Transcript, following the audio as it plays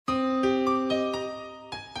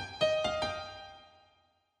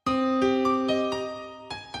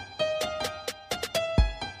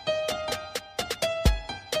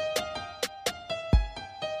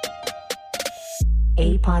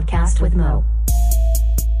A Podcast with Mo.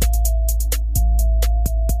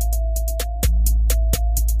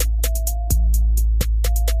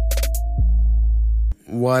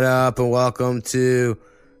 What up, and welcome to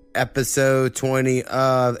episode 20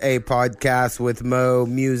 of A Podcast with Mo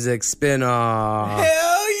Music SpinOff.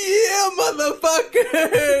 Hell yeah,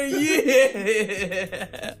 motherfucker!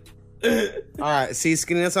 Yeah! Alright, see,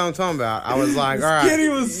 Skinny, that's what I'm talking about. I was like, alright. Skinny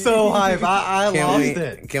was so hype. I lost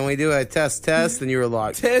it. Can we do a test? And you were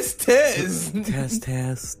like, Test. test. And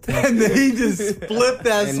then he just flipped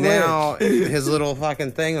that And switch. now his little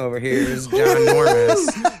fucking thing over here is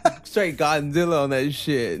ginormous. Straight Godzilla on that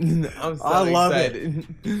shit. I'm so I love excited.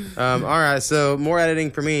 Alright, so more editing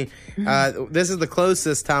for me. This is the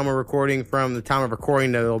closest time we're recording from the time of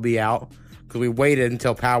recording that it'll be out. Because we waited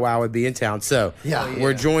until Powwow would be in town. So,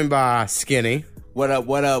 we're joined by Skinny. What up?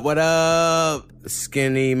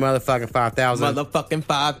 Skinny motherfucking 5,000. Motherfucking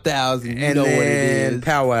 5,000. You And know what it then is.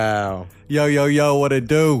 Powwow. Yo, what it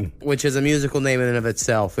do? Which is a musical name in and of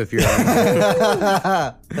itself, if you're...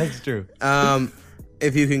 That's true.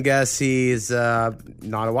 if you can guess, he's not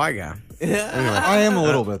a white guy. I am a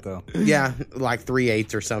little bit, though. Yeah, like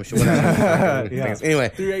 3/8 or some shit. Whatever. Yeah. Anyway.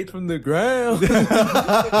 3/8 from the ground.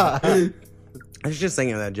 I was just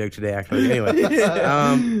thinking of that joke today, actually.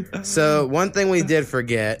 Anyway. So one thing we did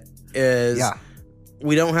forget is...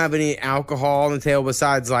 We don't have any alcohol on the table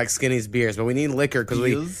besides like Skinny's beers, but we need liquor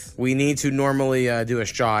because we need to normally do a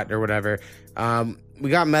shot or whatever. We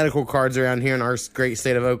got medical cards around here in our great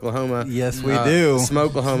state of Oklahoma. Yes, we do.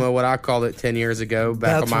 Smoklahoma, what I called it 10 years ago,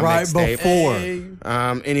 back That's on my right mixtape.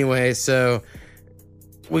 before. Anyway, so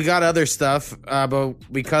we got other stuff, but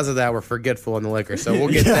because of that, we're forgetful in the liquor. So we'll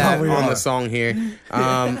get that on the song here.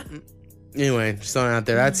 Anyway, just throwing it out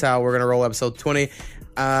there. That's how we're going to roll episode 20.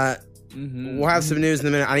 We'll have some news in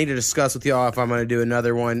a minute. I need to discuss with y'all if I'm going to do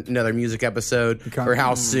another music episode, or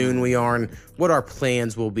how soon we are and what our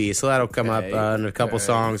plans will be. So that'll come up in a couple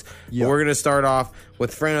songs. But we're going to start off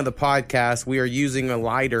with friend of the podcast. We are using a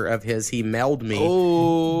lighter of his. He mailed me.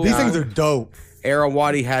 Oh, These things are dope.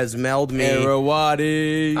 Arawati has mailed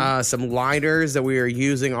me some lighters that we are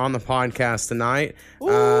using on the podcast tonight.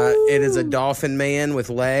 It is a dolphin man with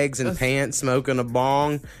legs and pants smoking a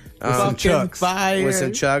bong. Some chucks. Fire. With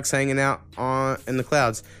some chucks hanging out in the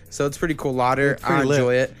clouds. So it's pretty cool lighter. I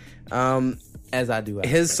enjoy it. As I do.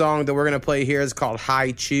 His song that we're going to play here is called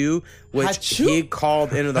Hi Chew, which he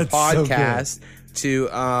called into the podcast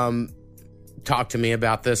to talk to me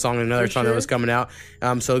about this song and another song that was coming out.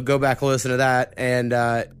 So go back and listen to that. And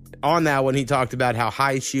on that one, he talked about how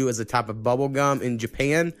Hi Chew is a type of bubble gum in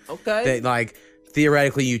Japan. Okay. That, like,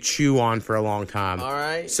 theoretically you chew on for a long time. All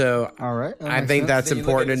right. So I think that's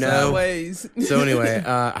important to know. Sideways. So anyway,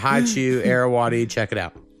 Hi Chew, Arawati, check it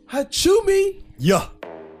out. Hi chew me. Yeah.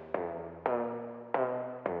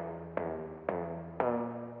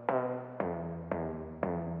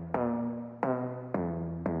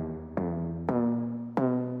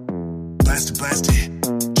 Blast it.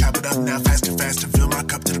 Chop it up now, faster. Fill my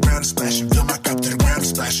cup to the ground and splashing.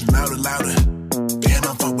 Louder. Damn,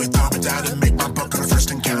 I'm fucked with all without it. Make my buck on the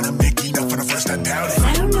first encounter. Make enough for the first, I doubt it.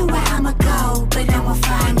 I don't know where I'ma go, but I'ma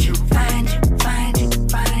find you.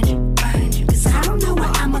 Cause I don't know where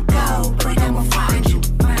I'ma go, but I'ma find you.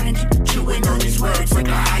 Chewing on these words like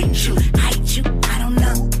I hate you. I don't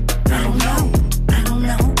know.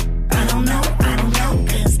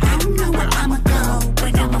 Cause I don't know where I'ma go,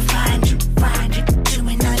 but I'ma find you.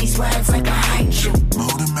 Chewing on these words like I hate you.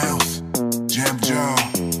 Mold and mouth, jam jaw.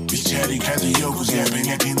 Bitch chatty, got the yokels, yapping,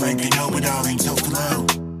 acting like they know it all ain't so cologne.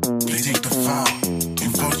 They take the fall,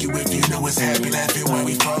 and fuck you if you know what's happening, laughing when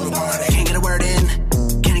we fall apart. I can't get a word in,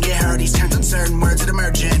 can I get hurt? These turns uncertain, words are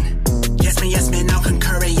emerging. Yes man, no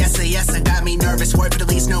concurring, yes, I got me nervous. Word for the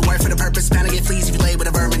least, no word for the purpose. Bound to get fleas if you lay with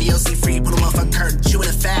a vermin, the OC free, put them off a curtain, chewing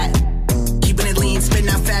the fat. Keeping it lean, spitting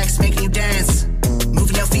out facts, making you dance.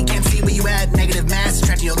 Moving your feet, can't see where you at. Negative mass,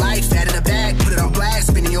 attracting your life, add in a bag, put it on black,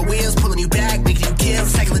 spinning your wheels, pulling you back, making you kill,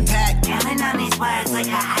 cycle attack. Counting on these words like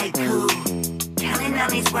a haiku. Counting on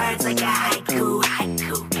these words like a haiku.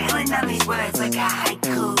 Counting on these words like a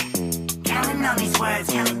haiku. Counting on these words,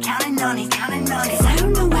 counting on these. Cause I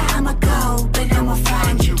don't know where I'ma go, but I'ma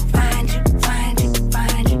find you. Cause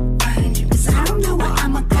I don't know where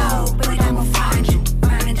I'ma go, but I'ma find you.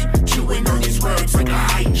 Chewing on these words like I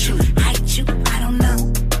hate you. I don't know.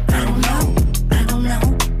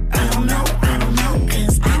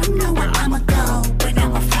 Cause I don't know where I'ma go, but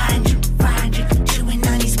I'ma find you. Chewing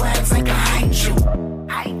on these words like I hate you.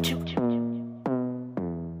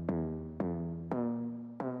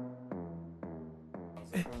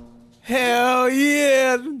 Hell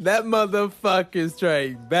yeah. That motherfucker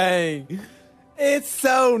straight bang. It's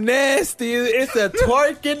so nasty. It's a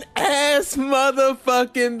twerking ass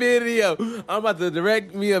motherfucking video. I'm about to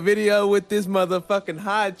direct me a video with this motherfucking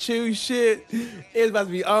hot chew shit. It's about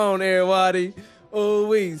to be on, everybody. Oh,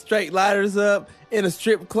 we straight lighters up in a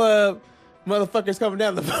strip club. Motherfuckers coming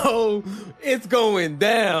down the pole. It's going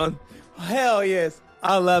down. Hell yes.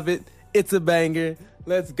 I love it. It's a banger.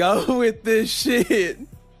 Let's go with this shit.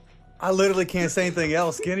 I literally can't say anything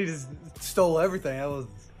else. Kenny just stole everything. That was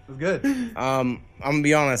good. I'm gonna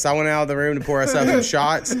be honest. I went out of the room to pour us up some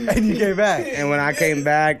shots, And you came back. and when I came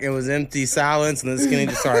back, it was empty silence, and the Skinny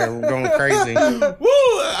just started going crazy. Woo!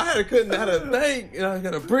 I couldn't have to think. I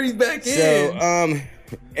got to breathe back in. So,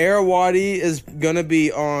 Arawadi is gonna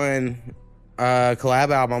be on a collab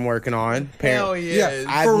album I'm working on. Hell yeah.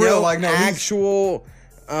 I For have real, no like, no, he's- actual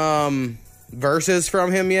verses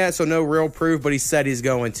from him yet, so no real proof, but he said he's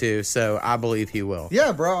going to, so I believe he will.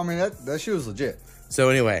 Yeah, bro. I mean, that shit was legit. So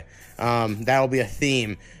anyway, that'll be a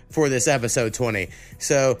theme for this episode 20.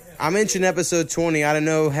 So I mentioned episode 20. I don't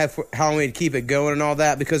know how long we'd keep it going and all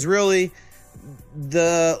that, because really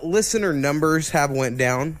the listener numbers have went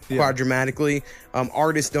down quite dramatically.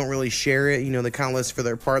 Artists don't really share it. You know, they kind of listen for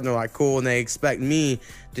their part and they're like, cool, and they expect me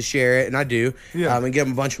to share it, and I do. And give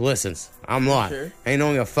them a bunch of listens. I'm not. Sure. Ain't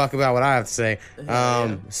no gonna fuck about what I have to say.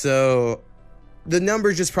 So the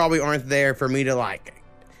numbers just probably aren't there for me to like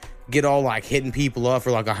get all like hitting people up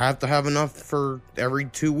for like, I have to have enough for every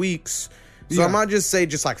 2 weeks. So I might just say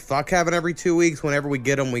just like fuck having every 2 weeks. Whenever we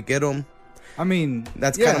get them, we get them. I mean,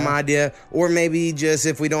 That's kind of my idea. Or maybe just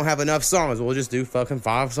if we don't have enough songs, we'll just do fucking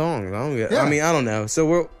 5 songs. I mean, I don't know.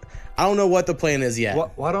 So I don't know what the plan is yet.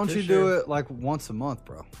 Why don't you do it like once a month,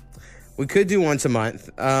 bro? We could do once a month.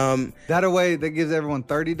 That way, that gives everyone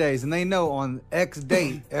 30 days, and they know on X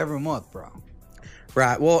date every month, bro.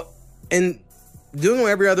 Right. Well, and doing them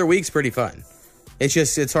every other week's pretty fun.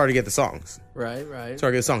 It's hard to get the songs. Right. It's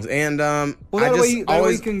hard to get the songs. And Well, that way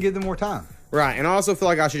you can give them more time. Right, and I also feel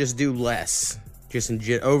like I should just do less. Just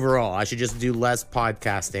overall, I should just do less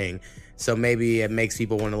podcasting. So maybe it makes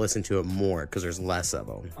people want to listen to it more because there's less of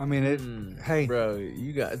them. I mean, hey, Bro,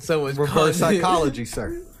 you got so much reverse content. psychology,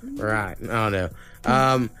 sir. Right, I don't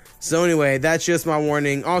know. So anyway, that's just my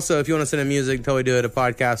warning. Also, if you want to send in music, totally do it at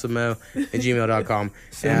podcastwithmo@gmail.com.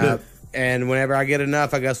 Send it. And whenever I get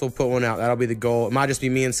enough, I guess we'll put one out. That'll be the goal. It might just be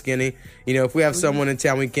me and Skinny. You know, if we have someone in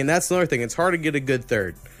town, we can. That's another thing. It's hard to get a good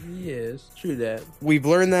third. Yes, true that. We've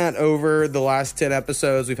learned that over the last 10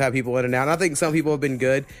 episodes. We've had people in and out. And I think some people have been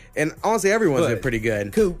good. And honestly, everyone's been pretty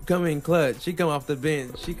good. Coop come in clutch. She come off the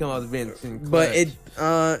bench. In clutch.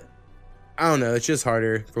 But I don't know. It's just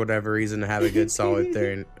harder for whatever reason to have a good solid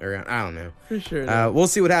third around. I don't know. For sure. We'll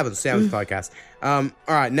see what happens. Stay on the podcast. All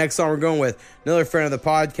right, next song we're going with another friend of the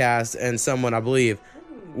podcast and someone I believe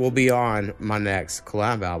will be on my next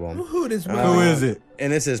collab album. Who this Who is it?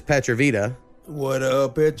 And this is Petrovita. What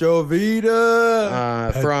up,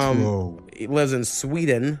 Petrovita? He lives in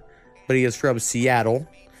Sweden, but he is from Seattle.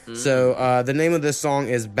 So the name of this song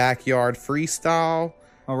is Backyard Freestyle.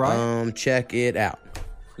 All right. Check it out.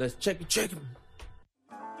 Let's check it.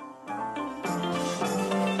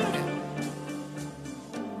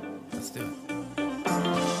 Let's do it.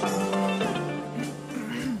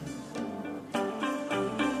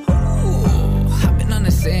 Hopping on the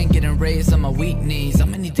sand, getting raised on my weak knees.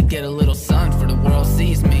 I'ma need to get a little sun for the world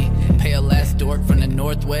sees me. Pale ass dork from the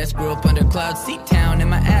northwest, grew up under Cloud Seat Town in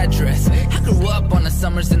my address. I grew up on the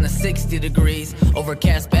summers in the 60 degrees.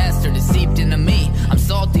 Overcast bastard is seeped into me. I'm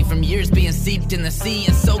salty from years being seeped in the sea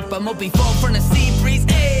and soaked by mopey fall from the sea breeze.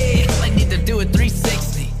 Hey, I need to do a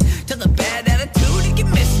 360 till the bad attitude it can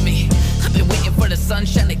miss me. I've been waiting for the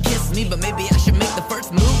sunshine to kiss me, but maybe I should make the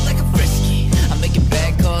first move like a frisky. I'm making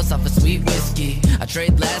bad calls off a sweet whiskey. I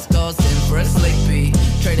trade last calls in for a sleepy.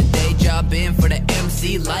 Trade a day job in for the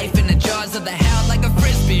MC life in the jaws of the hound like a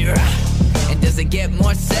frisbee. And does it get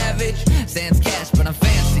more savage? Sans cash, but I'm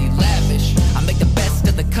fancy, lavish. I make the best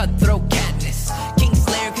of the cutthroat catness. King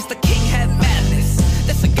Slayer, cause the king had madness.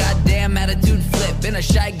 That's a goddamn attitude flip. Been a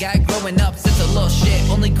shy guy growing up since a little shit.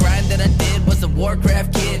 Only grind that I did was a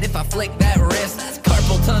Warcraft kid. If I flick that wrist, that's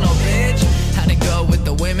carpal tunnel, bitch. How'd it go with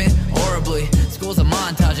the women? Horribly. School's a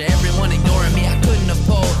montage of everyone ignoring me. I couldn't have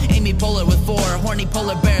pulled Amy Poehler with 4 horny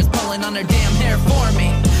polar bears pulling on their damn hair for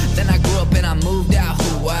me. Then I grew up and I moved out.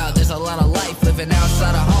 Ooh, wow, there's a lot of life living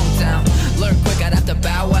outside of hometown. Learn quick, I'd have to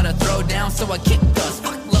bow out or throw down. So I kick dust,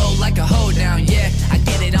 fuck low like a hoedown. Yeah, I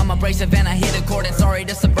get it, I'm abrasive and I hit a chord. And sorry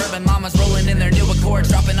to suburban mamas rolling in their new Accords,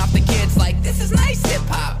 dropping off the kids like, this is nice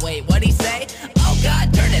hip-hop. Wait, what'd he say? Oh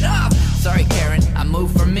God, turn it off. Sorry Karen, I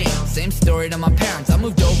moved for me. Same story to my parents, I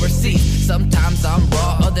moved overseas. Sometimes I'm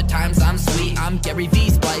raw, other times I'm sweet. I'm I'm Gary V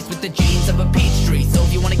spliced with the genes of a peach tree. So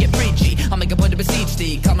if you wanna get preachy, I'll make a point to beseech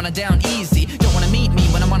thee. Coming on down easy. Don't wanna meet me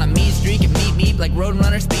when I'm on a mean streak and meet like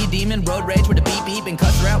Roadrunner, Speed Demon, Road Rage with a beep beep and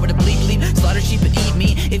cuss her out with a bleep bleep. Slaughter sheep and eat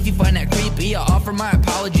me. If you find that creepy, I'll offer my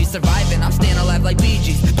apologies. Surviving, I'm staying alive like Bee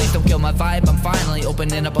Gees. Please don't kill my vibe. I'm finally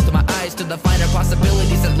opening up both of my eyes to the finer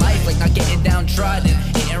possibilities of life, like not getting downtrodden,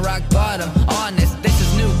 hitting rock bottom. Honest, this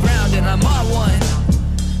is new ground and I'm on one.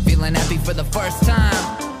 Feeling happy for the first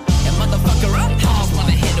time. And motherfucker, I'm paused.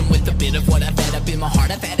 Wanna hit him with a bit of what I've had up in my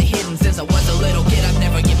heart. I've had it hidden since I was a little kid. I've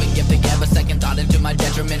never given gift to give a second thought into my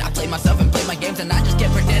detriment. I play myself and play my games and I just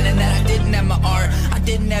kept pretending that I didn't have my art. I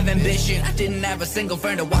didn't have ambition. I didn't have a single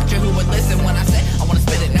friend or watcher who would listen when I said I wanna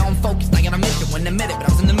spit it. Now I'm focused, I got a mission. Wouldn't admit it, but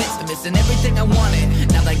I was in the midst of missing everything I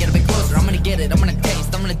wanted. Now that I get a bit closer, I'm gonna get it. I'm gonna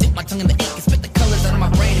taste. I'm gonna dip my tongue in the ink and spit the colors out of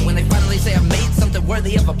my brain. And when they finally say I made something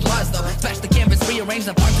worthy of applause, though, smash the canvas, rearrange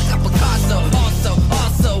the parts like a Picasso.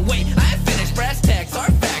 Also, wait, I ain't finished. Brass tacks,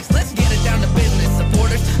 artifacts, let's get it down to business.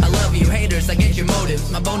 Supporters, I love you. Haters, I get your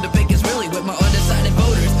motives. My bone to pick is really with my undecided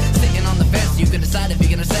voters. Sitting on the fence, you can decide if you're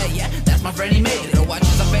gonna say, yeah, that's my friend, he made it. Or watch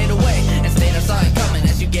as I fade away. Instead, I saw it coming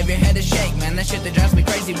as you give your head a shake. Man, that shit that drives me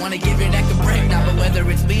crazy. Wanna give your neck a break. Now, but whether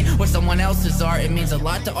it's me or someone else's art, it means a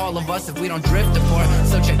lot to all of us if we don't drift apart.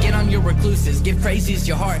 So check in on your recluses. Give praises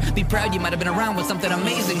your heart. Be proud you might have been around when something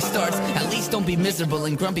amazing starts. At least don't be miserable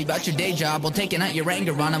and grumpy about your day job while taking out your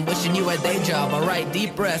anger on them, wishing you had day job. Alright,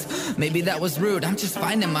 deep breaths. Maybe that was rude. I'm just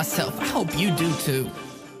finding myself. I hope you do too.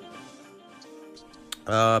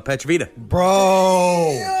 Petra Vida.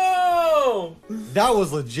 Bro, Yo! that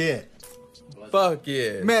was legit. Fuck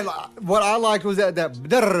yeah. Man, what I liked was that I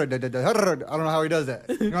don't know how he does that.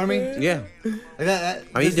 You know what I mean? Yeah. That,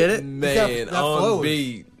 I mean, he did it. Man, that on flows.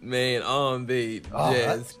 beat. Man, on beat. Oh,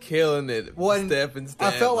 Just killing it. Well, and Step and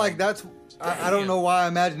step. I felt like that's. I don't know why I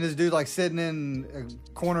imagine this dude like sitting in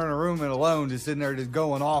a corner in a room and alone, just sitting there, just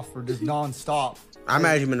going off or just nonstop. I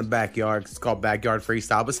imagine him in the backyard. It's called backyard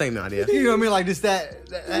freestyle, but same idea. You know what I mean? Like just that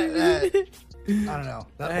I don't know.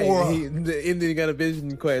 That Hey, aura. the Indian got a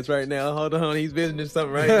vision quest right now. Hold on, he's visioning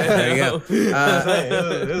something right now. There you go.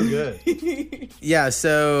 It was good. Yeah,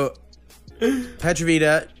 so Petra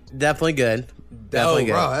Vida, definitely good. Definitely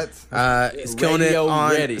good. Bro, that's It's killing it Radio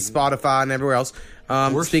on ready. Spotify and everywhere else.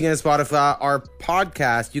 Speaking of Spotify, our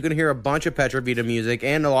podcast, you can hear a bunch of Petra Vida music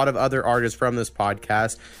and a lot of other artists from this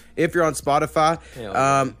podcast. If you're on Spotify,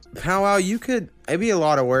 Powwow, you could, it'd be a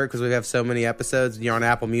lot of work because we have so many episodes. You're on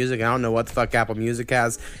Apple Music. I don't know what the fuck Apple Music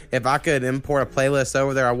has. If I could import a playlist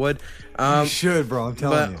over there, I would. you should, bro. I'm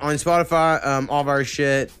telling But you. on Spotify, all of our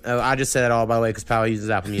shit, I just said it all, by the way, because Powwow uses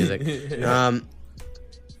Apple Music.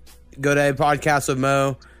 Go to a podcast with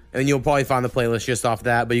Mo, and you'll probably find the playlist just off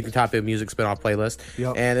that, but you can type in music spin-off playlist,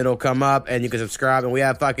 and it'll come up, and you can subscribe, and we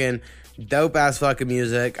have fucking dope-ass fucking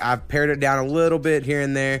music. I've pared it down a little bit here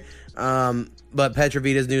and there, but Petra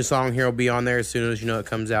Vida's new song here will be on there as soon as, it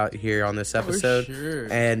comes out here on this episode,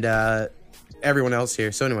 sure. and everyone else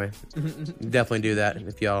here. So anyway, definitely do that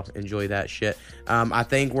if y'all enjoy that shit. I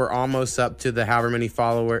think we're almost up to the however many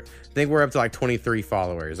followers. I think we're up to like 23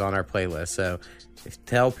 followers on our playlist, so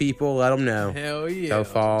tell people, let them know. Hell yeah. Go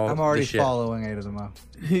follow. I'm already the shit. following 8 of them out.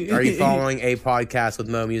 Are you following a podcast with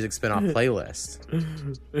Mo Music spin-off playlist?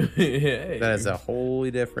 Yeah. That is a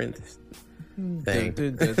wholly different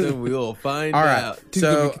thing. We'll find All right, out.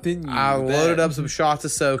 so I loaded up some shots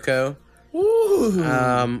of SoCo.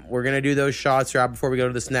 We're gonna do those shots right before we go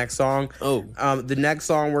to this next song. The next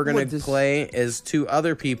song we're gonna play is two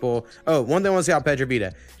other people. One thing I want to say about Petra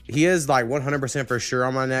Vida. He is like 100% for sure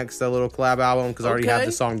on my next little collab album because I already have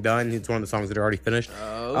the song done. It's one of the songs that are already finished.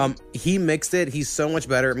 He mixed it. He's so much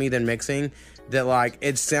better at me than mixing that like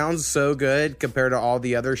it sounds so good compared to all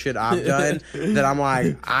the other shit I've done that I'm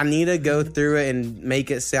like, I need to go through it and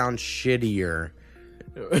make it sound shittier.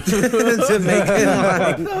 To make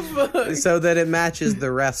it like, so that it matches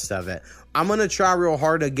the rest of it. I'm gonna try real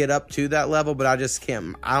hard to get up to that level, but I just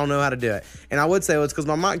can't. I don't know how to do it. And I would say it's because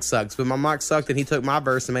my mic sucks, but my mic sucked, and he took my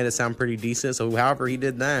verse and made it sound pretty decent. So, however he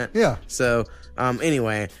did that, Yeah. So,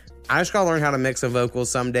 anyway, I just gotta learn how to mix some vocals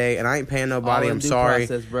someday, and I ain't paying nobody. I'm sorry,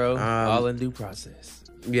 process, bro. All in due process.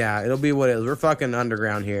 Yeah, it'll be what it is. We're fucking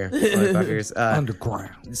underground here, motherfuckers.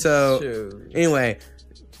 Underground. So, Shoot. anyway,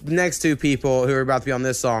 the next two people who are about to be on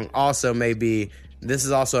this song also may be. This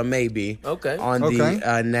is also a maybe. Okay. On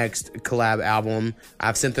the next collab album.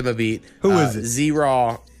 I've sent them a beat. Who is it?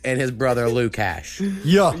 Z-Raw and his brother Lou Cash.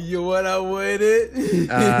 Yeah. You what I with it?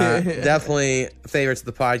 Definitely favorites of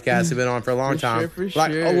the podcast. Have been on for a long time. For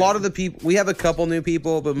Like sure. a lot of the people, we have a couple new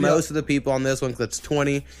people, but most of the people on this one, that's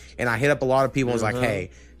 20. And I hit up a lot of people and was like,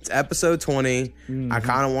 hey, It's episode 20. I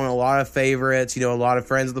kind of want a lot of favorites, a lot of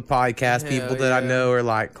friends of the podcast, people that I know are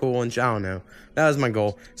like cool and I don't know. That was my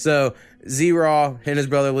goal. So Z-Raw and his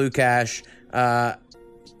brother Lukash, I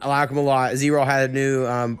like him a lot. Z-Raw had a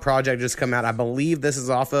new project just come out. I believe this is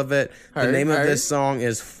off of it. The name of this song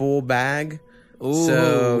is Full Bag. Ooh,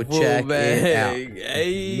 so check it out.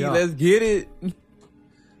 Hey, let's get it.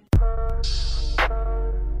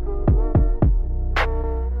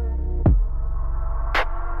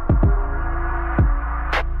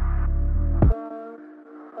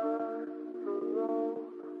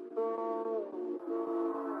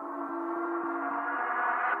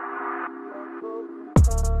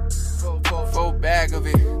 Full bag of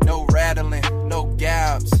it, no rattling, no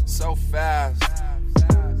gaps, so fast.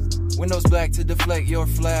 Windows black to deflect your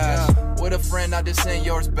flash. With a friend, I just send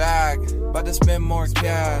yours back. About to spend more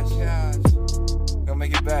cash. Gonna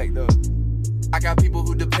make it back though. I got people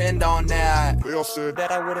who depend on that. They all said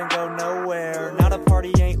that I wouldn't go nowhere. Now the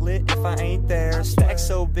party ain't lit if I ain't there. Stack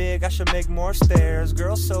so big, I should make more stairs.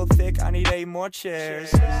 Girl so thick, I need 8 more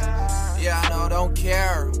chairs. Yeah, I know, don't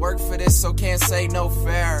care. Work for this, so can't say no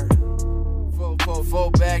fair.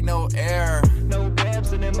 Full bag, no air. No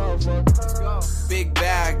babs in them motherfuckers. Let's go. Big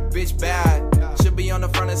bag, bitch bad. Should be on the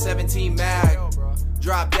front of 17 mag.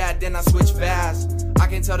 Drop that, then I switch fast. I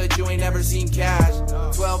can tell that you ain't never seen cash.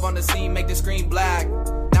 12 on the scene, make the screen black.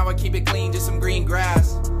 Now I keep it clean, just some green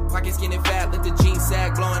grass. Pockets getting fat, let the jeans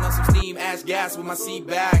sag. Blowing on some steam, ash gas with my seat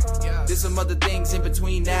back. There's some other things in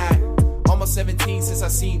between that. Almost 17 since I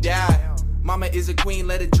seen that. Mama is a queen,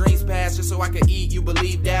 let her dreams pass just so I can eat, you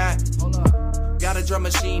believe that? Got a drum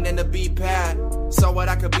machine and a beat pad. Saw what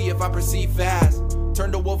I could be if I proceed fast.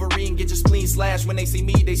 Turn to Wolverine, get your spleen slashed. When they see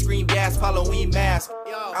me, they scream gas, Halloween mask.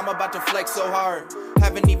 I'm about to flex so hard.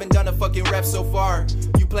 Haven't even done a fucking rep so far.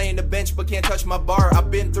 You playing the bench but can't touch my bar. I've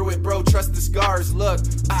been through it, bro, trust the scars. Look,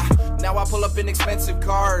 now I pull up in expensive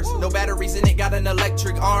cars. No batteries in it, got an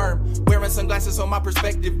electric arm. Wearing sunglasses on my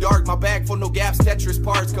perspective dark. My bag full, no gaps, Tetris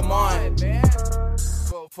parts, come on.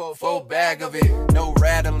 Full bag of it, no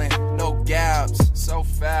rattling, no gaps, so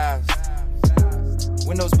fast.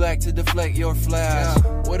 Windows black to deflect your flash.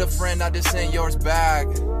 With a friend, I just send yours back.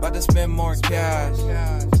 About to spend more cash.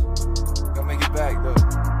 Gonna make it back though.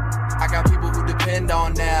 I got people who depend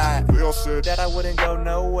on that. they all said That I wouldn't go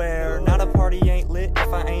nowhere. Now the party ain't lit if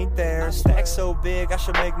I ain't there. Stack so big, I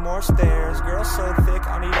should make more stairs. Girl so thick,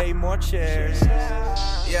 I need 8 more chairs.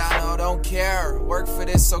 Yeah, I know, don't care. Work for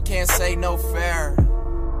this, so can't say no fair.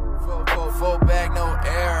 Full bag, no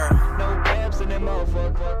air. No babs in them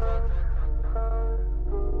motherfuckers.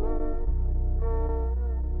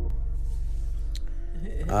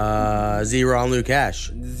 Z-Raw and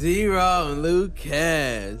Lukash. Z-Raw and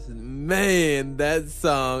Lukash. Man, that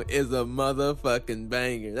song is a motherfucking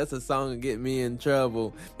banger. That's a song to get me in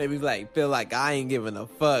trouble. Make me feel like I ain't giving a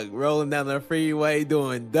fuck. Rolling down the freeway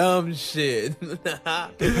doing dumb shit.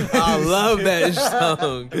 I love that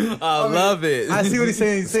song. I love it. I see what he's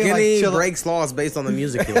saying. He's saying Skinny like breaks laws based on the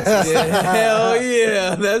music he listens to. Yeah, hell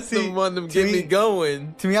yeah. That's See, the one that to get me- me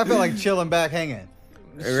going. to me, I feel like chilling back, hanging.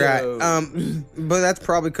 Right. So- But that's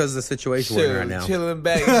probably because of the situation we're in right now. Chilling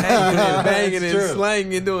back, hanging and banging That's and true.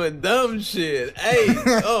 slanging, doing dumb shit. Hey,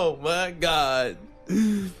 oh my god.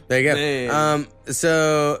 There you go. Man.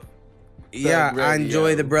 So yeah, radio. I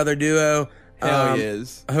enjoy the brother duo. Hell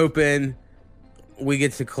yes. Hoping we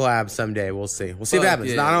get to collab someday. We'll see. We'll see what Fuck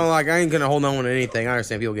happens. yeah. I ain't gonna hold on to anything. I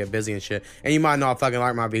understand people get busy and shit, and you might not fucking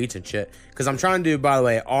like my beats and shit. Because I'm trying to do, by the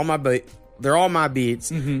way, they're all my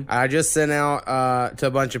beats. I just sent out to a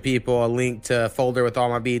bunch of people a link to a folder with all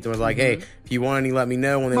my beats and was like, hey, if you want any, let me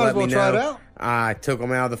know. When they Might let as well me try know, it out. I took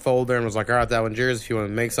them out of the folder and was like, all right, that one's yours if you want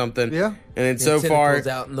to make something. Yeah. And then so far, Tentacles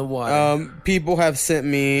out in the water. people have sent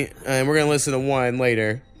me, and we're gonna listen to one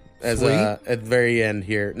later, as Sweet. at the very end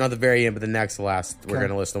here. Not the very end, but the next to last. We're Okay.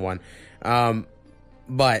 gonna listen to one.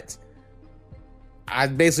 But I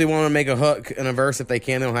basically want to make a hook and a verse if they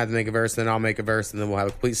can. They don't have to make a verse, then I'll make a verse, and then we'll have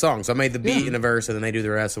a complete song. So I made the beat and a verse, and then they do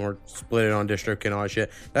the rest, and we're split it on DistroKid and all that shit.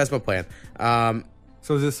 That's my plan.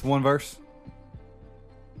 So is this one verse?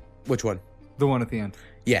 Which one? The one at the end.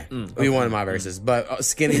 Yeah, we one of my verses. But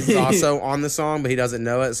Skinny's also on the song, but he doesn't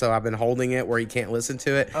know it, so I've been holding it where he can't listen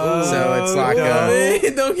to it. So it's like,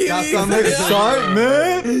 Man, don't get Got me something excited,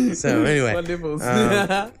 man. so anyway, My nipples.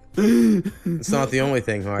 it's not the only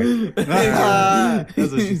thing, Hart.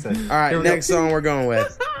 That's what she said. All right, next song we're going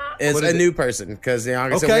with is What a is it? new person because like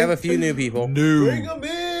I said, we Okay. have a few new people, Bring them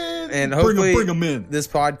in. and hopefully bring 'em in. this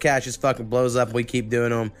podcast just fucking blows up. We keep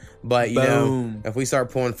doing them, but you know, Boom. if we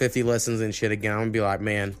start pulling 50 listens and shit again, I'm gonna be like,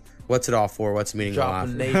 man, what's it all for? What's the meaning of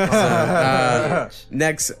Dropping life? napalm.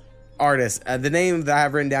 Next artist. The name that I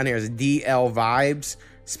have written down here is DL Vibes,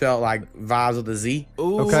 spelled like vibes with a Z.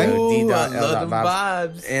 Ooh, Okay. So D.L. I love them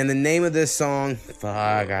vibes. And the name of this song, fuck,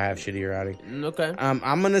 I have shitty writing. Okay.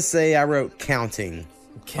 I'm gonna say I wrote Counting.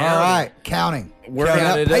 All right, counting. We're Count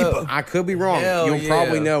Count up it paper. up. I could be wrong. Hell You'll yeah.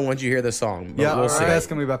 probably know once you hear the song. But Yeah, we'll see. that's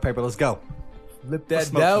gonna be about paper. Let's go. Flip Let's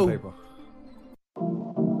that smoke some dough. paper.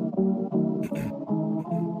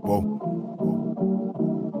 Whoa.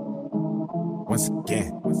 Once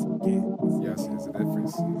again. Yes, there's a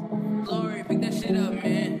difference. Glory, pick that shit up,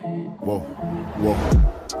 man. Whoa.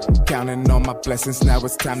 Counting on my blessings, now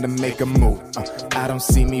it's time to make a move. I don't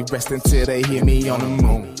see me resting till they hear me on the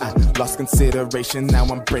moon. I lost consideration, now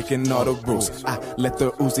I'm breaking all the rules. I let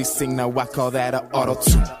the Uzi sing, now I call that an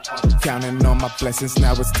auto-tune. Counting on my blessings,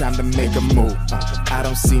 now it's time to make a move. I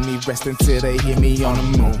don't see me resting till they hear me on the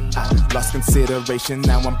moon. I lost consideration,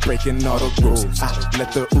 now I'm breaking all the rules. I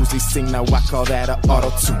let the Uzi sing, now I call that an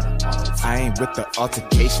auto-tune. I ain't with the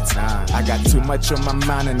altercations, nah. I got too much on my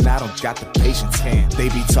mind and I don't got the patience. They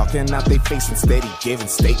be talking out they face and steady giving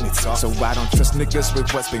statements. So I don't trust niggas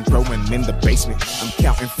with what's been growing in the basement. I'm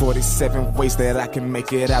counting 47 ways that I can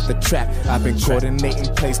make it out the trap. I've been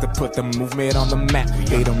coordinating plays to put the movement on the map.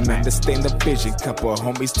 They don't understand the vision. Couple of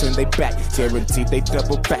homies turn they back. Guaranteed they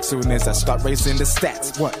double back soon as I start raising the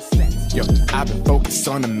stats. What? Yo, I've been focused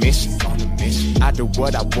on a mission. I do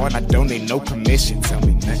what I want, I don't need no permission. Tell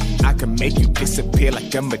me nothing. I can make you disappear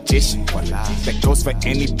like a magician. That goes for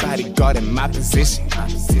anybody guarding my position.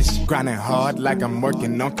 Grinding hard like I'm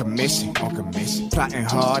working on commission. Plotting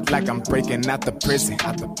hard like I'm breaking out the prison.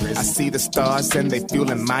 I see the stars and they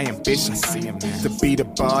fueling my ambition. To be the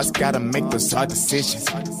boss, gotta make those hard decisions.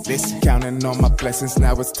 Listen, counting on my blessings,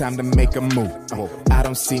 now it's time to make a move. I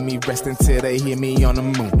don't see me resting till they hear me on the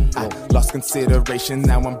moon. I lost consideration,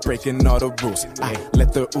 now I'm breaking all the rules. I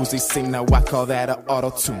let the Uzi sing, now I call that an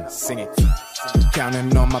auto-tune. Sing it.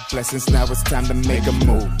 Counting on my blessings, now it's time to make a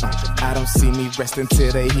move. I don't see me resting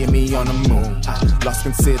till they hear me on the moon. I lost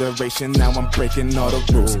consideration, now I'm breaking all the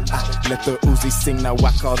rules. I let the Uzi sing, now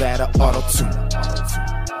I call that an auto-tune.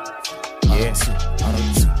 Yeah,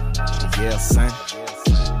 auto-tune. Yeah, son.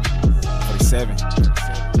 47.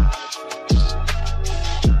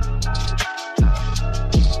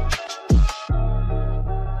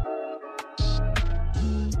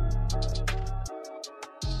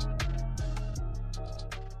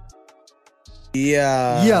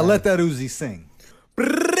 Yeah, let that Uzi sing.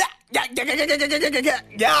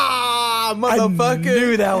 Yeah, motherfucker. I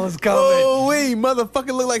knew that was coming. Oh, we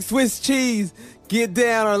motherfucker look like Swiss cheese. Get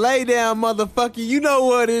down or lay down, motherfucker. You know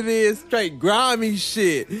what it is. Straight grimy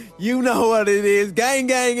shit. You know what it is. Gang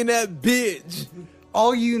in that bitch.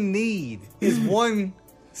 All you need is one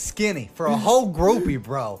skinny for a whole groupie,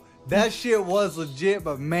 bro. That shit was legit,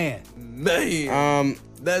 but man.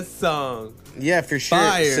 That song. Yeah, for sure.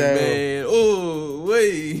 Fire, So, man. Oh,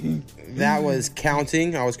 wait. That was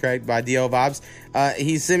Counting. I was correct by DL Vibes.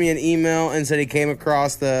 He sent me an email and said he came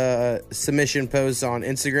across the submission post on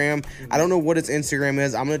Instagram. I don't know what his Instagram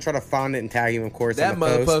is. I'm going to try to find it and tag him, of course, That on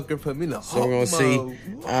the post. motherfucker put me in the So we're going to see.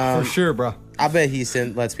 For sure, bro. I bet he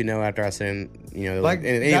lets me know after I send him, you know. Like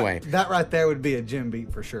anyway. that right there would be a gym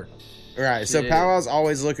beat for sure. Right. So Powwow's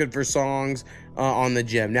always looking for songs on the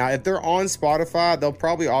gym. Now, if they're on Spotify, they'll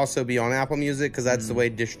probably also be on Apple Music because that's the way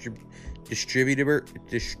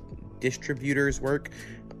distributors work.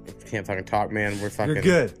 Can't fucking talk, man. We're fucking. You're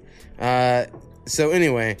good. So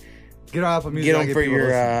anyway, get on Apple Music. get on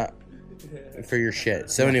for your shit.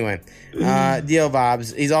 So anyway, DL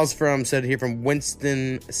Vibes. He's also from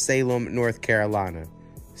Winston-Salem, North Carolina.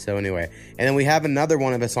 So anyway, and then we have another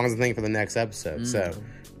one of his songs I think for the next episode. So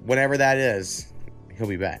whenever that is, he'll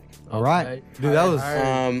be back. All right, dude. That was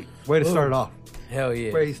way to start it off. Hell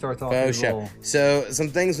yeah. Way he starts off. Oh, shit. So some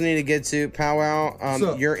things we need to get to.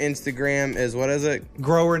 Powwow, your Instagram is, what is it?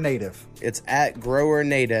 Grower Native. It's at Grower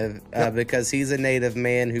Native because he's a native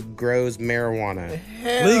man who grows marijuana.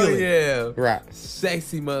 Hell Legally. yeah. Right.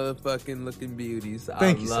 Sexy motherfucking looking beauties.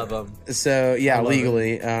 Thank I you, love sir. them. So yeah,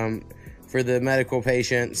 legally, for the medical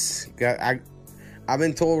patients, I've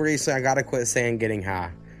been told recently I gotta quit saying getting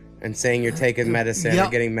high and saying you're taking medicine or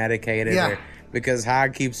getting medicated because high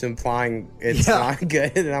keeps implying it's not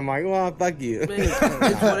good, and I'm like, well, fuck you. Man,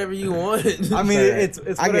 it's whatever you want. I mean, it's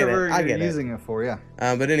whatever I you're get it. using it for, yeah.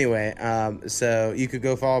 But anyway, so you could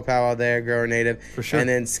go follow Powwow there, Grower Native. For sure. And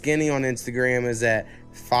then Skinny on Instagram is at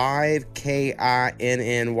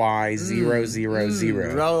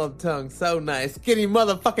 5KINNY000. Roll up tongue, so nice. Skinny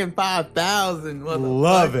motherfucking 5,000, motherfuckers.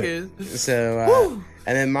 Love it. So,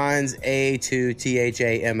 and then mine's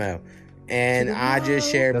A2THAMO. And I just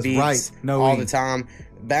share That's beats right. No all E. the time.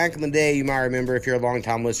 back in the day, you might remember if you're a long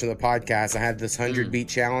time listener to the podcast, I had this 100 beat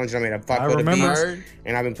challenge. I made a fuckload of beats,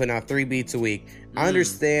 and I've been putting out 3 beats a week. I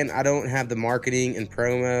understand I don't have the marketing and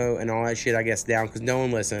promo and all that shit, I guess, down because no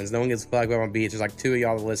one listens. No one gives a fuck about my beats. There's like 2 of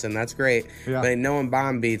y'all that listen. That's great. Yeah. But ain't no one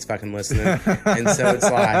buying beats fucking listening. And so it's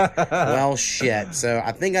like, well, shit. So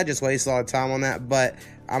I think I just wasted a lot of time on that. But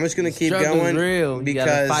I'm just going to keep going. Real.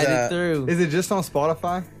 Because fight it through. Is it just on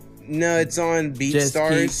Spotify? No, it's on BeatStars.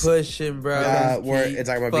 Just keep pushing, bro. Where it's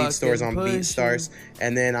like my BeatStars on BeatSars,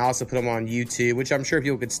 and then I also put them on YouTube, which I'm sure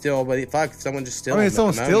people could steal. But fuck, if someone just steals. I mean, if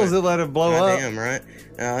someone steals it, let it blow up. Damn right.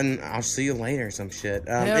 And I'll see you later, or some shit.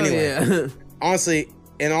 Anyway, honestly,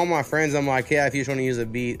 and all my friends, I'm like, yeah, if you just want to use a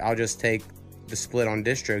beat, I'll just take the split on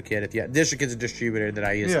DistroKid. If DistroKid's a distributor that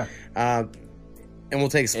I use. Yeah. And we'll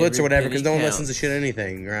take splits or whatever because no one listens to shit or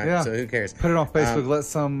anything, right? Yeah. So who cares? Put it on Facebook. Let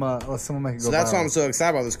someone make it go. So that's viral. why I'm so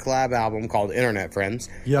excited about this collab album called Internet Friends.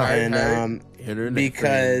 Yeah, and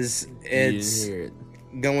because it's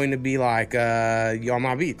going to be like y'all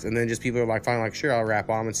my beats, and then just people are like, fine, like sure, I'll rap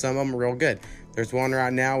on them, and some of them are real good. There's one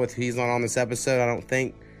right now with he's not on this episode. I don't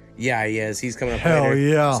think. Yeah, he is. He's coming up later. Hell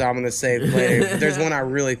yeah. So I'm gonna save it later. But there's one I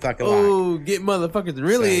really fucking like. Ooh, get motherfuckers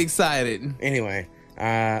really excited. Anyway.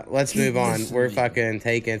 Let's move on. We're fucking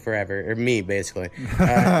taking forever. Or me, basically.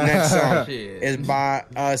 Next song is by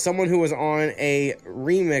someone who was on a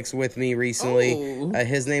remix with me recently.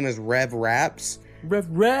 His name is Rev Raps. Rev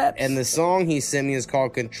Raps. And the song he sent me is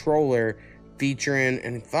called Controller, featuring,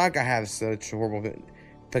 and fuck, I have such horrible...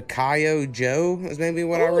 Pakayo Joe is maybe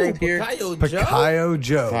what I wrote here. Pakayo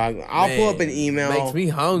Joe. I'll pull up an email. Makes me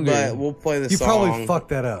hungry. But we'll play the song. You probably fucked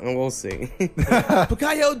that up. And we'll see.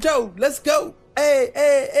 Pakayo Joe, let's go. Hey,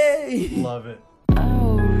 hey, hey. Love it.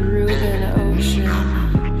 Oh, Ruben Ocean.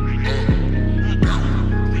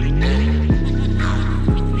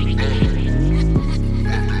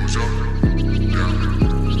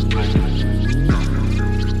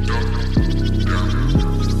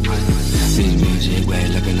 Way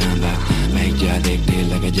like a number, make you addicted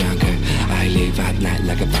like a junker. I live at night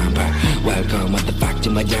like a vampire. Welcome motherfucker to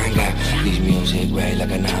my jungle. This music way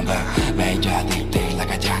like a number, make you addicted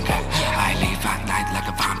like a junker. I live at night like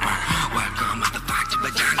a vampire. Welcome motherfucker to my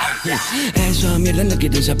jungle. Eso mierda no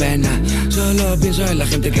quiten esa pena. Solo pienso en la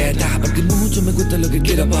gente que está. Porque mucho me gusta lo que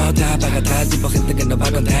quiero botar. Para atrás tipo gente que no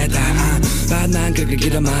va contenta. Batman creo que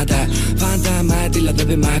quiero matar. Fantasma y la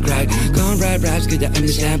de my cry. Con rap raps que ya en mi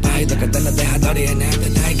senpai. De katana deja Dory en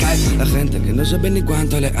el Taikai. La gente que no sabe ni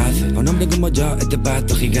cuánto le hace. A un hombre como yo, este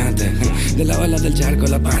pato gigante. De la ola del charco,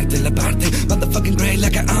 la parte. Motherfucking great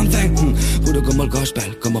like an anthem. Puro como el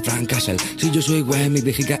gospel, como Frank Castle. Si yo soy güey, mi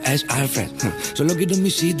vejiga es Alfred. Solo quiero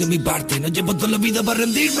mi sitio, mi parte. No llevo toda la vida para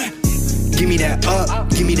rendirme. Give me that up,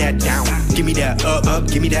 give me that down. Give me that up,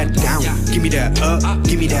 give me that down. Give me that up,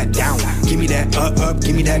 give me that down. Give me that up,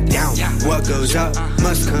 give me that down. What goes up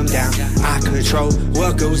must come down. I control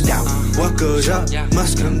what goes down. What goes up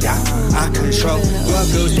must come down. I control what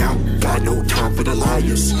goes down. Got no time for the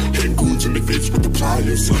liars. Hitting goons in the face with the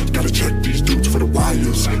pliers. Gotta check these dudes for the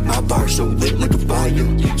wires. My bar so lit like a fire.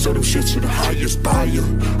 So them shits to the highest buyer.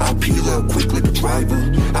 I peel up quick like a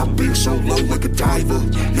driver. I've been so low like a diver.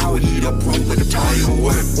 Now I heat up roll like a tire.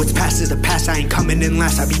 What's past is the past. I ain't coming in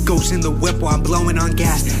last. I be ghosting the whip while I'm blowing on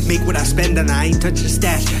gas. Make what I spend and I ain't touching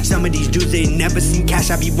stash. Some of these dudes they ain't never seen cash.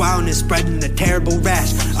 I be wild and spreading a terrible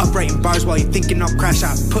rash. Upwriting bars while you thinking I'll crash.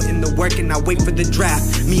 I put in the work and I wait for the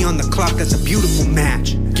draft. Me on the clock, that's a beautiful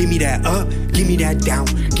match. Give me that up, give me that down.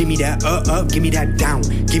 Give me that up, give me that down.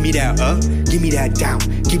 Give me that up, give me that down.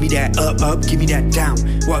 Give me that up, give me that down.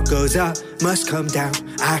 What goes up must come down.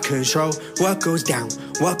 I control what goes down.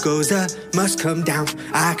 What goes up must come down.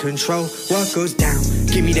 I control what goes down.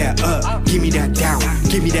 Give me that up, give me that down.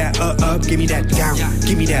 Give me that up, give me that down.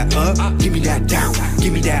 Give me that up, give me that down.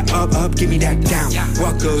 Give me that up, give me that down.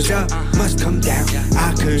 What goes up must come down.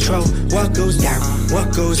 I control what goes down.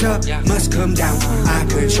 What goes up must come down. I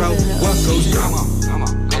control what goes down. Come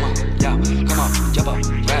on, yeah, come on, jump up,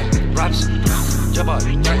 rap, raps, jump up,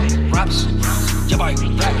 raps, jump up,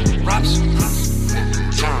 rap, raps,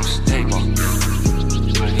 sounds stable,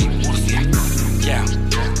 yeah.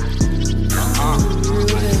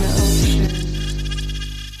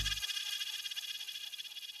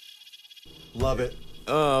 Love it.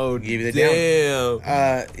 Oh, give you the damn.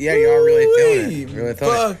 Yeah, y'all really feeling it. Really feeling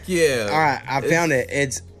Fuck yeah. All right, I found it.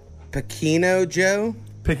 It's Pekino Joe.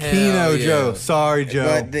 Pekino Joe. Sorry, Joe.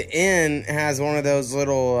 But the N has one of those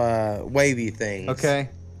little wavy things. Okay.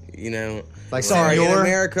 you know. Like sorry, in senor?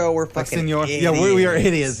 America we're Like fucking senor? idiots. Yeah, we are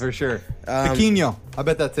idiots for sure. Pequeño. I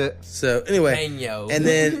bet that's it. So anyway, and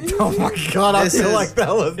then oh my god, I this feel is- like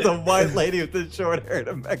that was the white lady with the short hair at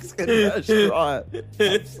a Mexican restaurant.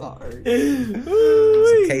 I'm sorry.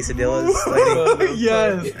 quesadillas lady.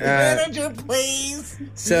 Yes. Manager, please.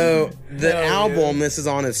 So the album, this is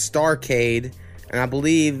on is Starcade, and I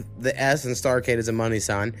believe the S in Starcade is a money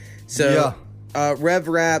sign. So Rev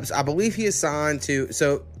Raps, I believe he is signed to.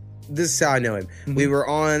 So this is how I know him. We were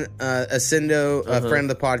on Ascendo, a friend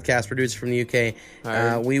of the podcast, producer from the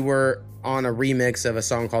UK. We were on a remix of a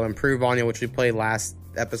song called "Improve On You," which we played last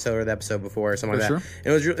episode or the episode before or something like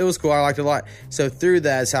that. It was cool. I liked it a lot. So through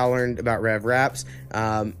that is how I learned about Rev Raps.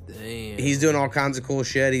 He's doing all kinds of cool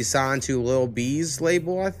shit. He's signed to Lil B's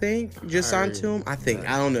label, I think. Signed to him, I think.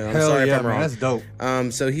 I don't know. I'm sorry if I'm wrong. That's dope.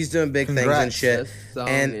 So he's doing big things and shit. That song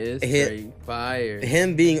And is straight fire.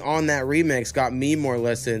 him being on that remix got me more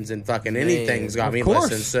listens than fucking anything's got me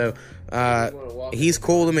course. listens. So he's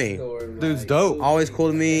cool to me. Dude's dope. Always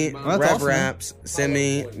cool to me. That's Rev awesome. Raps, send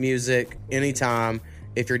me music anytime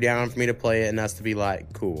if you're down for me to play it and us to be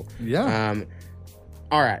like, cool. Yeah.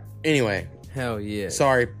 All right. Anyway. Hell yeah.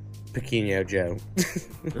 Sorry, Pequeño Joe.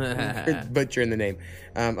 For butchering the name.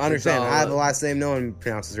 I understand. I have the last name no one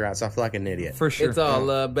pronounces right, so I feel like an idiot. For sure. It's all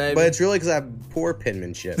love, baby. But it's really because I have poor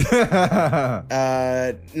penmanship.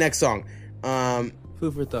 Next song.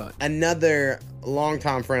 Food for thought. Another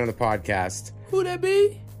longtime friend of the podcast, Who that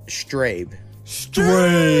be? Strabe.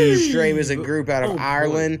 Strabe. Strabe is a group out of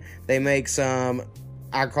Ireland. They make some,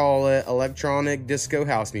 I call it electronic disco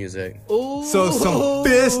house music. Ooh. So some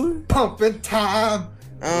fist pumping time.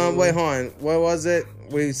 Wait, hold on. What was it?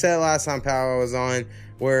 We said last time Power was on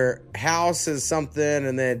where house is something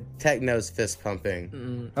and then techno's fist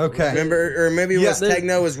pumping. Okay. Remember, or maybe it was there's-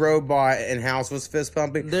 techno was robot and house was fist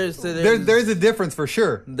pumping. There's Let's Let's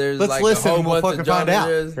listen a and whole we'll bunch of fucking find out.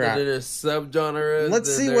 genres. Right. There's subgenres.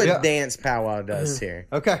 Let's see what dance powwow does here.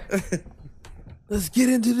 Okay. Let's get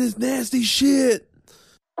into this nasty shit.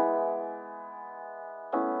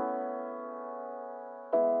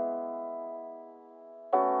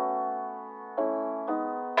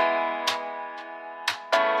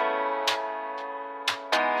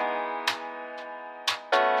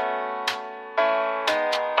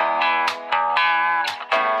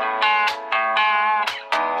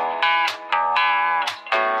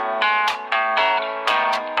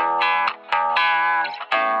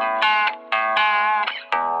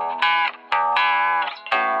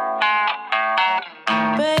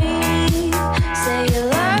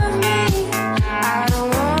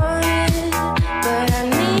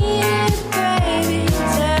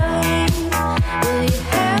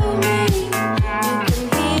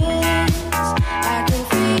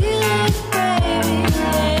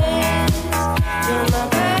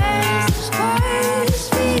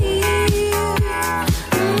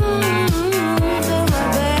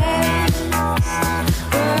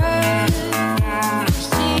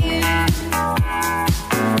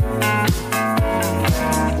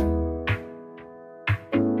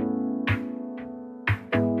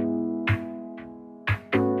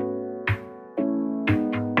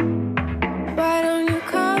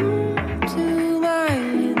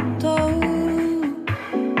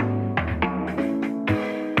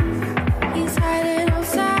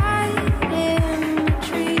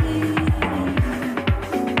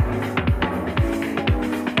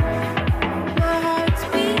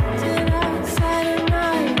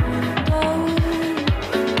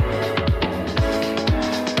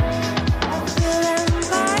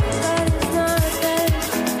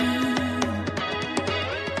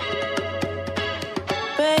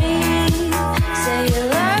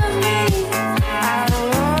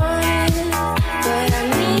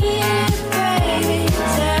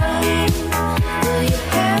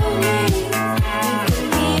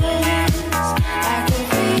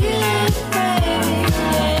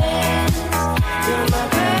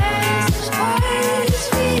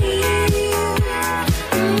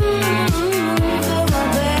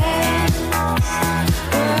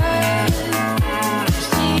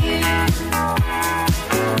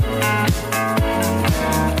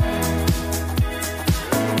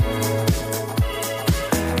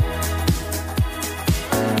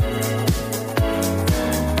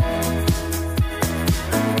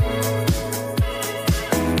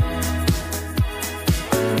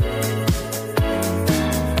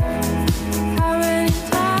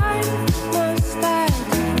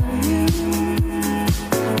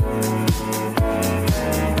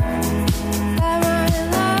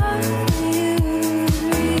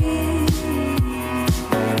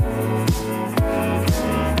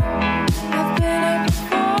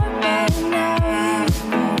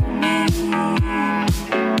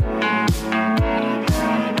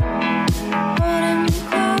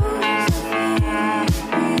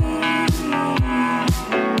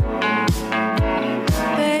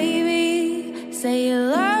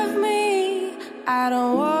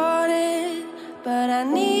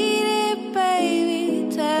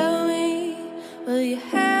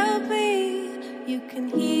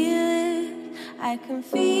 I can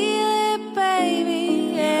feel it,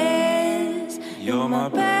 baby, yes. You're my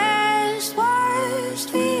best, worst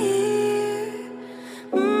fear.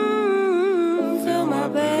 Feel my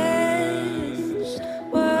best,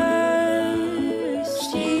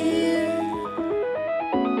 worst year.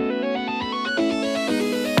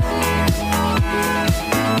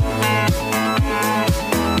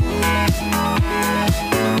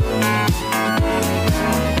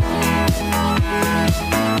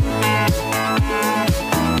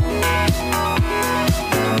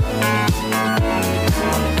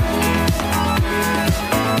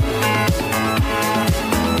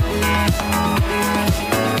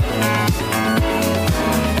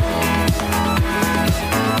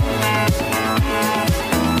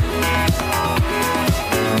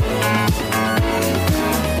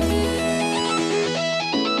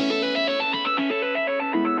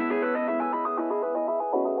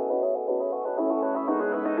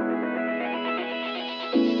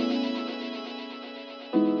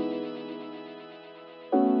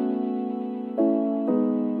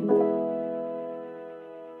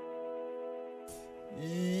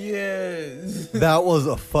 That was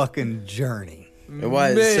a fucking journey. It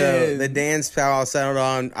was. Man. So the dance pal settled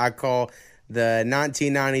on, I call the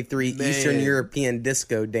 1993 Eastern European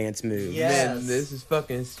disco dance move. Yes. Man, this is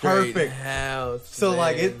fucking straight perfect house. So man.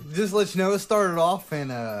 Like it just lets you know it started off in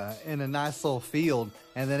a nice little field,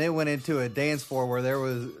 and then it went into a dance floor where there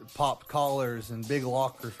was popped collars and big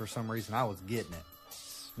lockers for some reason. I was getting it.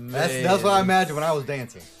 That's what I imagined when I was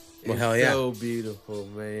dancing. Well, hell yeah. So beautiful,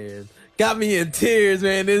 man. Got me in tears,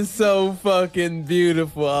 man. It's so fucking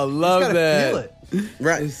beautiful. I love that. Feel it.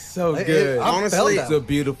 Right. It's so good. Honestly, it's a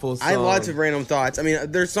beautiful song. I have lots of random thoughts. I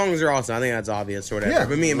mean, their songs are awesome. I think that's obvious or whatever. Yeah,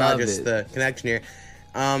 but me about just the connection here.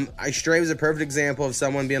 Stray was a perfect example of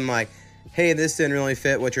someone being like, hey, this didn't really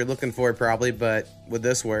fit what you're looking for probably, but would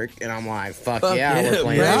this work? And I'm like, fuck yeah, we're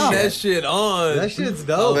playing that shit on. That shit's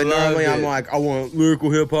dope. But normally I'm like, I want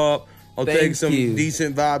lyrical hip-hop. I'll take some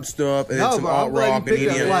decent vibe stuff and then some alt rock and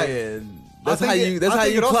EDM. That's how you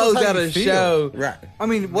close out a show. Right. I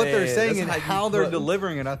mean, what they're saying and how they're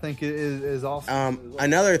delivering it, I think is awesome.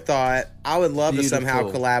 Another thought, I would love to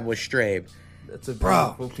somehow collab with Strabe. That's a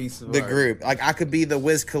beautiful piece of art. The group. Like, I could be the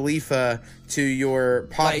Wiz Khalifa to your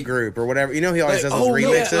pop group or whatever. You know, he always does those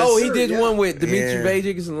remixes. Yeah. Oh, he did one with Dimitri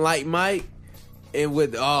Vegas and Like Mike. And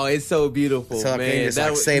with, it's so beautiful, so man. Can you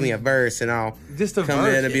just say me a verse and I'll just come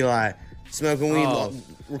in and be like, smoking weed,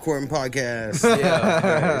 recording podcasts.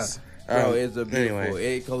 Yeah. Bro, it's a beautiful.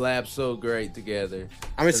 Anyway. It collabs so great together.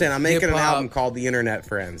 I'm just saying, I'm making an album called The Internet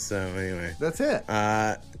Friends. So anyway, that's it.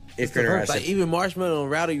 If you're interested, like even Marshmello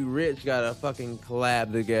and Rowdy Rich got a fucking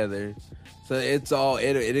collab together. So it's all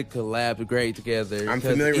it collabs great together. I'm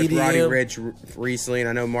familiar with Roddy Rich recently, and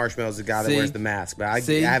I know Marshmello's the guy that wears the mask, but I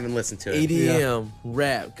haven't listened to it. EDM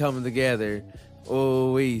rap coming together.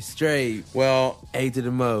 Oh, we straight. Well, A to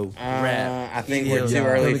the Mo. Rap. I think we're too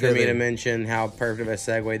early for me to mention how perfect of a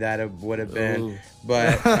segue that would have been.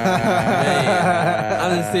 But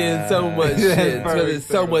I'm just seeing so much shit. There's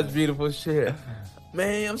so much beautiful shit.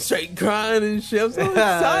 Man, I'm straight crying and shit. I'm so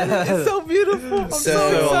excited. It's so beautiful. I'm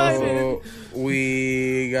so excited.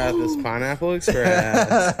 We got this Pineapple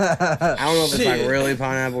Express. I don't know if it's like really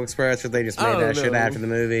Pineapple Express or they just made that shit after the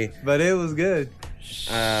movie. But it was good.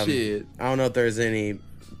 Shit. I don't know if there's any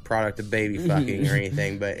product of baby fucking or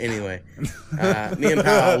anything, but anyway. Me and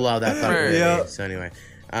Pal love that fucking movie. Yep. So anyway.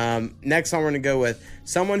 Next song we're going to go with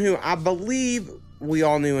someone who I believe we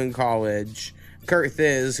all knew in college. Kurt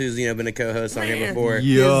Thiz, who's been a co-host on here before.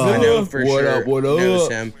 Yeah. I know for what sure up, what knows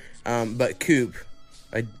up? him. But Coop.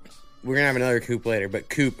 We're going to have another Coop later, but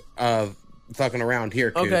Coop of Fucking Around Here,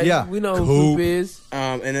 Coop. Okay, yeah. We know who Coop is.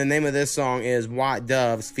 And the name of this song is White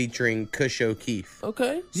Doves featuring Kush O'Keefe.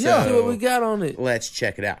 Okay. So see what we got on it. Let's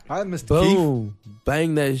check it out. All right, Mr. Boom. Keefe.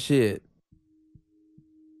 Bang that shit.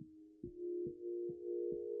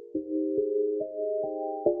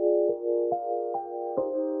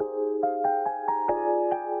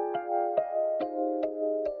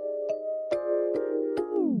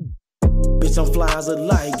 Bitch, I'm fly as a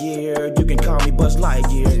light year. You can call me Buzz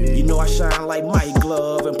Lightyear. You know I shine like Mike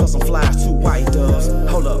Glove, and plus I'm fly as two white doves.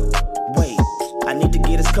 Hold up, wait. I need to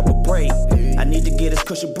get this cup a break. I need to get this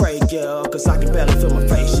cushion break, yeah. Cause I can barely feel my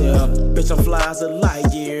face, yeah. Bitch, I'm fly as a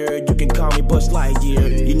light year. You can call me Buzz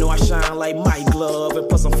Lightyear. You know I shine like Mike Glove, and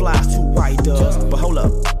plus I'm fly as two white doves. But hold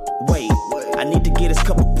up, wait. I need to get this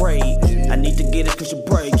cup a break. I need to get this cushion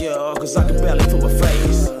break, yeah. Cause I can barely feel my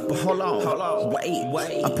face. But hold on,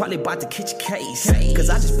 wait. I'm probably about to catch a case, cause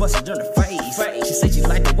I just busted her in the face. She said she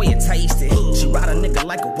liked the way it tasted. She ride a nigga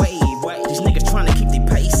like a wave. These niggas trying to keep their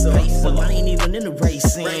pace up. Well, I ain't even in the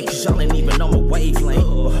racing, cause y'all ain't even on my wavelength.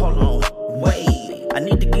 But hold on, wait. I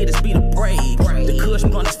need to get this beat a break. The kush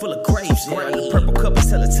blunt is full of grapes, yeah. The purple cup is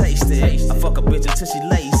hella tasty. I fuck a bitch until she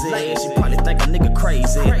lazy. She probably think a nigga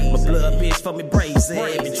crazy. My blood bitch for me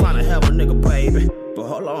brazy. Been trying to help a nigga, baby. But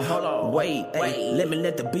hold on, wait. Let me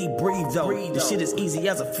let the beat breathe, though. This shit is easy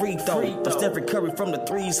as a free throw. I'm Stephen Curry from the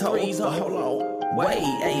threes, ho. But hold on,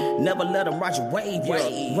 wait. Never let them ride your wave,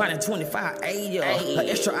 yo. Riding 25A, yo. An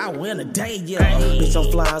extra hour in a day, yo. Bitch, I'm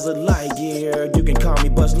fly as a light year. You can call me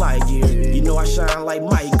Buzz Lightyear. You know I shine like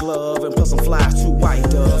Mike Glove. And plus some flies, 2 white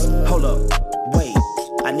doves. Hold up, wait.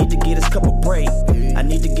 I need to get this cup a break. I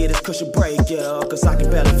need to get this cushion break, yeah. Cause I can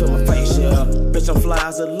barely feel my face, yeah. Bitch, I'm fly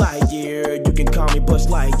as a light year. You can call me Buzz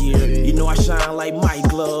Lightyear. You know I shine like Mike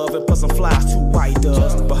Glove. And plus some flies, 2 white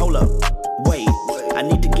doves. But hold up, wait. I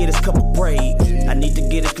need to get this cup a break. I need to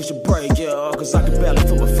get this cushion break, yeah. Cause I can barely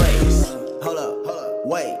feel my face. Hold up,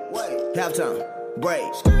 wait. Halftime, break.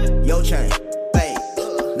 Yo chain, fade.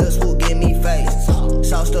 Lil Swoop give me face.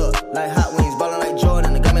 Sauced up like hot wings. Ballin' like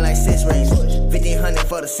Jordan. They got me like 6 rings. 1500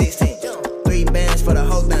 for the 16. 3 bands for the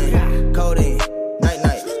whole thing. Codeine,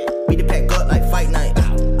 night. Beat the pack up like fight night.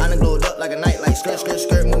 I done glowed up like a nightlight.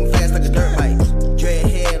 Skirt, moving fast like a dirt bike. Dread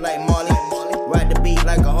head like Marley. Ride the beat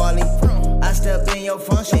like a Harley. I step in your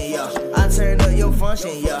function, yeah. I turn up your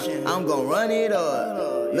function, yeah. I'm gon' run it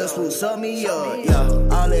up. Lil Swoop sub me up, yeah.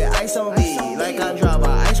 All that ice on me, like I drive a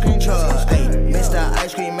ice cream truck. Hey, Mr.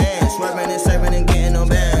 Ice Cream Man, swerving and serving and getting no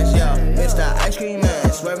bands, yeah. Mr. Ice Cream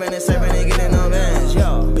Man, swerving and serving and getting no bands,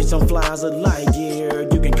 yeah. Bitch, I'm fly as a light year.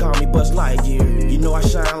 You can call me Buzz Lightyear. You know I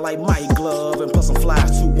shine like Mike Glove. And plus some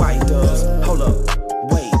flies, 2 white doves. Hold up,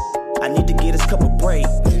 wait. I need to get this cup a break.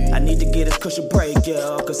 I need to get this cushion break,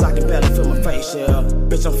 yeah. Cause I can barely feel my face, yeah.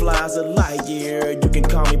 Bitch, I'm fly as a light year. You can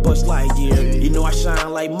call me Buzz Lightyear. You know I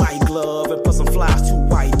shine like Mike Glove. And plus some flies, 2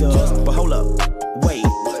 white doves. But hold up, wait.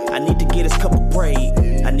 I need to get this cup a break.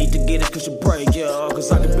 I need to get this cushion break, yeah.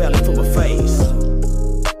 Cause I can barely feel my face.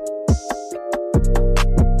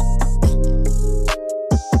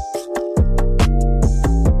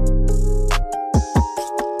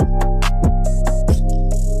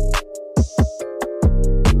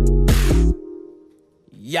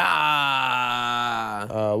 Yeah.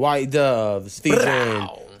 White Doves featuring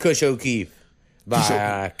Kush O'Keefe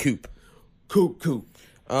by Coop. Coop.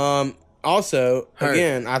 Also,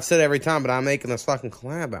 again, I've said every time, but I'm making this fucking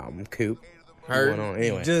collab album, Coop.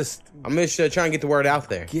 Anyway, I'm just trying to get the word out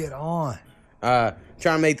there. Get on. Trying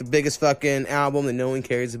to make the biggest fucking album that no one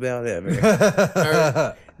cares about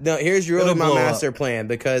ever. No, here's really my master plan,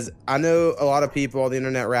 because I know a lot of people on the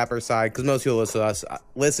internet rapper side, because most people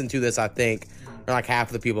listen to this, I think, or like half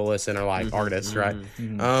of the people listen are like artists, right?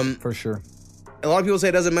 For sure. A lot of people say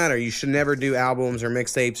it doesn't matter. You should never do albums or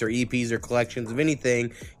mixtapes or EPs or collections of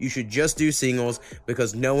anything. You should just do singles,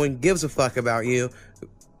 because no one gives a fuck about you.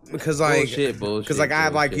 Because bullshit. I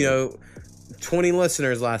had 20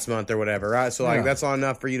 listeners last month or whatever, right? So that's not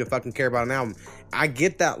enough for you to fucking care about an album. I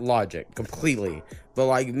get that logic completely, but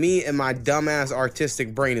like me and my dumbass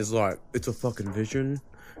artistic brain is like, it's a fucking vision.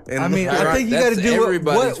 And I mean, I think you got to do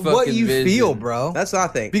what you feel, bro. That's what I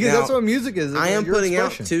think. Because that's what music is. I am putting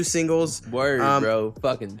out 2 singles. Word, bro.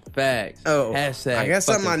 Fucking facts. Oh, hashtag. I guess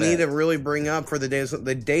something I need to really bring up for the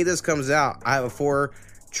day this comes out. I have a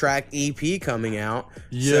 4-track EP coming out.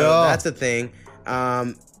 Yeah, so that's a thing.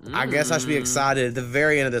 I guess I should be excited. At the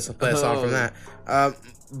very end of this, I'll play a song from that.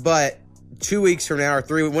 But 2 weeks from now or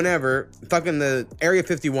 3, whenever, fucking the Area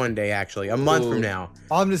 51 day, actually, a month from now.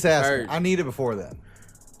 I'm just asking. I need it before then.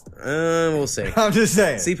 We'll see. I'm just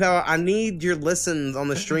saying. See, pal, I need your listens on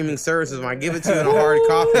the streaming services. When I give it to you in a hard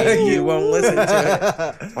copy, you won't listen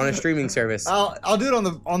to it on a streaming service. I'll do it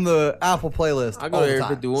on the Apple playlist. I'll go to Area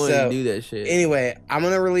 51 and do that shit. Anyway, I'm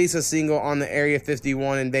going to release a single on the Area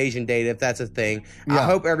 51 invasion date, if that's a thing. Yeah. I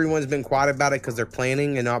hope everyone's been quiet about it because they're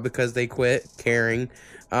planning and not because they quit caring.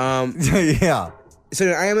 Yeah. So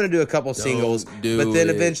I am going to do a couple singles, but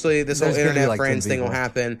then eventually this whole internet friends thing will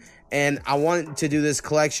happen. And I want to do this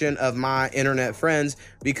collection of my internet friends,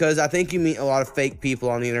 because I think you meet a lot of fake people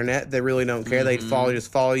on the internet. They really don't care. They just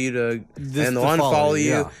follow you and they'll unfollow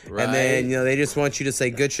you. Yeah. And then, they just want you to say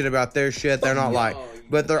good shit about their shit. They're not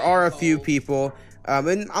but there are a few people, and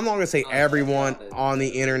I'm not going to say everyone on the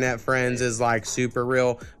internet friends is like super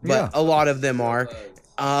real, but a lot of them are.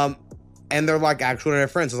 And they're like actual internet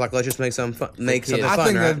friends. It's like, let's just make something fun. I think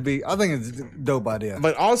it's a dope idea.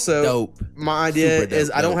 But also, my idea is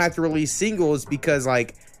I don't have to release singles, because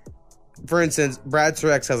like for instance, Brad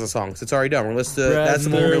Surex has a song, so it's already done. We're listening to that's the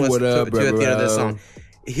one we're what listening up, to at the end of this bro? song.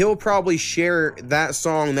 He'll probably share that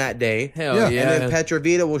song that day. Hell yeah. And then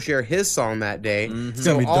Petrovita will share his song that day.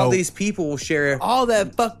 So gonna be all dope. these people will share All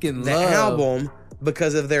that fucking the love. album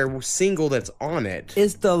because of their single that's on it.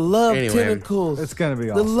 It's the love Anyway, tentacles. It's gonna be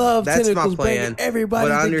the awesome. love That's my tentacles plan. bringing everybody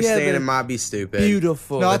But I understand together. it might be stupid.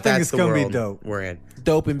 Beautiful. No, I But think that's it's the gonna be world dope. we're in.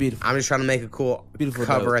 Dope and beautiful. I'm just trying to make a cool Beautiful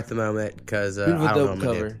cover dope. at the moment because I Beautiful don't know dope what I'm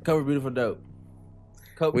gonna cover. do. Cover beautiful dope.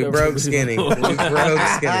 We broke skinny. We broke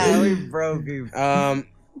skinny. We broke him.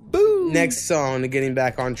 Next song, getting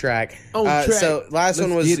back on track. On track. So last Let's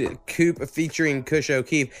one was get it. Coop featuring Kush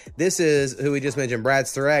O'Keefe. This is who we just mentioned, Brad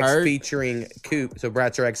Surex Heard. featuring Coop. So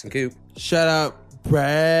Brad Surex and Coop. Shout out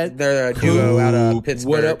Brad. They're a duo out of Pittsburgh.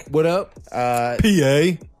 What up? What up?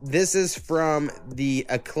 PA. This is from the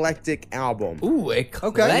Eclectic album. Ooh,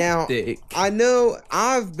 eclectic. Now, I know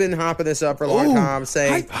I've been hyping this up for a long time,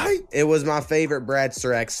 saying hype. it was my favorite Brad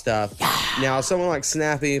Surex stuff. Now, someone like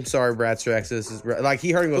Snappy, sorry, Brad Surex, this is like he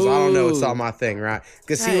heard and goes, I don't know, it's not my thing, right?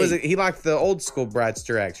 Because he liked the old school Brad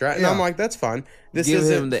Surex, right? And I'm like, that's fine. This Give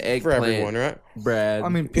isn't him the for eggplant, everyone, right? Brad. I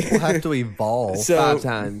mean, people have to evolve. So 5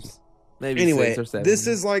 times. Maybe anyway, 6 or 7. this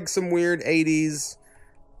is like some weird 80s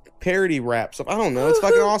parody rap stuff. I don't know. It's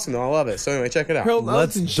fucking awesome though. I love it. So anyway, check it out.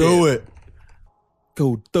 Let's do it.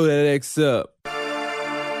 Go throw that X up.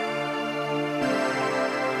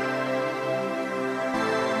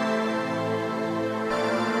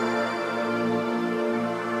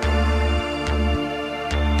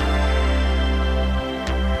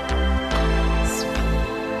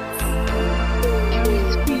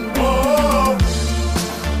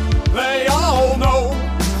 They all know.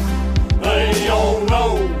 They all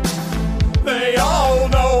know. They all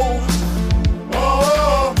know.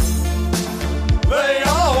 Oh, they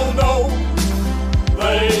all know.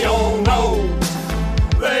 They all know.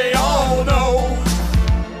 They all know.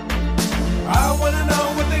 I wanna know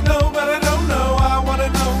what they know, but I don't know. I wanna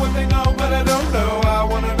know what they know, but I don't know. I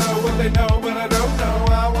wanna know what they know, but I don't know.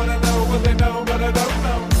 I wanna know what they know, but I don't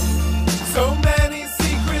know. So many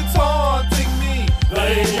secrets haunting me.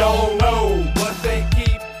 They all know, but they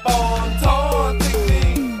keep on taunting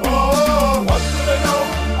me. Oh, what do they know?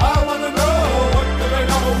 I wanna know. What do they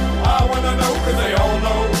know? I wanna know, 'cause they all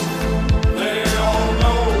know. They all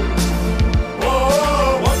know.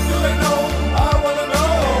 Oh, what do they know? I wanna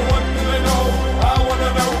know. What do they know? I wanna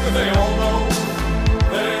know, 'cause they all know.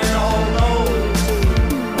 They all know.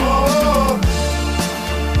 Oh,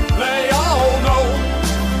 they all know.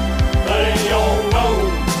 They all know.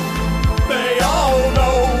 They all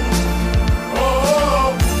know. Oh,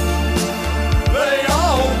 they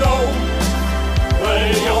all know.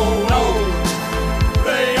 They all know.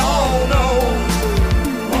 They all know.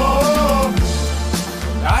 Oh,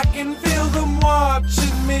 I can feel them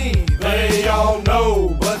watching me. They all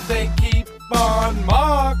know, but they keep on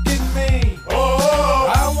mocking me.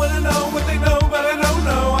 Oh, I wanna know what they know, but I don't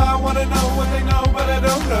know. I wanna know what they know, but I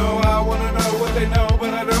don't know. I wanna know what they know,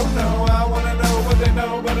 but I don't know. I wanna know what they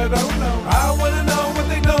know, but I don't know. I wanna know what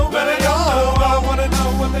they know, but I don't know. I wanna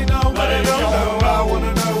know what they know, but I don't know. I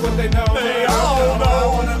wanna know what they know, but I don't know. I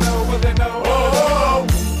wanna know what they know. Oh,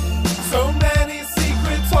 so many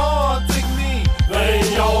secrets haunting me.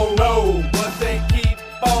 They all know, but they keep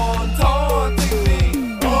on taunting me.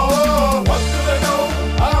 Oh, what do they know?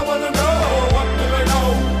 I wanna know. What do they know?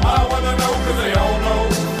 I wanna know, 'cause they all know.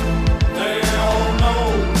 They all know.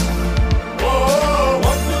 Oh,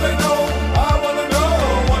 what do they know? I wanna know.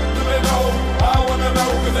 What do they know? I wanna know,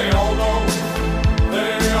 'cause they all know.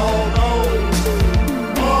 They all know.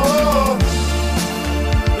 Oh,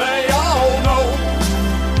 they all know.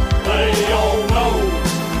 They all know.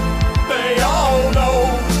 They all know.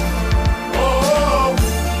 Oh,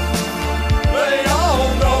 they all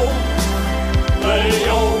know. They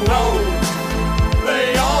all know. They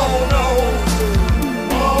all know.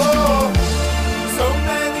 Oh, so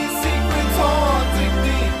many secrets haunting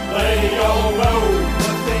me. They all know,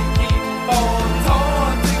 but they keep on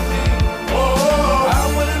taunting me. Oh, I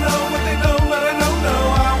wanna know what they know, but I don't know.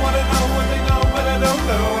 I wanna know what they know, but I don't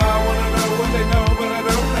know. I wanna know what they know, but I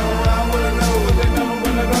don't know. I wanna know what they know,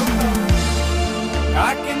 but I don't know.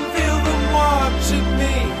 I can feel them watching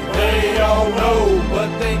me. They all know, but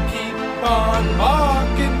they keep on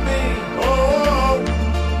mocking me. Oh,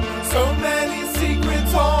 so many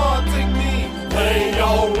secrets haunting me. They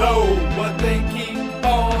all know, but they keep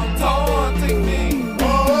on taunting me.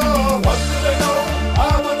 Oh, what do they know?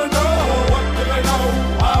 I wanna know. What do they know?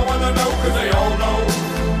 I wanna know, 'cause they all know.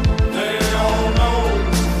 They all know.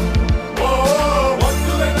 Oh, what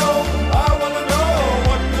do they know? I wanna know.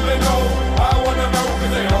 What do they know? I wanna know,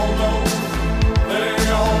 'cause they all know. They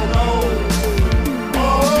all know.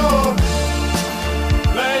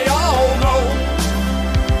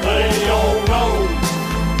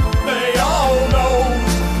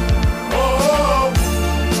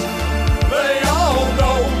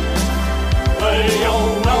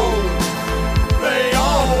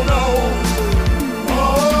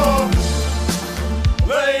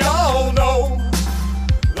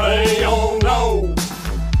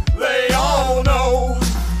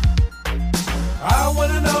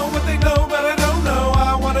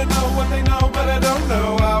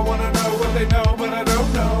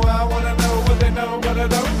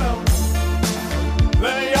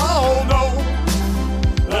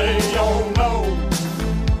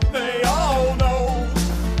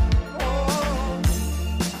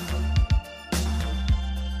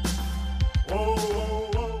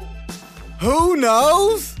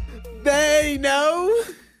 know.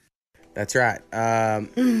 That's right. I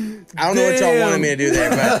don't know what y'all wanted me to do there,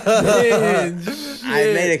 but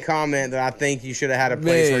I made a comment that I think you should have had a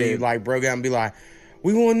place where you like broke out and be like,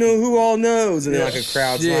 we want to know who all knows, and then like a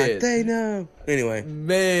crowd's like, they know. Anyway,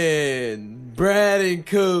 man, Brad and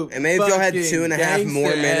Coop, and maybe if y'all had 2.5 more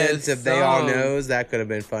minutes of they all knows, that could have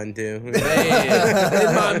been fun too. Man, it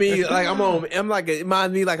remind me like it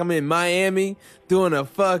reminds me like I'm in Miami doing a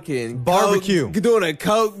fucking barbecue, doing a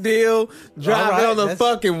coke deal, driving on the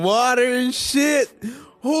fucking water and shit.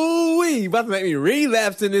 Hoo-wee, about to make me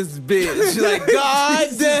relapse in this bitch. Like, God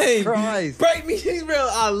dang. Christ. Break me, real.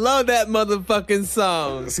 I love that motherfucking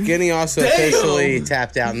song. Skinny also officially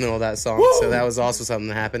tapped out in the middle of that song, so that was also something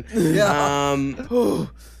that happened. Yeah.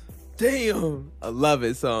 Damn. I love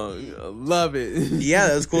it, song. I love it. Yeah,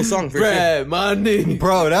 that was a cool song for Brad, sure. my nigga.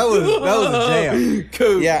 Bro, that was a jam.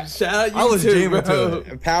 Cool. Yeah. Shout out you I was too, jamming bro.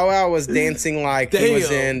 to it. Pow Wow was dancing like he was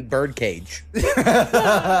in Birdcage. If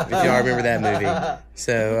y'all remember that movie.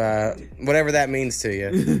 So, whatever that means to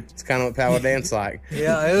you. It's kind of what Pow Wow danced like.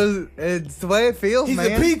 Yeah, it's the way it feels, He's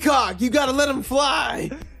man. a peacock. You gotta let him fly.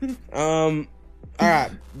 All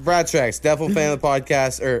right, Brad Trex, definitely fan of the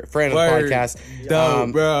podcast, or friend of the podcast.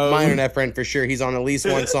 Dope, bro. My internet friend for sure. He's on at least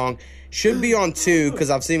one song. Should be on 2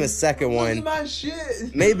 because I've seen a second one. My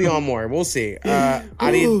shit. Maybe on more. We'll see. I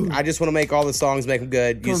just want to make all the songs, make them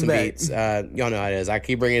good, use some beats. Y'all know how it is. I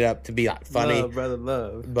keep bringing it up to be like funny, Love, brother,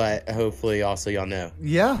 love. but hopefully also y'all know.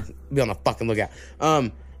 Yeah. Be on the fucking lookout.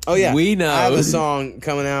 Oh yeah, We know. I have a song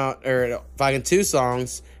coming out, or fucking 2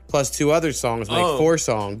 songs plus 2 other songs make 4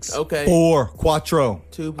 songs. Okay. 4 Quattro.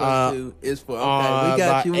 2 plus 2 is 4. Okay, we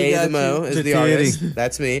got you. We A got the Mo you. is the artist.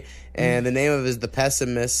 That's me. And the name of it is The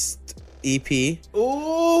Pessimist EP.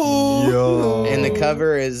 Ooh. Yo. And the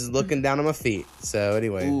cover is looking down on my feet. So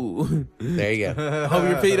anyway, Ooh. there you go. Hope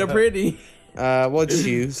your feet are pretty. What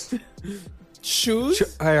shoes?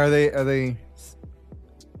 Shoes? Hey, are they?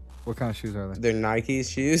 What kind of shoes are they? They're Nike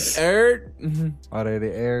shoes. Air. Are they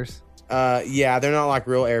the Airs? Yeah, they're not like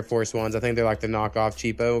real Air Force ones. I think they're like the knockoff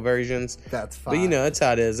cheapo versions. That's fine. But you know, that's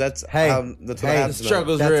how it is. That's Hey, that's what happens. the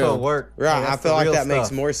struggle's That's real. how it works. Right. Hey, I that's feel the like real that makes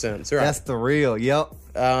stuff. more sense. Right. That's the real. Yep.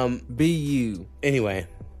 Be you. Anyway,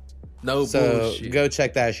 No so bullshit. go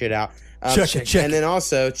check that shit out. Check. And then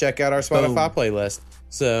also check out our Spotify playlist.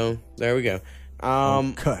 So there we go.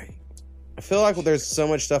 Okay. I feel like there's so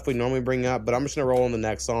much stuff we normally bring up, but I'm just gonna roll on the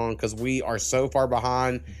next song because we are so far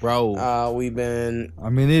behind. Bro. We've been. I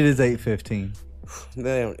mean, it is 8:15.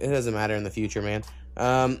 It doesn't matter in the future, man.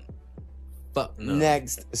 Fuck no.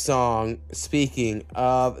 Next song. Speaking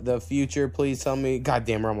of the future, please tell me. God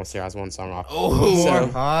damn, we're almost there. I was one song off. Oh. All So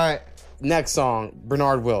right. next song,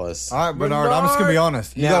 Bernard Willis. All right, Bernard. I'm just gonna be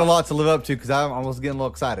honest. You Now- got a lot to live up to because I'm almost getting a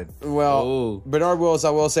little excited. Well, Ooh. Bernard Willis, I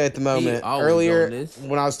will say at the moment, always earlier on this.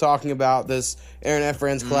 when I was talking about this Aaron F.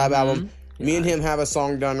 Friends collab album, me and him have a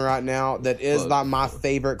song done right now that is not my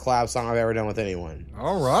favorite collab song I've ever done with anyone.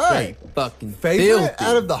 All right. Fucking Favorite filthy.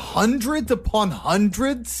 out of the hundreds upon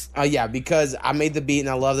hundreds? Yeah, because I made the beat and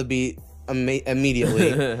I love the beat immediately.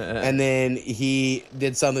 And then he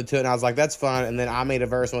did something to it and I was like, that's fun. And then I made a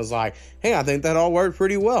verse and was like, hey, I think that all worked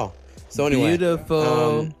pretty well. So anyway.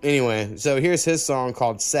 Beautiful. Anyway, so here's his song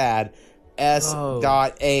called Sad.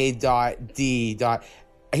 S.A.D.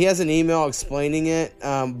 He has an email explaining it,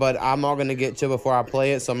 but I'm not going to get to it before I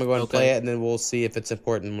play it. So I'm going to go ahead and play it and then we'll see if it's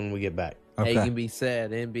important when we get back. Hey, you can be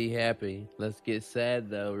sad and be happy. Let's get sad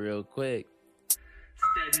though, real quick.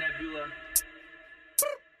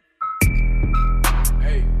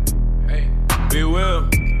 Hey, be well.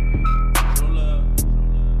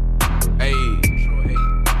 Hey,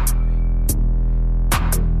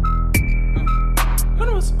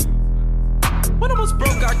 when I was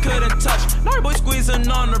broke, I couldn't touch. Now boy squeezing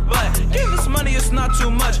on her butt. Give this money, it's not too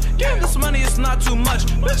much. Give this money, it's not too much.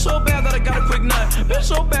 Bitch so bad that I got a quick nut. Bitch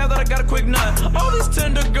so bad that I got a quick nut. All these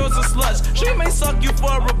tender girls are sluts. She may suck you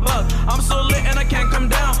for a buck. I'm so lit and I can't come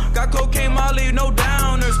down. Got cocaine, Molly, no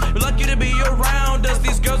downers. You're lucky to be around us.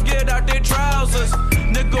 These girls get out their trousers.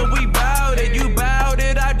 Nigga, we bowed it. You bowed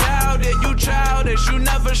it, I doubt it. You childish. You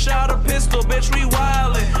never shot a pistol, bitch, we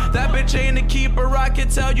wildin'. That bitch ain't a keeper, I can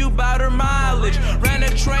tell you about her mileage. Ran a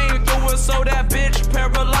train through her so that bitch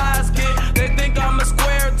paralyzed, kid. They think I'm a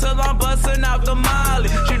square till I'm busting out the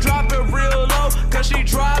mileage. She drop it real low, cause she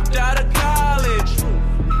dropped out of college.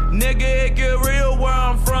 Nigga, it get real where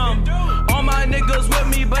I'm from. All my niggas with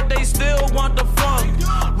me, but they still want the funk.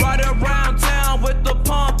 Ride around town with the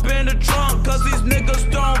pump in the trunk. Cause these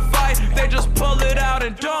niggas don't fight, they just pull it out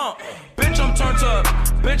and dump. Bitch, I'm turned up.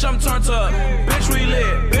 Bitch, I'm turned up. Bitch, we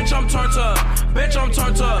lit. Bitch, I'm turned up. Bitch, I'm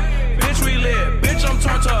turned up. Bitch, we lit. Bitch, I'm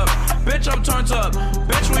turned up. Bitch, I'm turned up.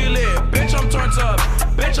 Bitch, we lit. Bitch, I'm turned up.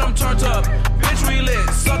 Bitch, I'm turned up. Bitch, we lit.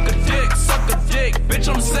 Suck a dick. Suck a dick. Bitch,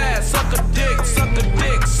 I'm sad. Suck a dick. Suck a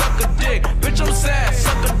dick. Suck a dick. Bitch, I'm sad.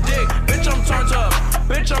 Suck a dick. Bitch, I'm turned up.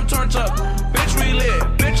 Bitch, I'm turned up. Bitch, we lit.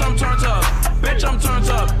 Bitch, I'm turned up. Bitch, I'm turned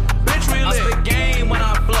up. Bitch, we lit. I spit game when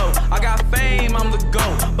I flow. I got fame, I'm the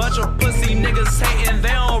GOAT. Bunch of pussy niggas hating, they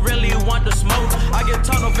don't really want the smoke. I get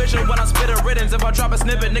tunnel vision when I spit a riddance. If I drop a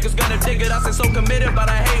snippet, niggas gonna dig it. I say so committed, but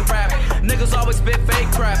I hate rap. Niggas always spit fake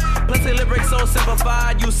crap. Pussy lyrics so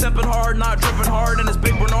simplified. You simping hard, not dripping hard. And it's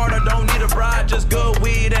Big Bernard, I don't need a bride. Just good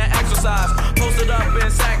weed and exercise. Posted up in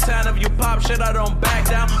Sacktown. If you pop shit, I don't back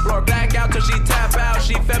down. Blow her back out till she tap out.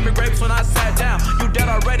 She fed me grapes when I sat down. You dead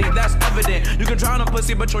already, that's evident. You can drown a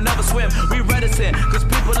pussy, but you'll never swim. We reticent, cause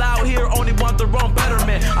people out here only want their own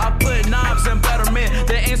betterment. I put knobs in betterment.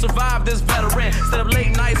 They ain't survived this veteran. Instead of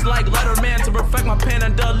late nights like Letterman to perfect my pen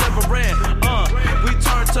and delivering. We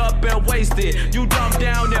turned up and wasted. You dumb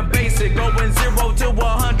down and basic. Going 0 to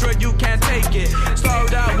 100, you can't take it.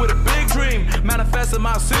 Started out with a big dream. Manifested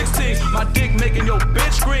my 16. My dick making your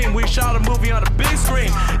bitch scream. We shot a movie on a big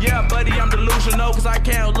screen. Yeah, buddy, I'm delusional, cause I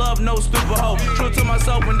can't love no stupid hoe. True to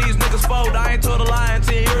myself when these niggas fold. I ain't told a lie in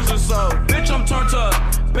 10 years or so. Bitch, I'm turned up.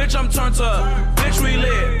 Bitch, I'm turned up. Bitch, we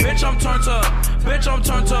lit. Bitch, I'm turned up. Bitch, I'm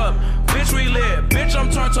turned up. Bitch, we lit. Bitch, I'm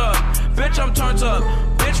turned up. Bitch, I'm turned up.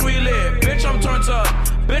 Bitch, we lit. Bitch, I'm turned up.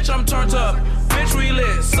 Bitch, I'm turned up. Bitch, we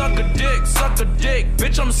lit. Suck a dick. Suck a dick.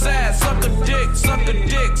 Bitch, I'm sad. Suck a dick. Suck a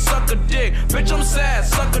dick. Suck a dick. Bitch, I'm sad.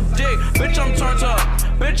 Suck a dick. Bitch, I'm turned up.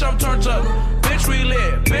 Bitch, I'm turned up. Bitch, we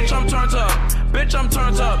lit. Bitch, I'm turned up. Bitch, I'm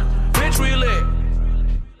turned up. Bitch, we lit.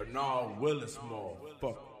 Bernard Willis,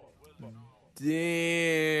 motherfucker.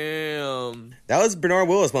 Damn. That was Bernard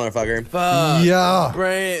Willis, motherfucker. Fuck.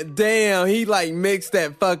 Yeah. Damn, he like mixed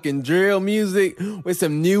that fucking drill music with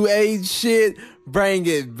some new age shit. Bring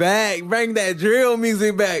it back. Bring that drill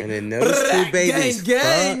music back. And then those two babies.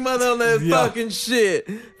 Gang, mother on that fucking shit.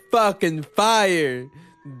 Fucking fire.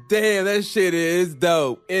 Damn, that shit is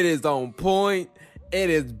dope. It is on point.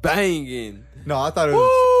 It is banging. No, I thought it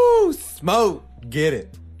was... Woo! Smoke. Get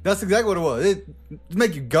it. That's exactly what it was. It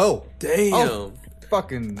make you go. Damn. Oh,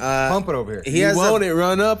 fucking pump it over here. He you want it,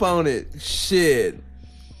 run up on it. Shit.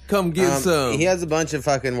 Come get some. He has a bunch of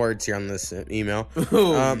fucking words here on this email.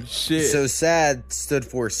 Shit. So sad stood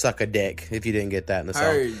for suck a dick, if you didn't get that in the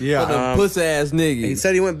song. Yeah. Pussy ass nigga. He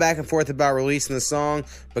said he went back and forth about releasing the song,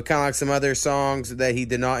 but kind of like some other songs that he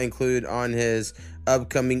did not include on his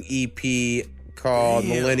upcoming EP called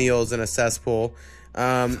Millennials in a Cesspool.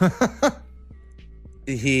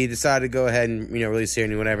 He decided to go ahead and release here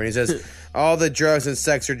and whatever. And he says, all the drugs and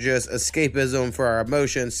sex are just escapism for our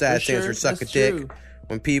emotions. Sad stands for suck a dick. True.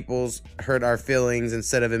 When people's hurt our feelings,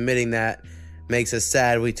 instead of admitting that makes us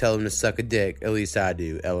sad, we tell them to suck a dick. At least I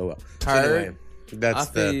do. LOL. So anyway, that's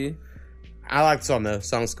I like the song though.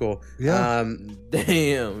 Song's cool. Yeah.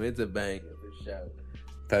 Damn, it's a banger for sure.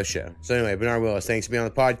 Post show. So anyway, Bernard Willis, thanks for being on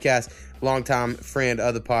the podcast. Longtime friend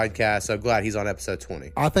of the podcast. So glad he's on episode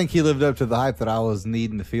 20. I think he lived up to the hype that I was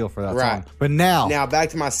needing to feel for that song. But now back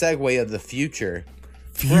to my segue of the future.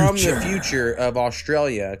 From the future of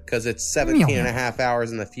Australia, because it's 17 and a half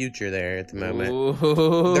hours in the future there at the moment.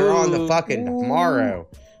 Ooh. They're on the fucking tomorrow.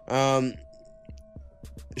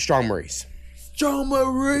 Strong Maurice. Strong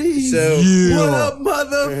Maurice. So, what up,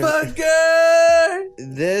 motherfucker?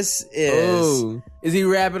 This is... Is he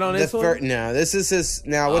rapping on this one? No, this is his...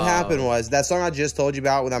 Now, what happened was, that song I just told you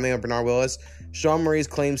about with that man Bernard Willis, Strong Maurice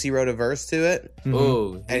claims he wrote a verse to it.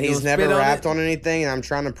 Ooh, and he's never rapped on anything, and I'm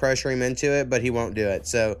trying to pressure him into it, but he won't do it.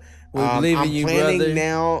 So, I'm planning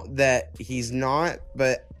now that he's not,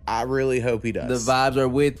 but I really hope he does. The vibes are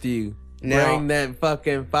with you. Now, bring that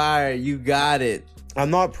fucking fire. You got it. I'm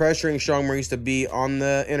not pressuring Strong Maurice to be on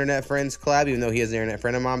the Internet Friends collab, even though he is an internet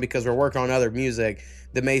friend of mine, because we're working on other music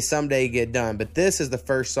that may someday get done. But this is the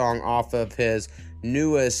first song off of his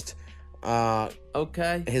newest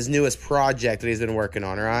his newest project that he's been working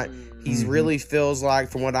on, right? He's really feels like,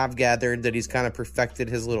 from what I've gathered, that he's kind of perfected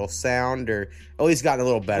his little sound, or at least gotten a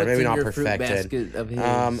little better. Maybe not perfected.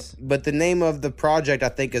 But the name of the project, I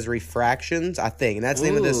think, is Refractions, I think. And that's the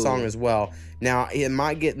name of this song as well. Now, it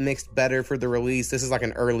might get mixed better for the release. This is like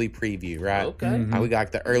an early preview, right? Okay. We got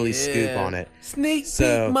like the early scoop on it. Sneak peek,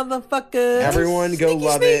 motherfucker. Everyone go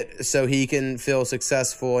love it so he can feel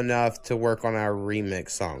successful enough to work on our remix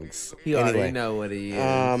songs. You already know what he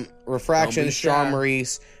is. Refraction, Strong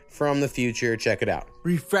Maurice from the future. Check it out.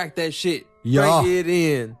 Refract that shit. Yeah. Break it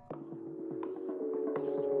in.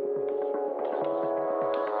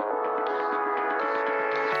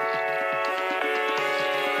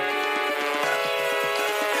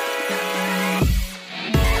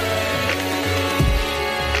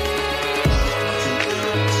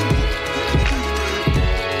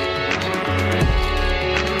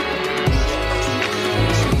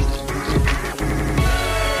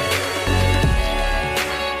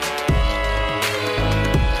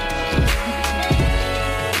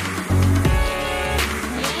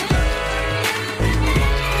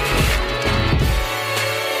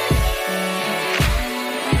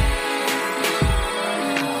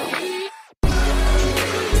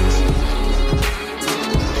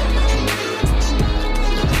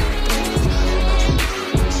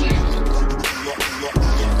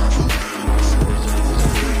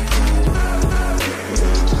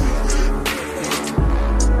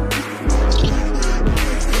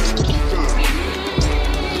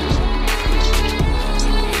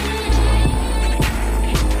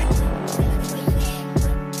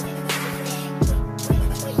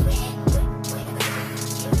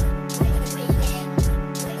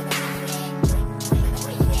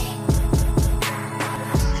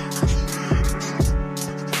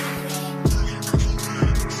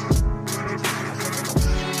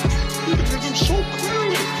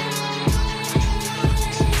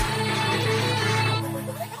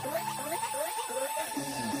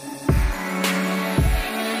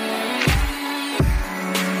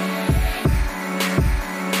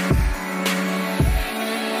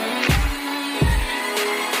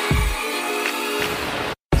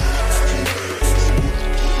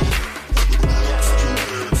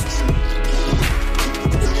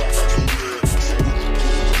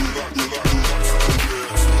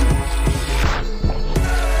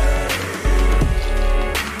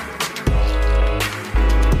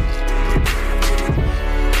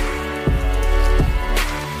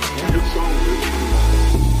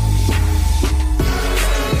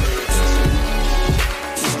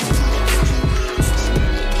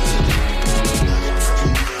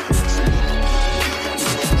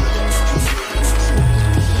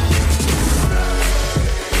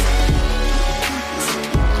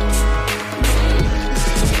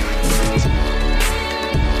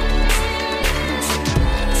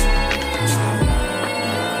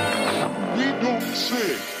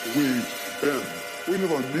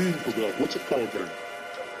 what's it called again?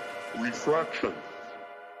 Refraction.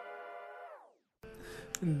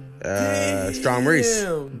 Strong Reese.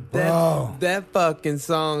 That fucking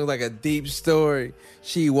song is like a deep story.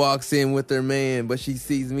 She walks in with her man, but she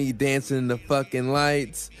sees me dancing in the fucking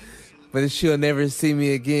lights. But she'll never see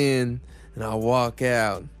me again. And I'll walk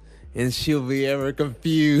out. And she'll be ever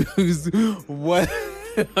confused. What?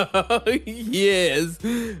 Yes.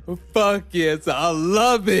 Fuck yes. I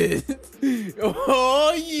love it.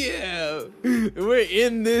 Oh yeah. We're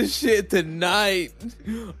in this shit tonight.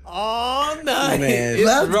 All night. Man,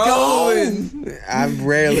 It's rolling. I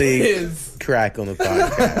rarely crack on the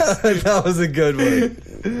podcast. That was a good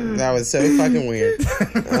one. That was so fucking weird.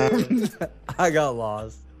 I got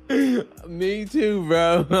lost. Me too,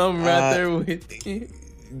 bro. I'm right there with you.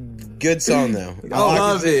 Good song though. I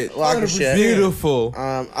love it. Like shit. Beautiful.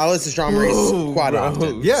 I listen to Strong Reese quite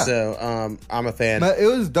often. Yeah. So I'm a fan. It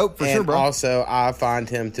was dope for sure, bro. Also, I find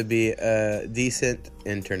him to be a decent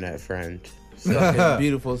internet friend. So,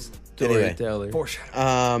 beautiful storyteller.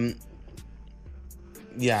 Anyway,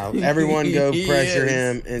 yeah, everyone go pressure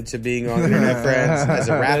him into being on Internet Friends as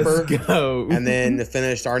a rapper. Let's go. And then to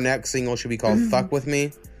finish, our next single should be called Fuck With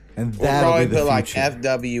Me. And we'll that'll probably be the put like future.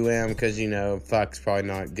 FWM because, you know, fuck's probably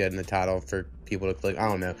not good in the title for people to click. I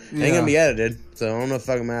don't know. It Yeah. ain't going to be edited, so I don't know if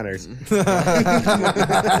fucking matters. Click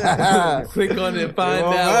on it and find out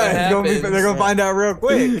what happens. They're going to find out real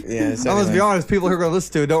quick. Yeah, so I'm going to be anyway. honest, people who are going to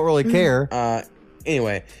listen to it don't really care.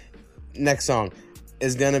 Anyway, next song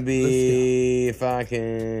is going to be if I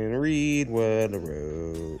can read what I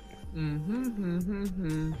wrote.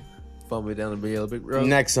 Follow me down the yellow big road.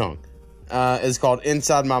 Next song is called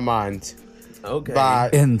Inside My Mind. Okay. By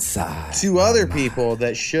Inside. two other people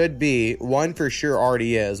that should be, one for sure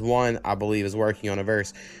already is, one I believe is working on a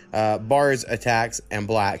verse. Bars, Attacks, and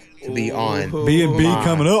Black to be on B&B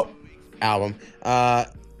coming up. album.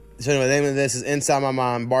 So anyway, the name of this is Inside My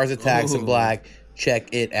Mind, Bars, Attacks, and Black.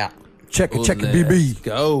 Check it out. Check it, BB.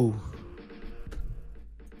 Go.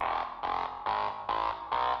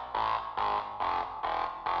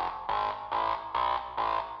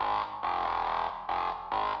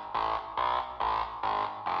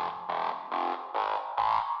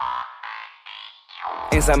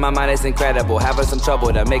 Inside my mind is incredible, having some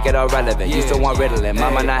trouble to make it all relevant. Used to want Ritalin,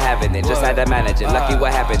 mama not having it, just had to manage it. Lucky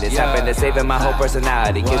what happened, it's happened to saving my whole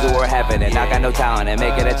personality. Kids who were having it, I got no talent and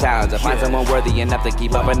make it a challenge to find someone worthy enough to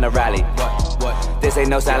keep up in the rally. This ain't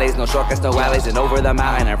no sallies, no shortcuts, no alleys, and over the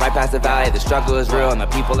mountain and right past the valley. The struggle is real and the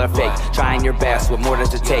people are fake. Trying your best with more than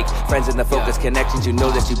to take. Friends in the focus, connections, you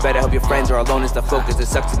know this. You better hope your friends are alone is the focus. It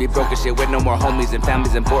sucks to be broken shit with no more homies and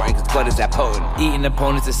family's important, cause blood is that potent. Eating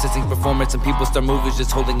opponents, assisting performance, and people start movies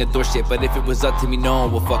just holding a door shit. But if it was up to me, no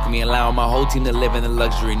one will fuck me. Allowing my whole team to live in the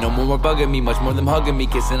luxury. No more bugging me, much more than hugging me.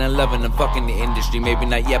 Kissing and loving and fucking the industry. Maybe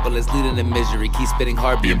not yet, but let's lead in the misery. Keep spitting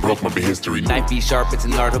hard, being broke might be history. Knife be sharp, it's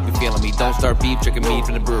an art, hope you feeling me. Don't start beef, drinking mead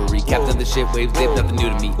from the brewery. Captain the shit, wave dip, nothing new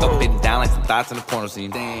to me. Up and down like some thoughts in the porno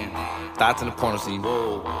scene. Damn. Thoughts in the porno scene.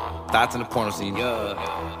 Whoa. Thoughts in the porno scene. Yeah.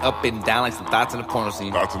 Up and down like some thoughts in the porno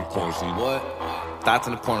scene. Thoughts in the porno scene. What? Thoughts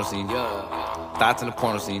in the porno scene. Yeah. Thoughts in the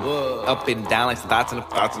porno scene. Up and down like some thoughts in the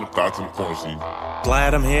porno scene.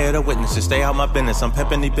 Glad I'm here to witness it. Stay out my business. I'm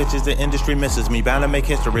pimping these bitches. The industry misses me. Bound to make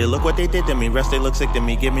history. Look what they did to me. Rest they look sick to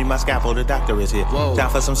me. Give me my scalpel. The doctor is here. Whoa.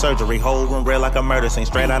 Down for some surgery. Whole room red like a murder scene.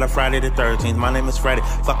 Straight out of Friday the 13th. My name is Freddy.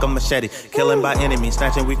 Fuck a machete. Killing by enemies.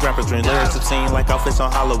 Snatching weak rapper dreams. Lyrics obscene like outfits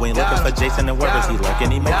on Halloween. Looking for Jason and where is he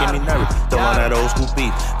lurking? He making me nervous. Throwing that old school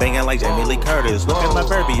beat. Banging like Jamie Lee Curtis. Look at my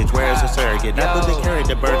verbiage. Where is the surrogate? Not that they carried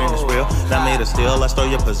the burden is real. Not made of steel. I stole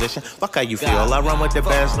your position. Fuck how you feel. I run with the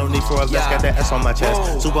best. No need for a vest. Got that S on my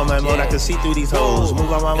chest. Superman mode, I can see through these hoes.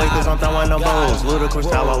 Move on my way cause I'm throwing them bows. Ludicrous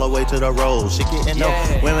style all the way to the rolls. Shit getting no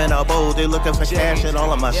women are bold. They looking for cash at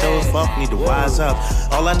all of my shows. Fuck, need to wise up.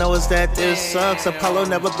 All I know is that this sucks. Apollo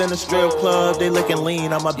never been a strip club. They looking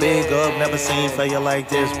lean. I'm a big up. Never seen failure like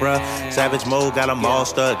this, bruh. Savage mode, got them all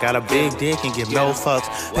stuck. Got a big dick and give no fucks.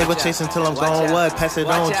 Paper chasing till I'm gone. What? Pass it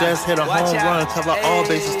on, just hit a home run. Cover all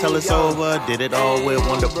bases till it's over. Did it all with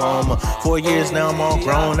one diploma. 4 years now, I'm all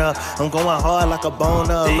grown up. I'm going hard like a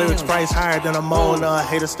boner. Lyrics price higher than a Mona.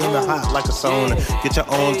 Haters steam the hot like a sauna. Get your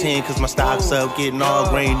own team, cause my stock's up. Getting all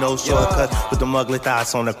green, no shortcuts. With them ugly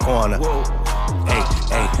thoughts on the corner. Hey,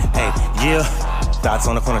 hey, hey, yeah. Thoughts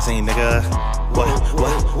on the corner scene, nigga. What?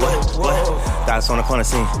 Thoughts on the corner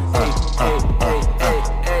scene.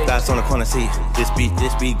 Thoughts on the corner scene. This beat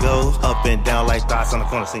goes up and down like thoughts on the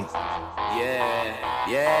corner scene.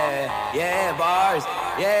 Yeah, bars.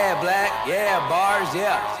 Yeah, black. Yeah, bars.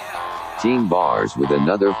 Yeah. Team Bars with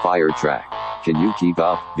another fire track. Can you keep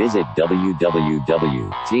up? Visit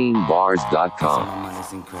www.teambars.com.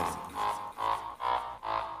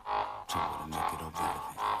 Keep me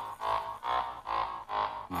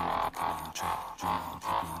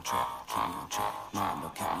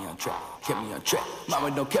on track.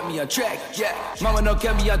 Mama don't keep me on track, yeah. Mama don't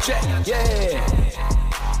keep me on track, yeah.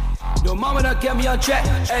 No, mama don't keep me on track,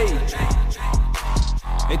 hey.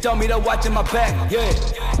 They told me to watch in my back, yeah.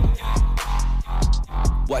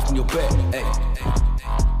 Watching your back, hey.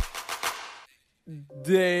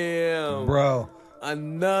 Damn, bro.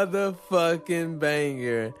 Another fucking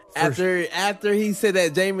banger. After he said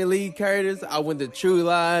that Jamie Lee Curtis, I went to True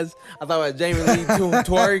Lies. I thought about Jamie Lee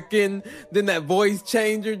twerking. Then that voice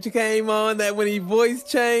changer came on. That when he voice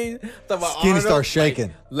changed, thought about Skinny Arnold, starts shaking.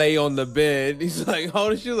 like, lay on the bed. He's like,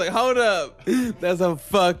 hold. She was like, hold up. That's a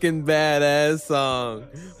fucking badass song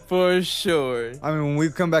for sure. I mean, when we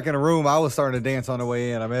come back in the room, I was starting to dance on the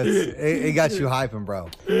way in. I mean, it got you hyping, bro.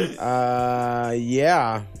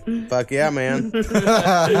 Yeah. Fuck yeah, man.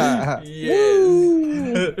 Yes.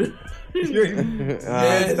 You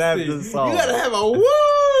gotta have a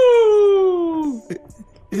woo.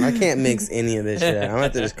 I can't mix any of this shit. I'm gonna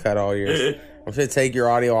have to just cut all yours. I'm gonna take your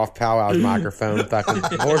audio off Powwow's microphone, fucking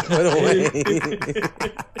or put away.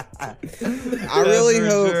 I really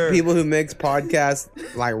hope people who mix podcasts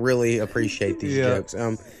like really appreciate these jokes.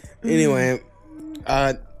 Anyway,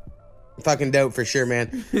 fucking dope for sure,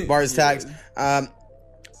 man. Bars Tax.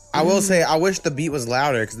 I will say I wish the beat was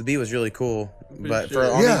louder because the beat was really cool. But for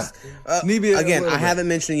all these, again, I haven't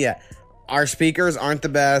mentioned yet. Our speakers aren't the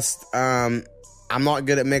best. I'm not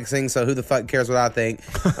good at mixing, so who the fuck cares what I think?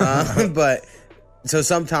 But so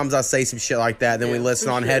sometimes I say some shit like that, then we listen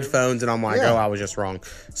on headphones, and I'm like, oh, I was just wrong.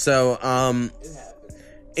 So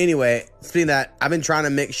anyway, speaking of that, I've been trying to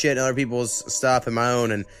mix shit in other people's stuff and my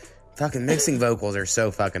own, and fucking mixing vocals are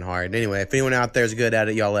so fucking hard. Anyway, if anyone out there is good at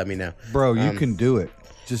it, y'all let me know. Bro, you can do it.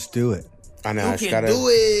 Just do it. I know. You I just can gotta do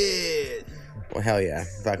it. Well, hell yeah.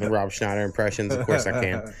 Fucking Rob Schneider impressions. Of course I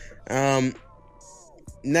can.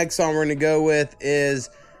 Next song we're going to go with is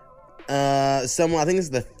someone, I think this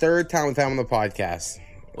is the third time we've had him on the podcast.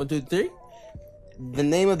 1, 2, 3. The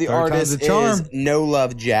name of the artist is No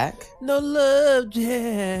Love Jack. No Love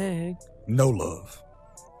Jack. No Love.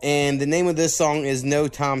 And the name of this song is No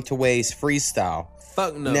Time to Waste Freestyle.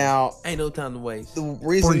 Fuck no. Now, ain't no time to waste. The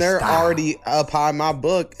reason they're already up high in my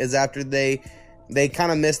book is after they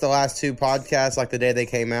kind of missed the last 2 podcasts, like the day they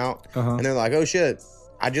came out. And they're like, oh shit,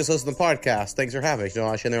 I just listened to the podcast. Thanks for having me. You know,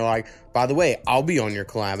 and they're like, by the way, I'll be on your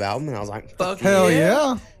collab album. And I was like, fuck hell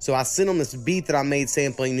yeah. So I sent him this beat that I made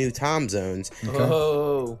sampling New Time Zones.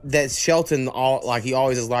 Oh. That Shelton, he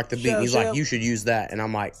always has liked the beat. And he's like, you should use that. And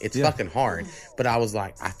I'm like, it's fucking hard. But I was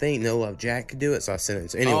like, I think No Love Jack could do it. So I sent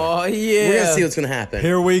it. So anyway, we're going to see what's going to happen.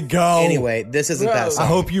 Here we go. Anyway, this isn't that song. I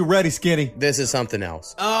hope you're ready, Skinny. This is something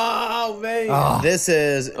else. Oh, man. This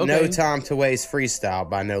is No Time to Waste Freestyle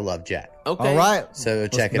by No Love Jack. Okay. All right. So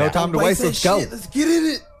check it out. out. No time to waste. Let's go. Let's get in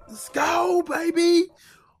it. Let's go, baby.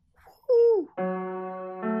 Woo.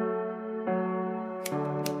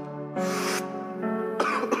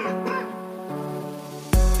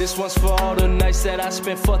 This one's for all the nights that I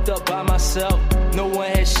spent fucked up by myself. No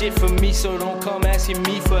one had shit for me, so don't come asking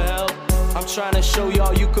me for help. I'm trying to show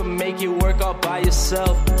y'all you can make it work all by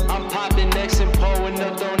yourself. I'm popping X and pulling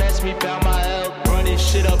up, don't ask me about my health. Running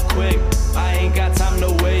shit up quick, I ain't got time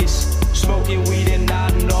to waste. Smoking weed and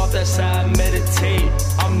nodding off, that's how I meditate.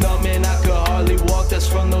 I'm numb and I could hardly walk, that's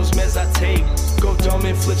from those meds I take. Go dumb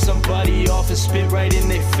and flip somebody off and spit right in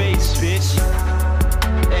their face, bitch.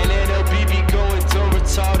 And LLB be going dumb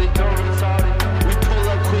retarded. We pull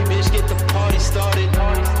up quick, bitch, get the party started.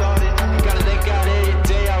 Gotta thank God every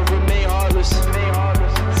day I remain heartless.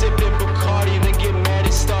 Sipping Bacardi, then get mad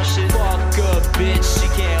and start shit. Fuck up, bitch, she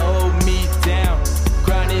can't hold me down.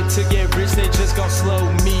 Grinding to get rich, they just gon'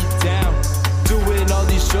 slow me down. Doing all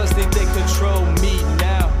these drugs, think they control me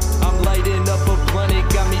now. I'm lighting up a blunt, it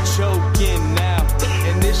got me choking now.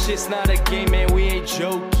 And this shit's not a game, man, we ain't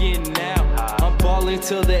joking now. I'm ballin'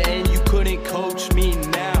 till the end, you couldn't coach me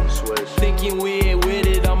now. Thinking we ain't with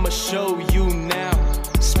it, I'ma show you now.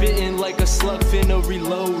 Spitting like a slug, finna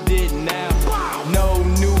reload it now. No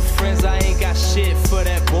new friends, I ain't got shit for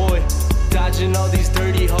that boy. Dodging all these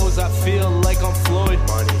dirty hoes, I feel like I'm Floyd.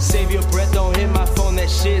 Save your breath, don't hit my phone, that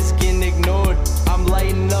shit's getting ignored. I'm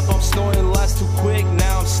lighting up, I'm snoring last too quick,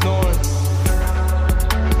 now I'm snoring.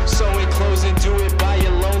 So in closing, do it by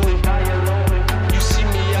your lonely. You see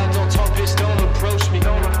me out, don't talk, bitch, don't approach me.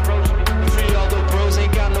 Free all the bros,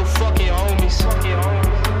 ain't got no fucking homies.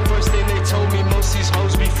 First thing they told me, most these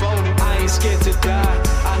hoes be phony. I ain't scared to die,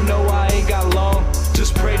 I know I ain't got long.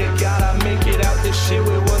 Just pray to God I make it out this shit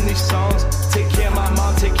with one of these songs. Take care of my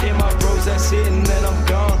mom, take care of my bros, that's it, and then I'm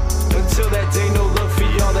gone. Until that day, no love for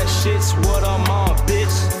y'all, that shit's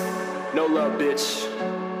up, bitch.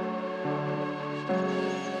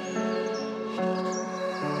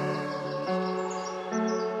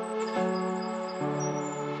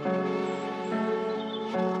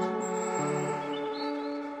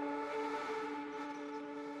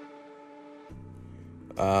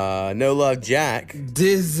 No Love Jack.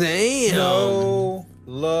 Dizam. No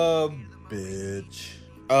Love Bitch.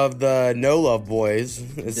 Of the No Love Boys.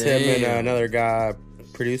 It's him and Damn. another guy,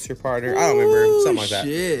 producer partner. I don't remember. Something like that.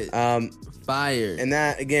 Shit. Fire. And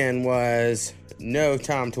that, again, was No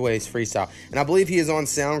Time to Waste freestyle. And I believe he is on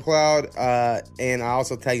SoundCloud. And I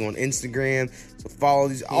also tag you on Instagram. So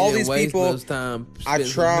follow all these people. I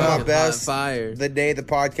try my best the day the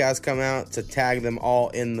podcast come out to tag them all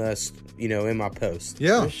in the, in my post.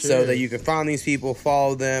 Yeah. So that you can find these people,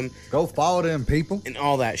 follow them. Go follow them, people. And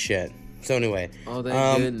all that shit. So anyway. Oh,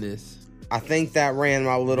 thank goodness. I think that ran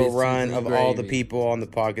my little Biscuits run and of gravy. all the people on the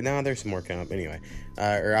podcast. No, there's some more coming up anyway.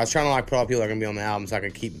 Or I was trying to put all the people that are going to be on the album so I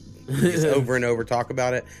could keep just over and over talk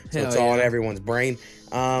about it. So Hell it's all in yeah. everyone's brain.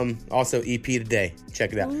 Also, EP today.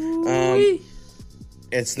 Check it out.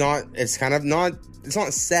 It's not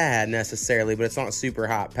sad necessarily, but it's not super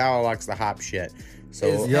hot. Power likes the hop shit. So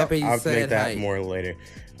It's happy, I'll sad make that hype. more later.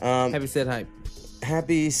 Happy, sad, hype.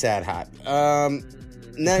 Happy, sad, hype.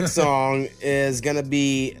 Next song is going to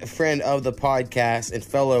be a friend of the podcast and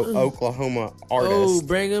fellow Oklahoma artist. Oh,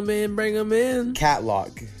 bring him in.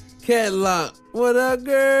 Catlock. Catlock. What up,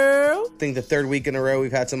 girl? I think the third week in a row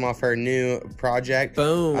we've had some off her new project.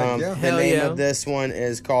 Boom. The Hell name yeah. of this one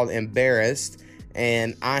is called Embarrassed.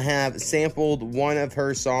 And I have sampled one of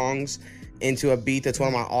her songs into a beat that's one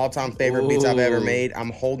of my all-time favorite beats I've ever made. I'm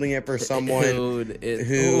holding it for someone who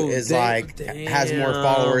is has more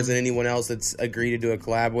followers than anyone else that's agreed to do a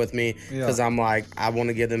collab with me, because I'm like, I want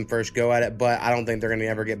to give them first go at it, but I don't think they're going to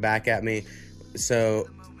ever get back at me. So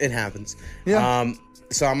it happens. Yeah.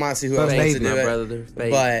 So I might see who else wants to do it.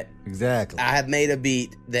 But exactly, I have made a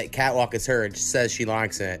beat that Catwalk has heard. She says she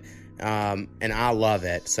likes it. And I love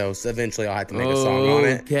it. So eventually I'll have to make a song on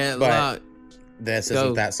it. Catlock. But this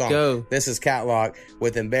isn't that song. Go. This is Catlock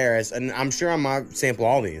with Embarrassed. And I'm sure I might sample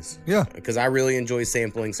all these. Yeah. Because I really enjoy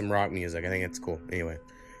sampling some rock music. I think it's cool. Anyway,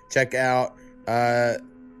 check out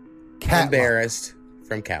Embarrassed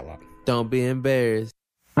from Catlock. Don't be embarrassed.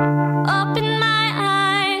 Open my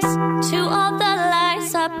eyes to all the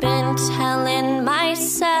lies I've been telling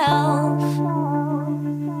myself.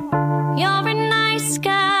 You're a nice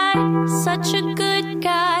guy, such a good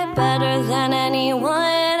guy, better than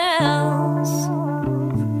anyone else.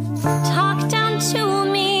 Talk down to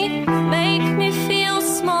me, make me feel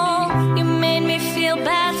small. You made me feel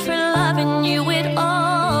bad for loving you at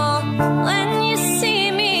all. When you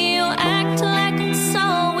see me, you act like I'm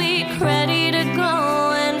so weak, ready to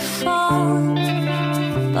go and fall.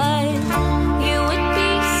 But you would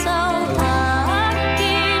be so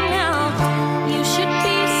lucky now. You should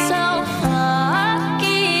be so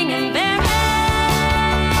fucking embarrassed.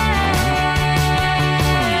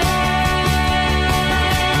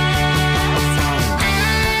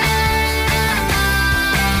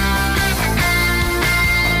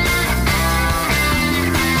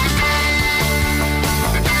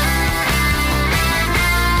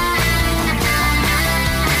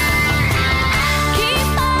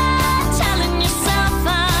 Keep on telling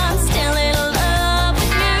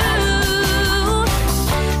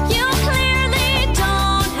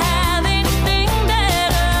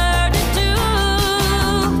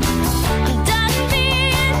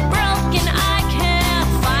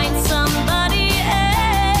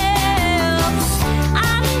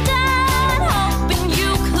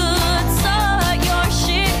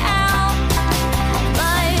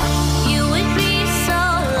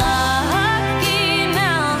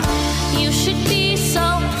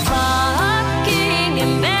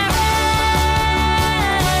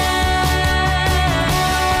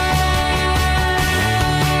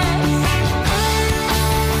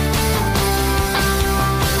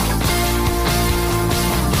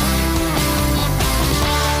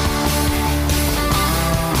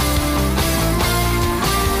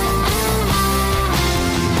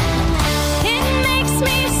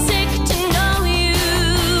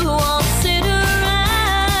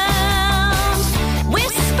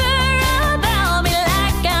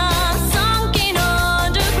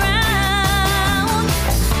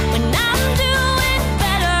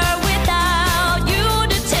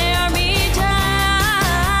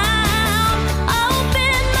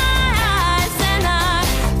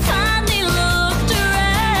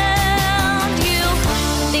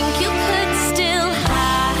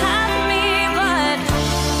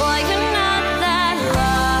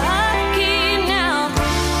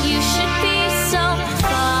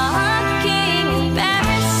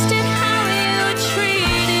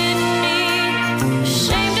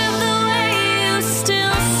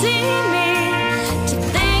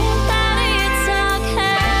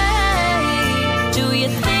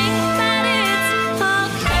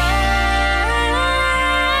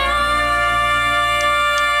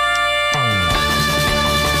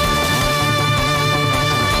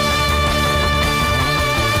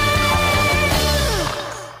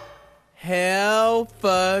Hell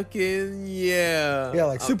fucking yeah. Yeah,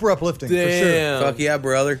 like super uplifting Damn. for sure. Fuck yeah,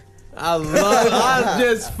 brother. I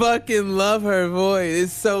just fucking love her voice.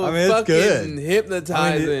 It's so it's fucking good.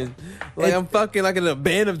 hypnotizing. I'm fucking like in a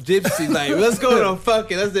band of gypsies. Like, let's go to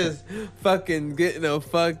fucking, let's just fucking get in a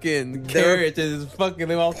fucking carriage and just fucking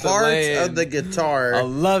live off the Parts land. of the guitar. I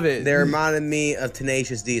love it. They reminded me of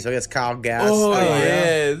Tenacious D. So I guess Kyle Gass. Oh,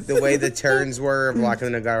 yes. The way the turns were of like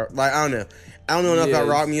in the guy. Like, I don't know. I don't know enough about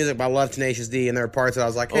rock music, but I love Tenacious D, and there are parts that I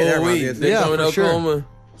was like, hey, that reminds me of they're coming to Oklahoma. Sure.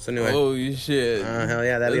 So anyway, oh shit! Hell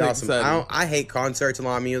yeah, that'd be That's awesome. exciting. I hate concerts and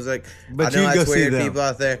live music, But I know you'd go that's see weird them. people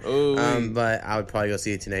out there. Oh, but I would probably go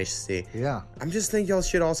see Tenacious D. Yeah, I'm just think y'all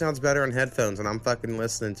shit all sounds better on headphones, and I'm fucking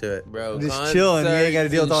listening to it, bro. Just chilling. You ain't got to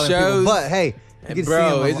deal with all them people. But hey, you can bro,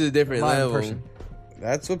 see them it's a different live in level. person.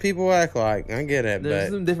 That's what people act like. I get it, There's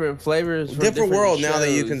but some different flavors. For different world shows. now that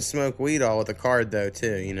you can smoke weed all with a card though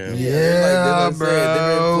too. You know. Yeah, like, bro.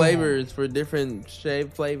 Different flavors for different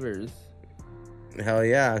shaped flavors. Hell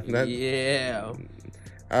yeah. Yeah.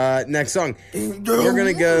 Next song. We're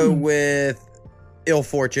going to go with Ill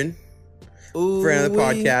Fortune. Friend of the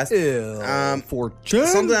podcast. Fortune.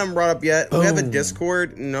 Something I haven't brought up yet. We have a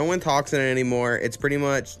Discord. No one talks in it anymore. It's pretty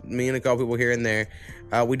much me and a couple people here and there.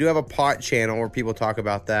 We do have a pot channel where people talk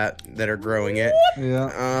about that are growing it.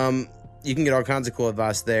 Yeah. You can get all kinds of cool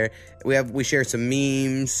advice there. We share some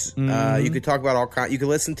memes. You could talk about all kinds. You can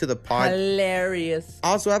listen to the pod. Hilarious.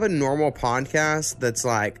 Also, I have a normal podcast that's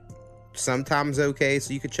like sometimes okay,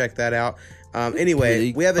 so you could check that out. Anyway,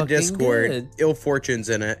 Pretty we have a fucking Discord. good. Ill Fortune's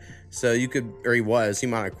in it, so you could, or he was. He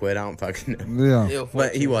might have quit. I don't fucking know. Yeah.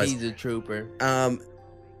 But he was. He's a trooper.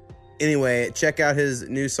 Anyway, check out his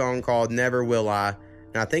new song called "Never Will I."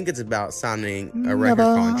 And I think it's about signing a record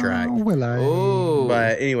contract. Will I? Oh,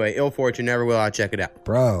 But anyway, Ill Fortune, Never Will I. Check it out.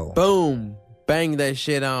 Bro. boom, bang that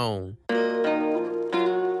shit on.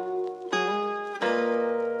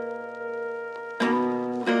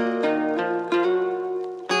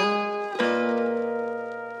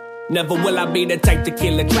 Never will I be the type to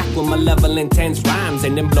kill a track with my level intense rhymes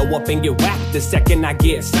and then blow up and get whacked the second I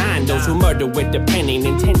get signed. Those who murder with the pen ain't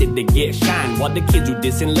intended to get shine, while the kids who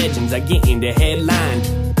dissing legends are getting the headline.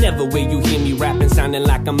 Never will you hear me rapping sounding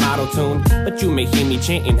like I'm auto-tuned, but you may hear me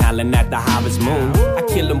chanting, howling at the harvest moon. I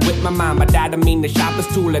kill them with my mind, my dad, I mean the shopper's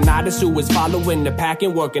tool, and I the who is following the pack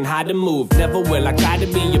and working hard to move. Never will I try to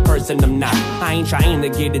be a person I'm not. I ain't trying to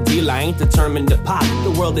get a deal, I ain't determined to pop.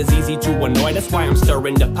 The world is easy to annoy, that's why I'm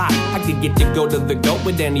stirring the pot. I could get to go to the goat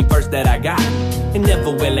with any verse that I got. And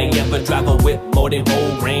never will I ever drive a whip more than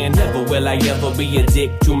whole grand. Never will I ever be a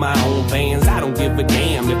dick to my own fans. I don't give a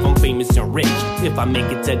damn if I'm famous and rich. If I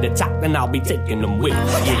make it to the top, then I'll be taking them with.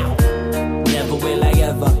 Yeah. Never will I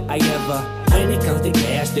ever. When it comes to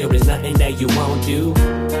cash, there is nothing that you won't do.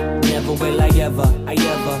 Never will I ever.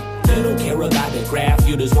 You don't care about the graph,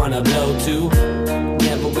 you just wanna blow too.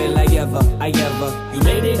 Never will I ever. You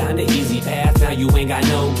made it on the easy path, now you ain't got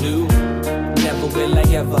no clue. Never will I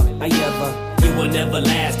ever. You will never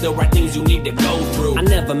last, there are things you need to go through. I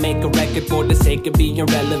never make a record for the sake of being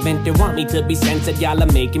relevant. They want me to be censored, y'all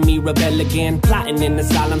are making me rebel again. Plotting in the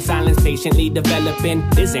solemn silence, patiently developing.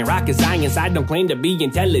 This ain't rocket science, I don't claim to be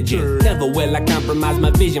intelligent. Never will I compromise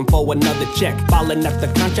my vision for another check. Falling up the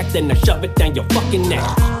contract, then I shove it down your fucking neck.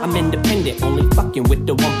 I'm independent, only fucking with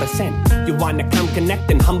the 1%. You wanna come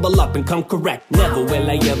connect and humble up and come correct. Never will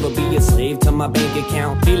I ever be a slave to my bank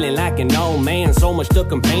account. Feeling like an old man, so much to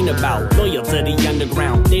complain about. Loyal to the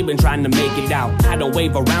underground, they've been trying to make it out. I don't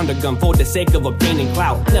wave around a gun for the sake of obtaining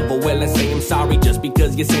clout. Never will I say I'm sorry just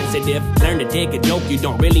because you're sensitive. Learn to take a joke, you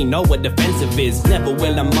don't really know what defensive is. Never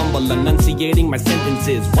will I mumble enunciating my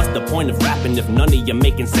sentences. What's the point of rapping if none of you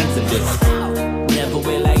making sense of this? Never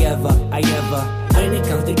will I ever. When it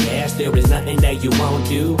comes to cash, there is nothing that you won't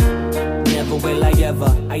do. Never will I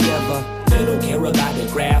ever. You don't care about the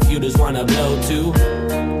graph, you just wanna blow too.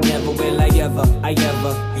 Never will I ever.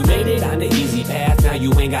 You made it on the easy path, now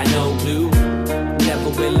you ain't got no clue. Never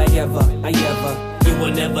will I ever. You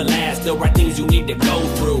will never last, there are things you need to go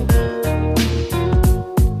through.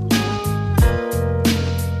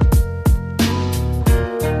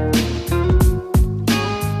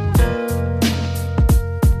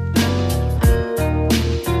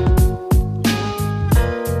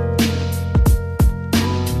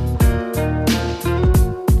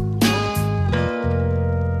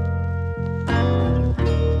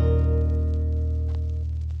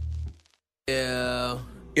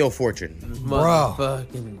 Ill Fortune.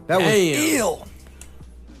 Motherfucking that was damn. ill.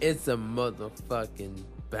 It's a motherfucking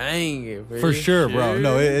banging. For sure, bro.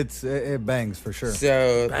 No, it bangs for sure.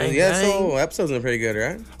 So Bang, this bang. whole episode's been pretty good,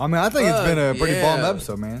 right? I mean, I think it's been a pretty yeah. bomb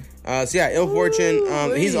episode, man. So yeah, Ill Fortune.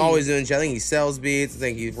 He's Ooh-wee. always doing shit. I think he sells beats. I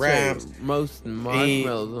think he raps. Most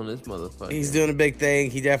marshmallows on this motherfucker. He's doing a big thing.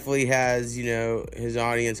 He definitely has, his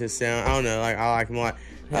audience, his sound. I don't know. Like, I like him a lot.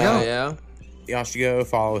 Hell yeah. Y'all should go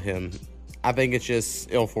follow him. I think it's just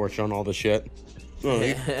Ill Fortune on all the shit.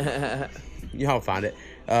 Y'all find it.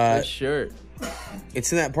 For sure.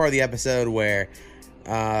 It's in that part of the episode where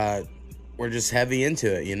we're just heavy into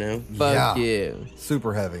it, Fuck yeah.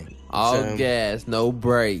 Super heavy. All So- gas, no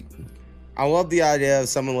break. I love the idea of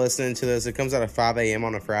someone listening to this. It comes out at 5 a.m.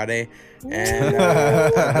 on a Friday. And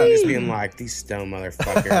I'm just being like, these stone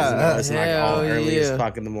motherfuckers. Listen like all Hell early as yeah.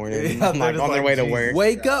 fuck in the morning. Yeah, I'm like they're on their like, way to Jesus. work.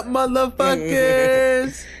 Wake up,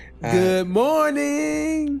 motherfuckers. Good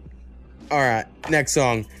morning. All right, next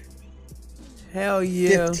song. Hell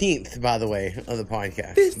yeah. 15th, by the way, of the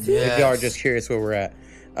podcast. 15th. If y'all are just curious where we're at.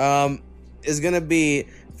 Is going to be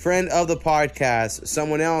friend of the podcast,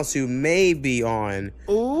 someone else who may be on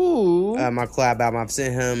my collab album. I've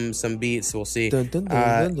sent him some beats. We'll see. Dun, dun, dun,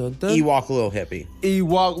 dun, dun, dun. Ewok Little Hippie.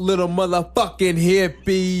 Ewok little motherfucking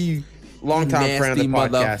hippie. Longtime friend of the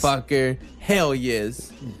podcast. Motherfucker. Hell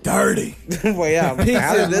yes. Dirty. Well, yeah. Peace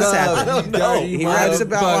How did and this love, happen? you dirty He raps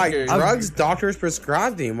about like motherfucker. drugs doctors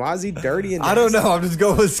prescribed him. Why is he dirty and I don't know. I'm just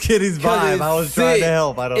going with Skinny's vibe. I was trying to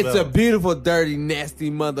help. I don't know. It's a beautiful, dirty,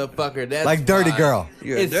 nasty motherfucker. That's like Dirty why. Girl.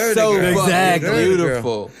 You're a It's dirty so girl. fucking Exactly.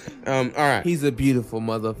 beautiful. All right. He's a beautiful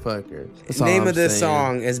motherfucker. That's all Name I'm of this saying.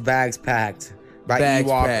 song is Bags Packed by Bags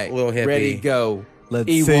Ewok packed, Little Hippie. Ready, go. Let's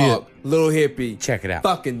see Ewok, it. Little Hippie. Check it out.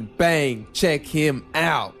 Fucking bang. Check him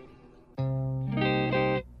out.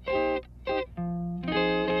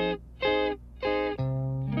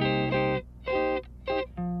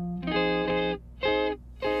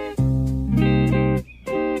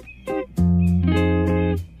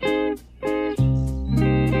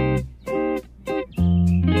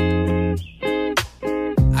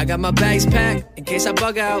 I got my bags packed in case I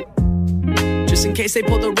bug out. Just in case they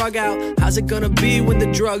pull the rug out. How's it gonna be when the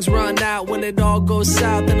drugs run out? When it all goes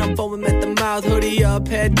south and I'm foaming at the mouth. Hoodie up,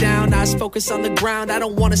 head down, eyes focus on the ground. I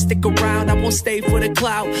don't wanna stick around, I won't stay for the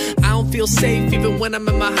clout. I don't feel safe even when I'm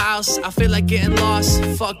in my house. I feel like getting lost,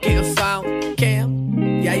 fuck getting found.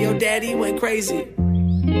 Cam, yeah, your daddy went crazy.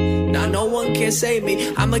 Now no one can save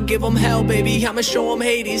me. I'ma give them hell, baby. I'ma show them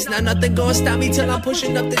Hades. Now nothing gonna stop me till I'm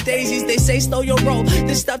pushing up the daisies. They say slow your roll.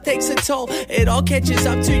 This stuff takes a toll. It all catches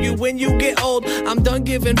up to you when you get old. I'm done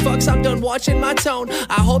giving fucks. I'm done watching my tone.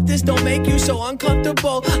 I hope this don't make you so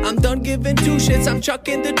uncomfortable. I'm done giving two shits. I'm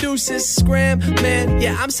chucking the deuces. Scram, man.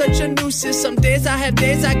 Yeah, I'm such a nuisance. Some days I have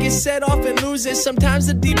days I get set off and lose it. Sometimes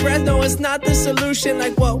a deep breath, no, it's not the solution.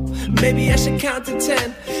 Like, whoa, maybe I should count to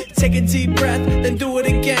 10. Take a deep breath, then do it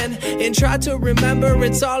again. And try to remember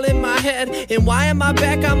it's all in my head. And why am I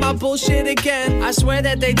back on my bullshit again? I swear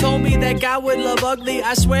that they told me that God would love ugly.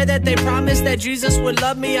 I swear that they promised that Jesus would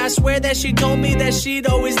love me. I swear that she told me that she'd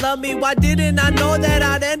always love me. Why didn't I know that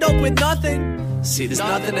I'd end up with nothing? See, there's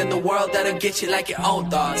nothing in the world that'll get you like your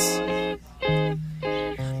own thoughts. No,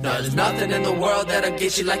 there's nothing in the world that'll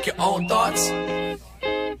get you like your own thoughts. No,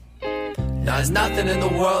 there's nothing in the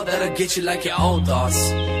world that'll get you like your own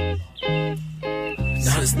thoughts.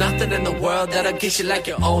 No, there's nothing in the world that'll get you like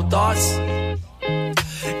your own thoughts.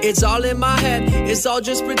 It's all in my head, it's all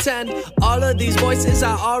just pretend. All of these voices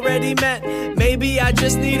I already met. Maybe I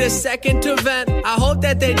just need a second to vent. I hope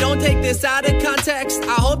that they don't take this out of context.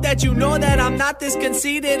 I hope that you know that I'm not this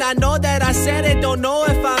conceited. I know that I said it, don't know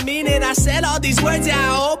if I mean it. I said all these words, yeah,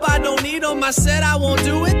 I hope I don't need them. I said I won't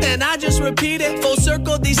do it, then I just repeat it. Full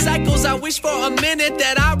circle these cycles, I wish for a minute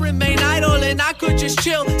that I remain idle and I could just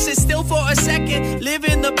chill. Sit still for a second, live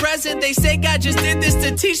in the present. They say God just did this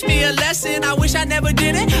to teach me a lesson. I wish I never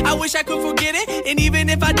did it, I wish I could forget it. And even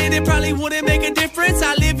if I did, it probably wouldn't make a difference.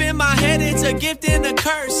 I live in my head, it's a gift and a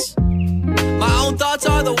curse. My own thoughts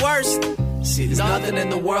are the worst. See, there's nothing in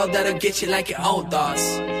the world that'll get you like your own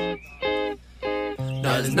thoughts.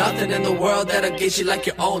 No, there's nothing in the world that'll get you like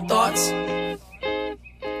your own thoughts. No,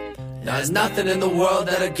 there's nothing in the world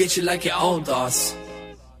that'll get you like your own thoughts.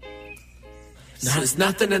 No, there's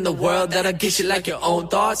nothing in the world that'll get you like your own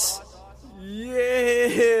thoughts.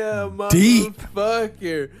 Yeah, Deep.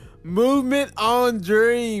 motherfucker. Movement on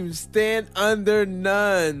dreams, stand under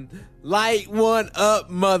none. Light one up,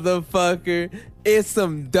 motherfucker. It's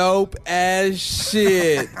some dope ass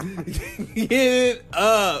shit. Get it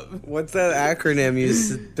up. What's that acronym you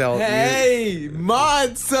spelled? Hey,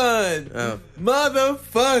 Mod Son. Oh.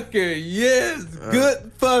 Motherfucker. Yes.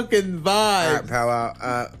 Good fucking vibes. All right,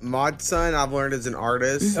 powwow. Mod Son, I've learned as an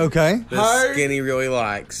artist. Okay. That Skinny really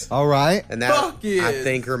likes. All right. And that, Fuck yes. I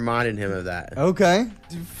think, reminded him of that. Okay.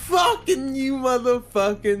 Fucking you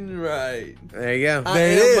motherfucking right. There you go. I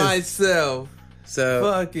am myself. So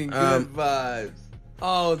fucking good vibes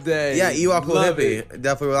all day. Yeah, Ewok Little Love Hippie. it.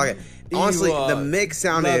 Definitely would like it. Honestly, Ewok. the mix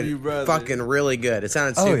Love sounded you, brother. fucking really good. It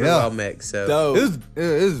sounded super well mixed. So Dope.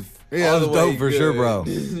 It was All the way dope for sure, good. bro.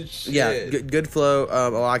 yeah, good flow. I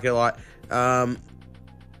like it a lot.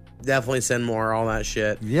 Definitely send more, all that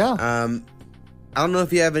shit. Yeah. I don't know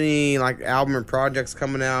if you have any like album or projects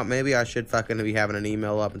coming out. Maybe I should fucking be having an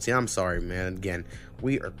email up and see. I'm sorry, man. Again,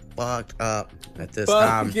 we are fucked up at this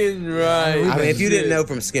time. Fucking right. I mean, if you didn't know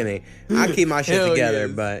from Skinny, I keep my shit Hell together,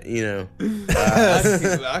 yes. but you know,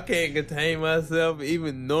 I can't contain myself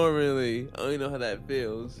even normally. I don't even know how that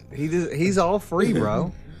feels. He's all free,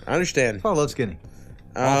 bro. I understand. I love Skinny.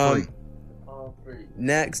 All free. All free.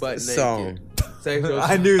 Next Butt song. Sexual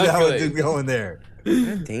I knew that speculate. was going there.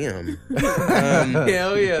 Damn.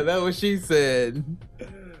 Hell yeah, that's what she said.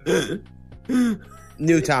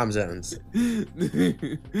 New time zones.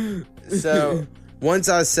 So once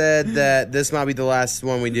I said that this might be the last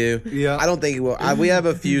one we do, yeah, I don't think it will. We have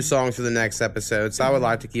a few songs for the next episode, so I would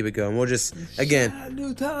like to keep it going. We'll just again,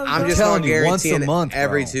 I'm just not guaranteeing month,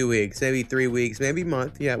 every bro. 2 weeks, maybe 3 weeks, maybe a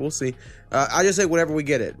month. Yeah, we'll see. I just say whenever we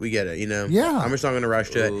get it, you know. Yeah. I'm just not going to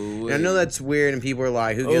rush to it. And I know that's weird, and people are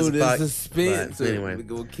like, "Who gives a fuck?" Suspense. But anyway,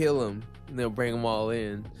 We'll kill them, and they'll bring them all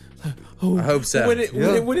in. I hope so.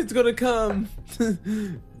 When it's gonna come?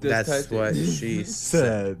 That's what she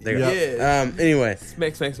said. There you go. Yeah. Anyway,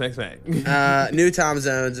 smack. New time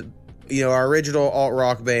zones. You know, our original alt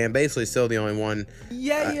rock band, basically still the only one.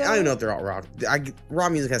 Yeah. I don't even know if they're alt rock.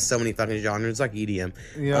 Rock music has so many fucking genres. It's like EDM.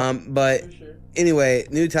 Yeah. But anyway,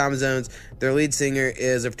 New Time Zones. Their lead singer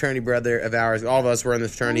is a fraternity brother of ours. All of us were in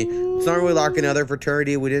this fraternity. It's not really like another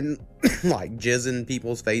fraternity. We didn't like jizz in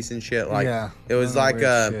people's face and shit. Like it was like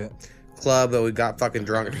a club, but we got fucking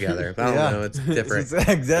drunk together. I don't know. It's different.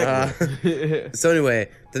 Exactly. So anyway,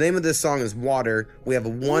 the name of this song is Water. We have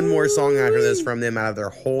one more song after this from them out of their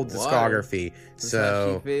whole discography.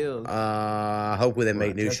 So hopefully they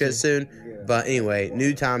make new shit soon. But anyway,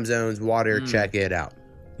 New Time Zones, Water, check it out.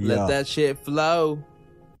 Let that shit flow.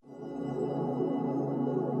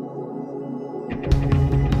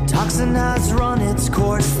 Toxin has run its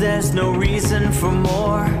course, there's no reason for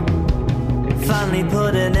more. Finally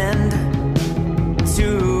put an end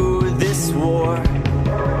to this war.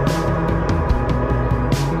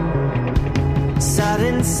 Sat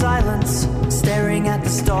in silence, staring at the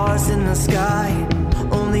stars in the sky,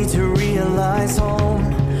 only to realize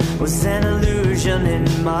home was an illusion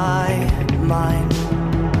in my mind.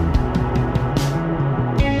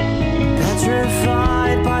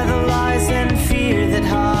 Petrified by the lies and fear that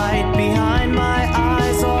hide behind my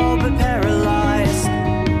eyes, all but paralyzed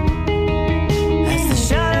as the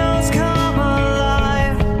shadows come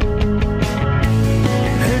alive.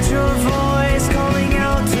 Heard your voice calling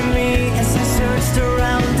out to me as I searched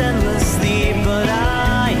around endlessly, but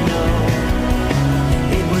I know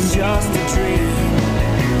it was just a dream.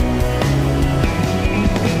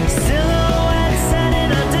 Silhouettes set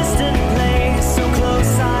in a distant place, so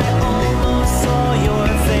close I almost saw your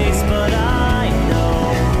face, but I know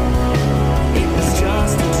it was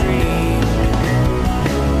just a dream.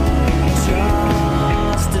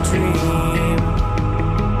 Just a dream.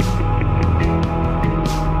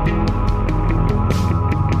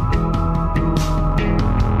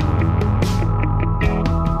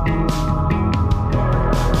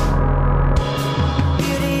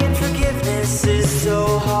 Beauty and forgiveness is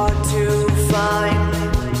so hard to find.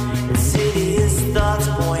 Insidious thoughts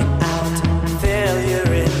point out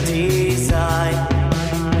failure in design.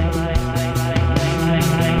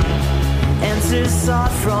 Answers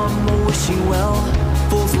sought from a wishing well,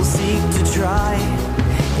 fools will seek to try.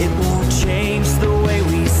 It won't change the way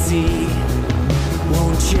we see,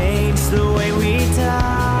 won't change the way we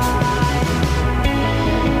die.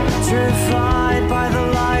 Terrified by the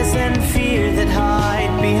lies and fear that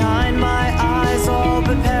hide behind my eyes, all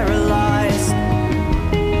but paralyzed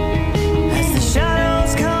as the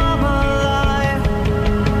shadows come alive.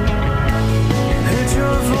 Heard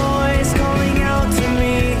your voice calling out to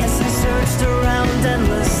me as I searched around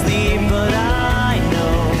endlessly, but I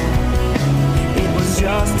know it was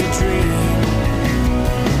just a dream.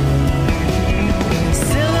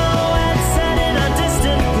 Silhouettes set in a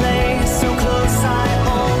distant place, so close I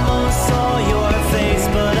almost saw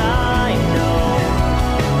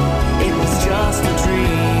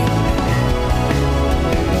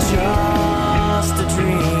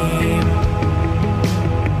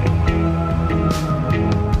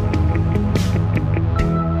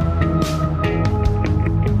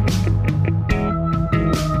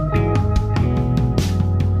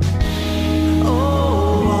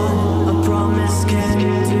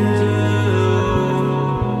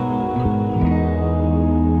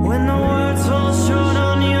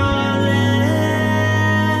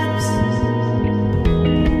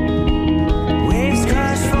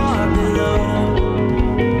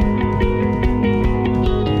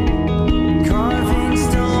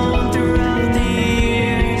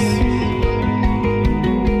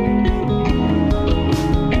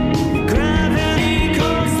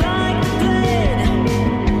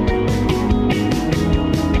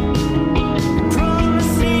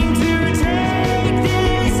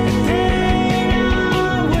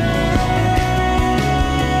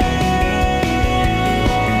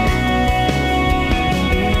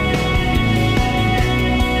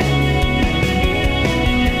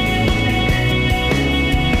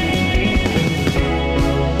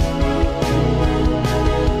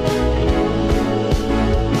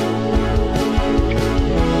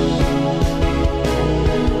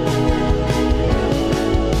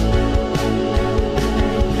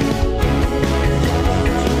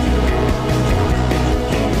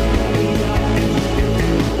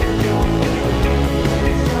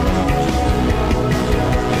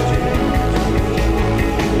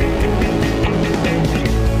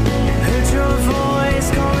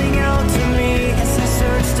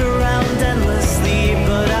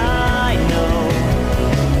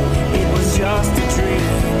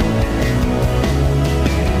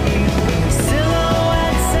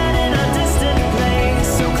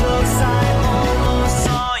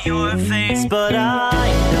your face, but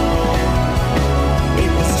I know it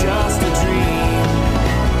was just a dream.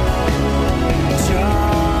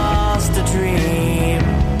 Just a dream.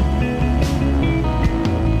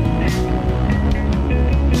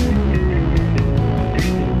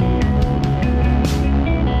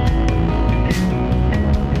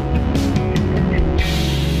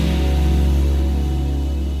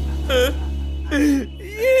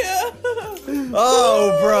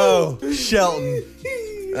 Oh, bro. Shelton.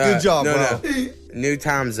 Good job, bro. No. New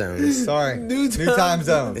time zones. Sorry. New time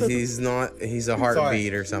zones. He's a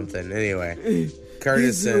heartbeat or something. Anyway.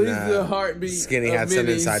 Curtis and Skinny had some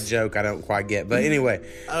inside joke I don't quite get. But anyway.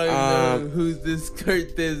 I don't know who this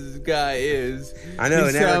guy is. I know,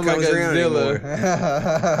 it never comes like around anymore.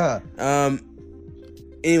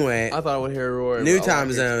 Anyway. I thought I would hear a roar. New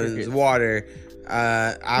time zones, water.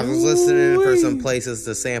 I was listening for some places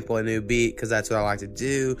to sample a new beat because that's what I like to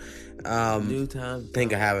do. New time. I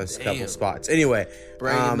think I have a couple spots. Anyway,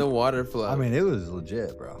 bringing the water flow. I mean, it was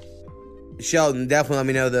legit, bro. Sheldon, definitely let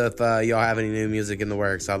me know if y'all have any new music in the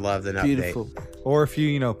works. I'd love an Beautiful. update. Or if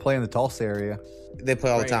you play in the Tulsa area. They play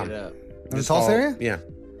all the time. In the Tulsa area? Yeah.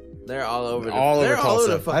 They're all over. Over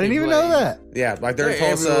Tulsa. I didn't even know that. Yeah, like they're in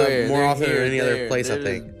Tulsa more often than any other place. They're I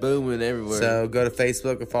think booming everywhere. So go to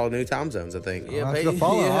Facebook and follow New Time Zones. I think. Yeah, I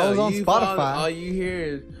follow. I was on Spotify. All you hear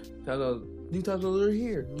is New Time Zones are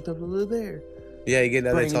here, New Time Zones are there. Yeah, you get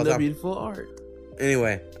that bringing all the the time. beautiful art.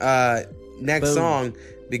 Anyway, next song,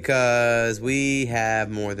 because we have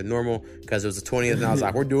more than normal, because it was the 20th, and I was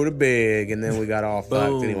like, we're doing it big, and then we got all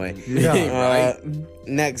fucked anyway. Yeah, right.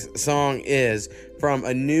 Next song is from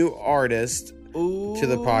a new artist to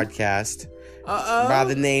the podcast by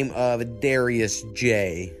the name of Darius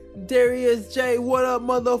J. Darius J, what up,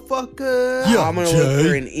 motherfucker? I'm going to look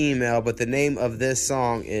for an email, but the name of this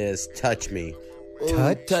song is Touch Me.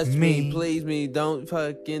 Touch me, please me, don't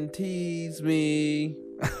fucking tease me.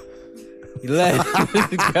 Let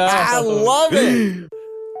it go. I love it.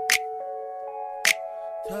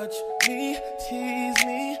 Touch me, tease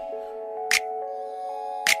me.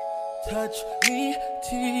 Touch me,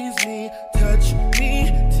 tease me. Touch me,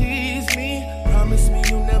 tease me. Promise me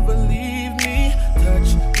you'll never leave me.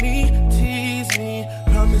 Touch me, tease me.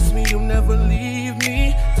 Promise me you'll never leave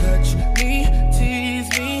me. Touch me, tease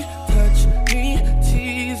me. Touch me,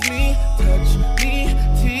 tease me. Touch me,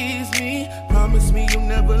 tease me. Promise me you'll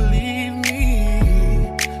never leave me.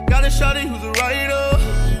 Got a shawty who's a writer,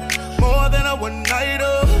 more than a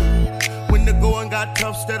one-nighter. When the going got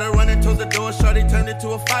tough, instead of running towards the door, shawty turned into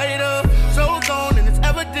a fighter. So gone and it's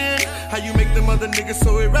evident how you make them other niggas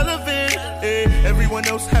so irrelevant. Everyone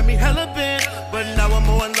else had me hella bent, but now I'm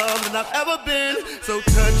more in love than I've ever been. So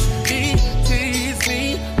touch me, tease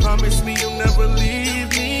me, promise me you'll never leave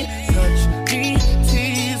me. Touch me,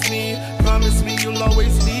 tease me, promise me you'll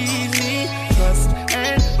always need me. Trust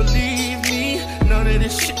and believe me, none of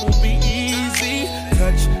this shit will be easy.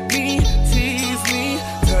 Touch me, tease me,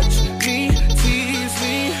 touch me, tease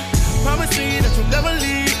me. Promise me that you'll never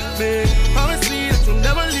leave me. Promise me that you'll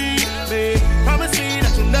never leave me. Promise me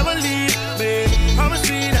that you'll never leave me. Promise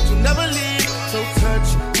me that you'll never leave. So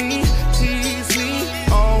touch me, tease me,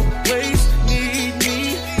 always need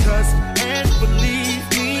me. Trust and believe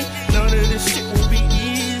me, none of this shit will be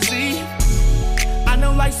easy. I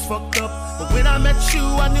know life's fucked up, but when I met you,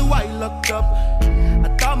 I knew I lucked up. I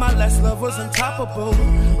thought my last love was untoppable,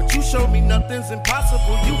 but you showed me nothing's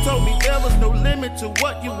impossible. You told me there was no limit to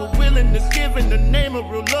what you were willing to give in the name of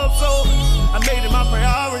real love. So I made it my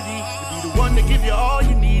priority to be the one to give you all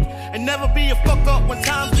you need, and never be a fuck up when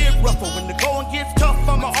times get rougher. When the going gets tough,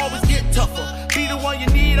 I'ma always get tougher. Be the one you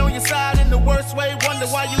need on your side in the worst way. Wonder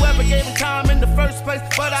why you ever gave him time in the first place,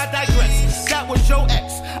 but I digress. That was your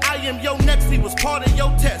ex, I am your next, he was part of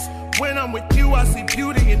your test. When I'm with you, I see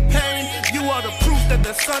beauty and pain. You are the proof that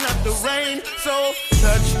the sun after rain. So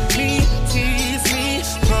touch me, tease me,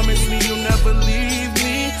 promise me you'll never leave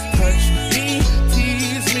me. Touch me,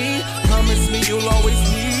 tease me, promise me you'll always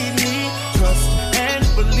need me. Trust and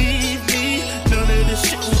believe me, none of this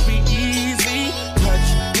shit will be easy. Touch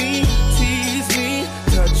me, tease me,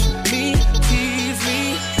 touch me, tease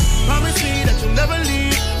me. Promise me that you'll never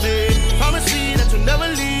leave me. Promise me that you'll never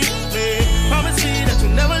leave me. Promise me that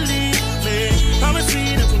you'll never leave. Promise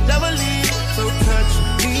me that you'll never leave. So touch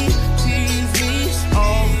me, tease me,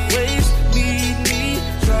 always need me.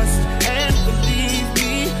 Trust and believe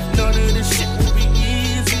me, none of this shit will be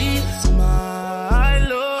easy. My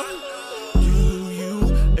love, do you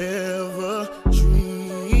ever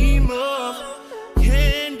dream of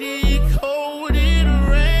candy-coated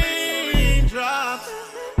raindrops?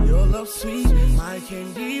 Your love sweet, my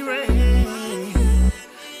candy rain,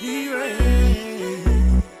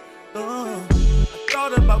 rain.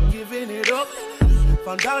 thought about giving it up.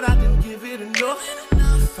 Found out I didn't give it enough.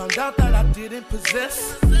 Found out that I didn't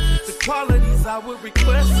possess the qualities I would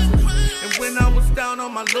request. And when I was down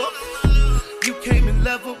on my luck, you came and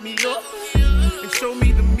leveled me up and showed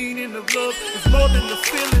me the meaning of love. It's more than the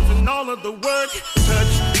feelings and all of the work.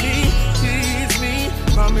 Touch me, tease me,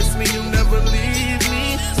 promise me you'll never leave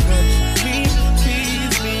me. Touch me,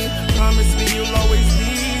 tease me, promise me you'll always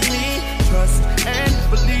leave me. Trust and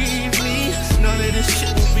believe me, none of this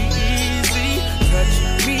shit will be easy. Touch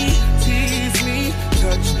me, tease me,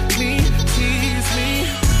 touch me, tease me.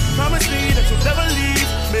 Promise me that you'll never leave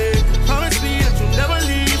me. Promise me that you'll never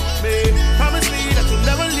leave me. Promise me that you'll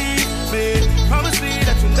never leave me. Promise me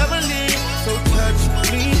that you'll never leave. So touch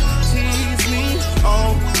me, tease me,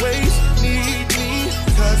 always need me.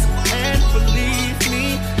 Trust and believe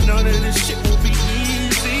me, none of this shit will be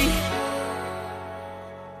easy.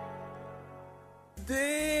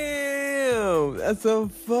 Damn, that's a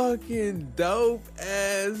fucking dope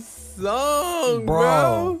ass song,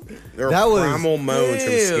 bro. That was Primal Moans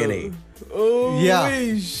from Skinny. Oh,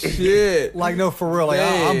 Yeah. shit. like no, for real. Like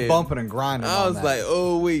I'm Man. bumping and grinding. I on was that. like,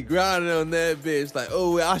 oh, we grinding on that bitch. Like,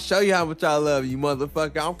 oh, I'll show you how much I love you,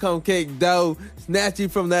 motherfucker. I'm come kick dough, snatch you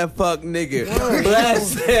from that fuck nigga.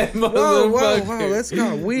 Blast that motherfucker. Whoa, this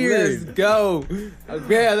got weird. Let's go. I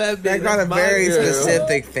grab that bitch. That got a That's my very girl.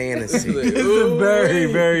 specific fantasy. Ooh, very,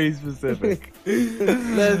 very specific.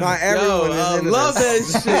 Let's Not everyone go. is I into love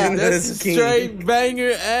this. that shit. That's a This king. straight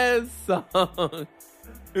banger ass song.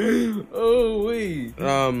 Oh, we.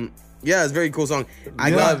 Yeah, it's a very cool song.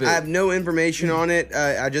 I have no information on it.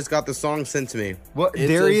 I just got the song sent to me. What?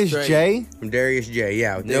 Darius J? From Darius J.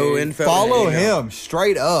 Yeah, with no info. Follow anything else. him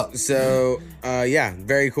straight up. So, yeah,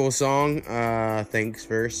 very cool song. Thanks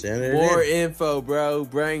for sending More it in. info, bro.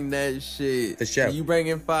 Bring that shit. The show. You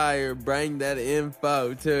bringing fire. Bring that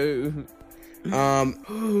info, too.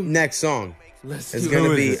 Next song Let's is do going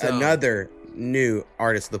to it. be Who is this song? another new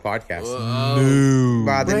artist of the podcast. Whoa.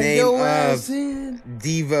 By the Bring name your of ass in.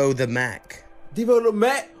 Devo the Mac. Devo the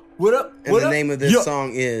Mac. What up? And What the up? name of this Yup.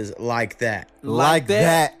 song is Like That. Like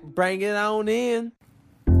that. Bring it on in.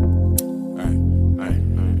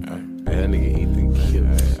 That nigga Ethan Kidd.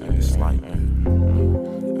 It's like that.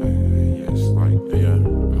 Yeah, it's like that.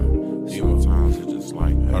 Sometimes it's just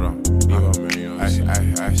like that. Hold on. Devo, man, you know what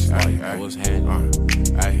I'm saying? Like, what's happening?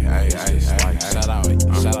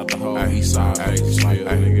 Shout out the whole East Side,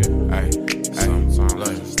 nigga. Sometimes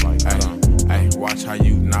it's just like that. Watch how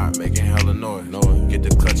you not making hella noise. Get the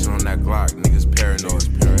clutching on that Glock, niggas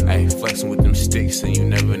paranoid. Ay, flexing with them sticks and you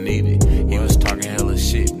never need it. He was talking hella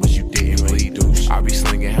shit, but you didn't really do shit. I be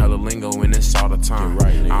slinging hella lingo and it's all the time.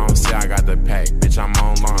 I don't say I got the pack, bitch, I'm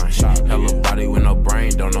online. Hella body with no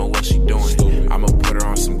brain, don't know what she doing. I'ma put her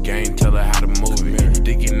on some game, tell her how to move it.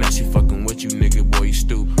 Thinking that she fucking with you, nigga, boy, you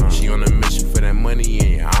stupid. She on a mission for that money,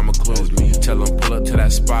 and I'm included. Tell them pull up to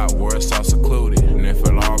that spot where it's all secluded. And if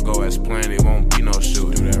it all go as planned, it won't be no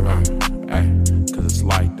shooting. Do that right, cause it's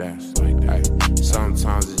like that.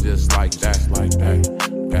 Sometimes it's just like that.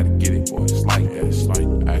 Gotta get it, boy. It's like that. It's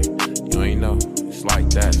like, you ain't know. It's like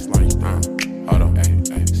that. It's like, hold on,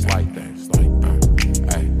 it's like that. It's like,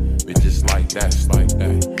 bitch, it's like that. It's like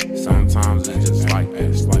that. Sometimes it's just like that.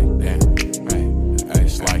 It's like that.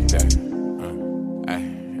 It's like that.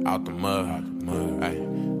 Out the mud.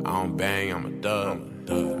 I don't bang, I'm a dub.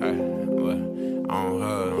 I don't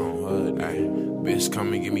hug. Bitch,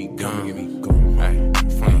 come and give me gun.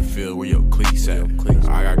 From the field where your cleats at.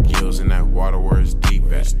 I got gills in that water where it's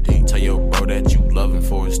deep at. Tell your bro that you love him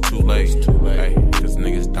for it's too late. Cause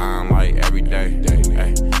niggas dying like every day.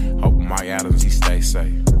 Hope Mike Adams, he stay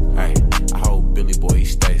safe. I hope Billy Boy, he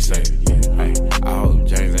stay safe. I hope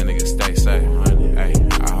James, that nigga stay safe.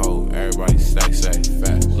 I hope everybody stay safe.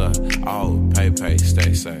 Look, I hope Pay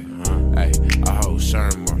stay safe. I hope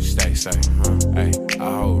Sherman stay safe. I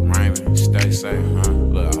hope Raymond stay safe.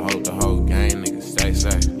 Look, I hope the whole gang niggas stay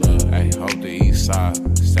safe. Look, hope the East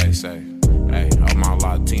Side stay safe. All my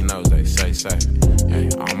Latinos, they stay safe.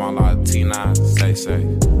 All my Latinas stay safe.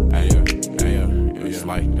 It's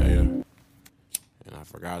like that. And I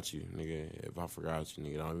forgot you, nigga. If I forgot you,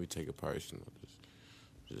 nigga, don't even take it personal.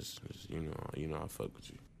 Just you know, I fuck with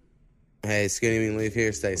you. Hey, Skinny Mean Leaf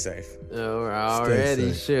here. Stay safe. Oh, we're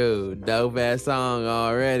already shoot. Dope ass song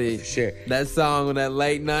already. Sure. That song on that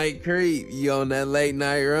late night creep. You on that late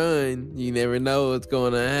night run. You never know what's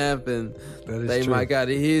going to happen. They true. might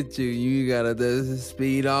gotta hit you. You gotta just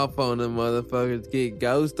speed off on them motherfuckers. Get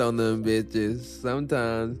ghost on them bitches.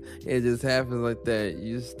 Sometimes it just happens like that.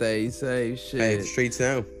 You stay safe. Shit. Hey, the streets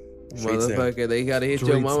know. Motherfucker, they gotta hit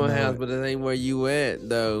your mama house, but it ain't where you at,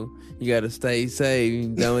 though. You gotta stay safe, you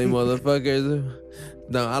dummy motherfuckers.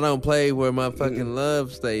 No, I don't play where my fucking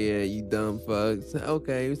love stay at, you dumb fucks.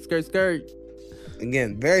 Okay, skirt.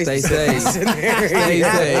 Again, very stay safe. Stay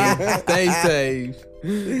safe. Stay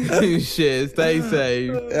safe. Shit, stay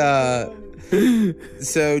safe.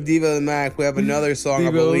 So Devo the Mac, we have another song,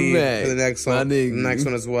 I believe, for the next song, the next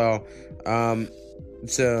one as well.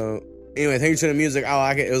 So anyway, thank you to the music. I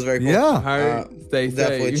like it. It was very cool. Yeah, stay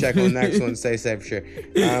definitely safe. check on the next one. Stay safe for sure.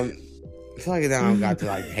 I feel like now I've got to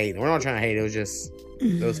like hate. We're not trying to hate. It was just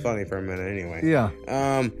it was funny for a minute anyway. Yeah.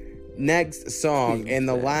 Next song and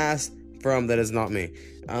the last from That Is Not Me.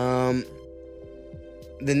 The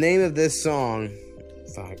name of this song,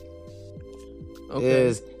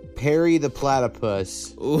 is Perry the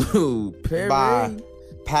Platypus. Ooh, Perry. By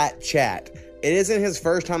Pat Chat. It isn't his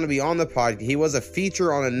first time to be on the podcast. He was a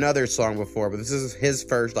feature on another song before, but this is his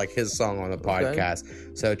first, his song on the podcast.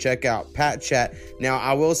 So check out Pat Chat. Now,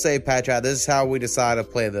 I will say, Pat Chat, this is how we decided to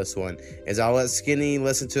play this one. Is I let Skinny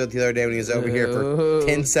listen to it the other day when he was over here for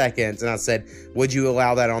 10 seconds, and I said, would you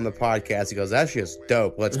allow that on the podcast? He goes, that's just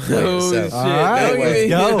dope. Let's play it. So, all right, let's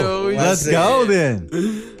go. Let's go then.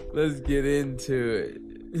 Let's get into it.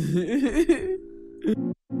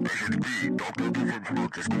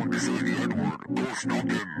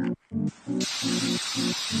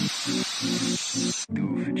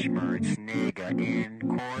 Doofenshmirtz Nigga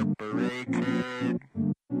Incorporated.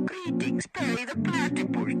 Greetings, Perry the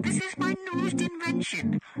Platypus. This is my newest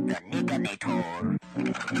invention, the Nigganator.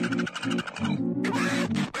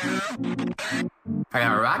 I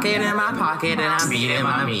got a rocket in my pocket and I'm beating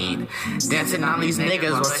my meat. Dancing on these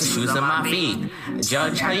niggas, what's the shoes on my feet?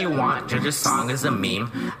 Judge how you want, judge a song is a meme.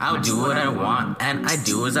 I'll do what I want and I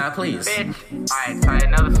do as I please. Bitch. Alright, so I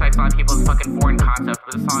know this strikes a lot of people's fucking foreign concept,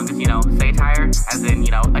 but the song is, satire, as in,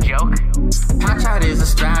 a joke. Patchot is a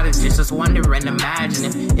strategist, just wonder and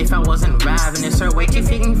imagine if I wasn't ravenous or way too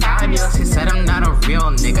fucking fabulous. He said I'm not a real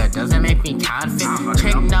nigga, doesn't make me confident.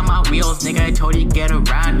 Checking down my wheels, nigga, I told you get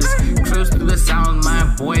around this. Cruise through the sound,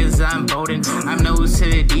 my boys, I'm boating. I'm nose to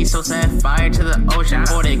the D, so set fire to the ocean.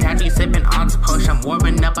 Hold it, catch me sipping on some push. I'm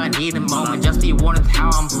warming up, I need a moment. Just be warned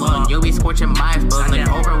how I'm blowing. You'll be scorching my blood. Like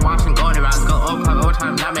Overwatch and golden rounds. Go o'clock,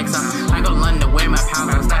 overtime, that makes sense. I go London, wear my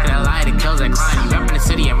pounds. I'm stuck in a lie that kills that climb. I'm repping the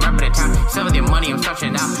city, I'm repping the town. Still with your money, I'm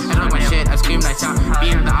stretching out. I don't my shit, I scream nice out.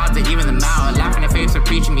 Beating the odds, even the mouth. Laughing in the face for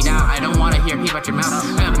preaching me down. I don't want to hear peep out your mouth.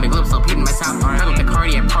 I got the big lips, so peeping my sound. I go to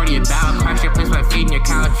Cardi and party about. Crash your place by feeding your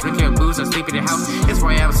couch. Drink your booze or sleep in your house. It's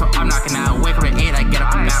 4 a.m., so I'm knocking out. Wake up at 8, I get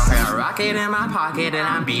up and bounce. I got a rocket in my pocket and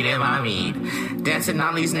I'm beating my meat. Dancing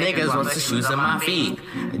on these niggas, what's the shoes on my feet?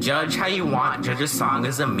 Judge how you want, judge a song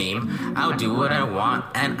is a meme. I'll do what I want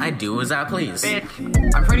and I do as I please.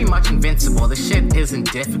 I'm pretty much invincible, this shit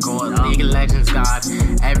isn't difficult. League of Legends God,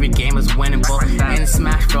 every game is winnable. In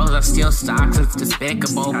Smash Bros I steal stocks, it's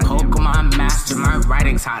despicable. Pokemon Master, my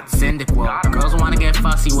writing's hot, syndical. Girls wanna get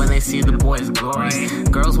fussy when they see the boys' glory.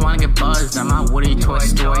 Girls wanna get buzzed on my Woody Toy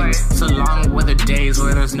Story. So long were the days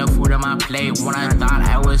where there's no food on my plate. When I thought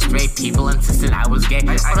I was straight, people insisted I was gay.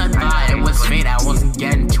 But I thought it was fate, I wasn't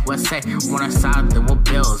getting to a say. When I saw there were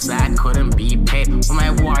bills that couldn't be paid. When my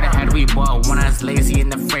water had reboiled, when I was lazy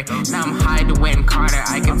and afraid. Now I'm high to win Carter,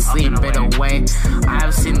 I can sleep it away.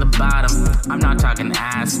 I've seen the bottom, I'm not talking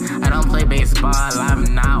ass. I don't play baseball, I'm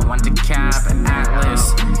not one to cap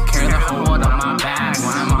Atlas. Carry the whole world on my back.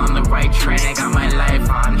 When I'm on the right train, I got my life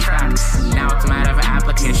on track. Now it's a matter of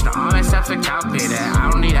application, all my steps are calculated.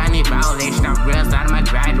 I need validation, I realized that in my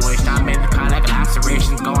graduation. I made the cut like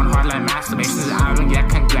lacerations, going hard like masturbations. I don't get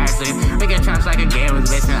congratulated, make a chance like a game with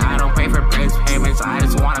basement. I don't pay for praise payments, I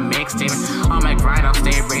just wanna make statements. On my grind, I'll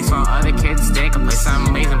stay race while other kids stay complacent. I'm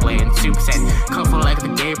amazing, blatant, super saiyan, colorful like the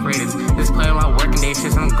gay paraders. This play my working day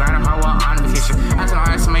shifts, I'm grinding hard while on vacation. As an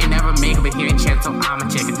artist, I may never make it, but here a chance, so I'm a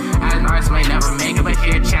chicken. As an artist, I may never make it, but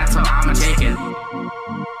here a chance, so I'm a chicken.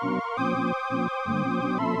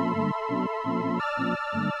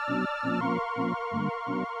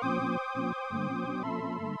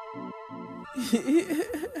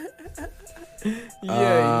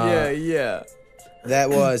 Yeah. That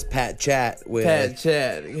was Pat Chat with Pat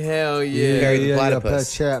Chat. Hell yeah. Perry the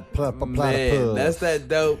Platypus. Pat Chat, Man, that's that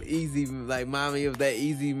dope, easy, like mommy of that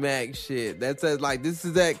Easy Mac shit. That's that, like, this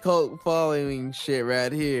is that cult following shit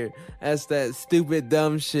right here. That's that stupid,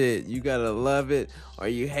 dumb shit. You gotta love it or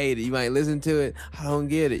you hate it. You might listen to it, I don't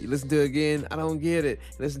get it. You listen to it again, I don't get it.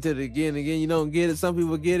 You listen to it again, you don't get it. Some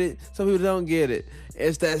people get it, some people don't get it.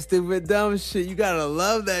 It's that stupid dumb shit. You gotta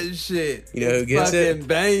love that shit. You know who gets it?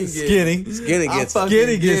 Bang Skinny. Skinny gets it.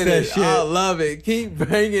 Skinny gets that shit. I love it. Keep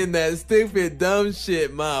bringing that stupid dumb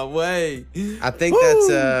shit my way. I think that's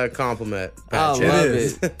a compliment. I Pat. love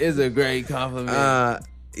it. It's a great compliment.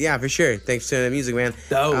 Yeah, for sure. Thanks to the music, man.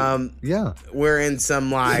 Dope. Yeah. We're in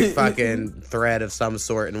some like fucking thread of some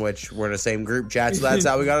sort in which we're in the same group chat, so that's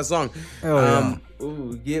how we got a song.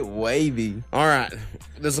 Ooh, get wavy. All right.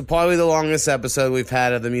 This will probably be the longest episode we've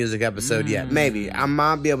had of the music episode yet. Maybe. I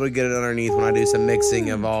might be able to get it underneath when I do some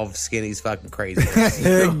mixing of all of Skinny's fucking craziness.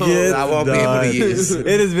 I won't be able to use.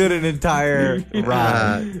 It has been an entire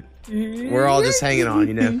ride. We're all just hanging on,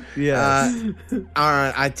 you know? Yeah. All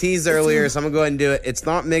right. I teased earlier, so I'm going to go ahead and do it. It's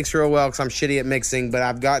not mixed real well because I'm shitty at mixing, but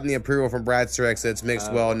I've gotten the approval from Brad Strex that it's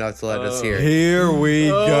mixed well enough to let us hear it. Here we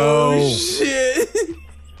go. Shit.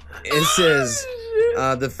 This is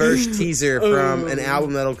the first teaser from an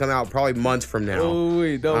album that'll come out probably months from now. Oh,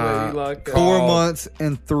 wait. Don't make me lock up. 4 months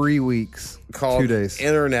and 3 weeks. Called 2 days.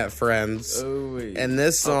 Internet Friends. Oh, wait. And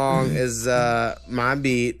this song is my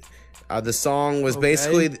beat. The song was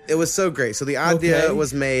basically, it was so great. So the idea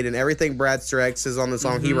was made and everything Brad Strex is on the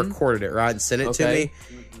song, he recorded it, right? And sent it to me.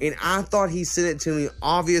 And I thought he sent it to me,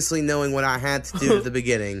 obviously knowing what I had to do at the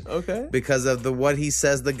beginning. Because of what he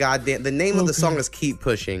says, the name of the song is Keep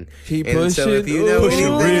Pushing. Keep and Pushing. So if you know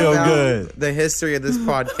anything real about good. the history of this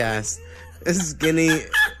podcast, Skinny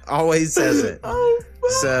always says it.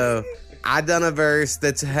 So I done a verse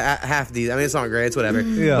that's half these. I mean, it's not great. It's whatever.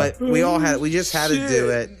 Yeah. But we just had to do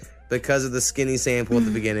it because of the Skinny sample at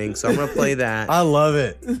the beginning. So I'm going to play that. I love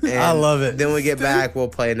it. I love it. Then when we get back, we'll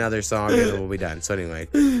play another song and then we'll be done. So anyway,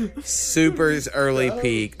 super early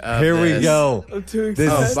peak of Here we this. go. I'm too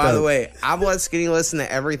excited. By the way, I've let Skinny listen to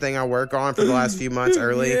everything I work on for the last few months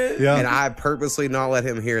early. Yeah. And I purposely not let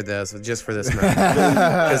him hear this just for this moment.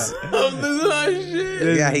 'Cause- I'm losing my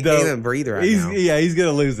shit. yeah, he can't even breathe right now. Yeah, he's going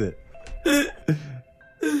to lose it.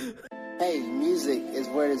 Hey, music is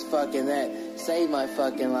where it's fucking at. Saved my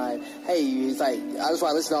fucking life. Hey, it's like, I just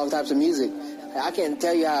want to listen to all types of music. I can't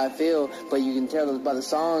tell you how I feel, but you can tell by the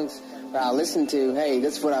songs that I listen to. Hey,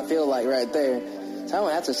 that's what I feel like right there. So I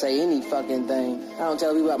don't have to say any fucking thing. I don't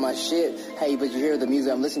tell people about my shit. Hey, but you hear the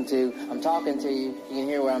music I'm listening to. I'm talking to you. You can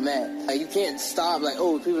hear where I'm at. Like, you can't stop like,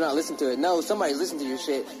 oh, people not listening to it. No, somebody's listening to your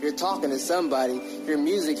shit. You're talking to somebody. Your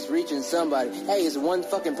music's reaching somebody. Hey, it's one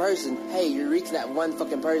fucking person. Hey, you're reaching that one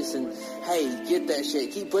fucking person. Hey, get that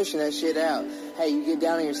shit. Keep pushing that shit out. Hey, you get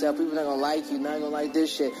down on yourself. People not gonna like you. Not gonna like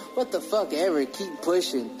this shit. What the fuck ever. Keep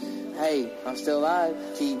pushing. Hey, I'm still alive.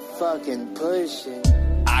 Keep fucking pushing.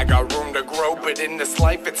 I got room to grow, but in this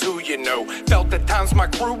life it's who you know. Felt at times my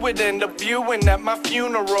crew would end up viewing at my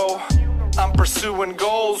funeral. I'm pursuing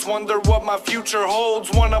goals, wonder what my future holds.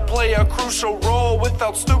 Wanna play a crucial role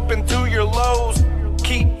without stooping to your lows.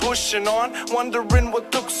 Keep pushing on, wondering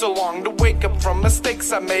what took so long to wake up from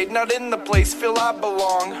mistakes I made. Not in the place feel I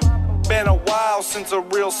belong. Been a while since a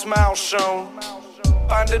real smile shone.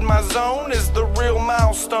 Finding my zone is the real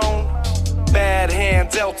milestone. Bad hand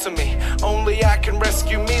dealt to me, only I can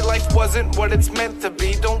rescue me. Life wasn't what it's meant to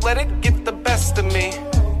be, don't let it get the best of me.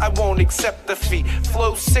 I won't accept defeat,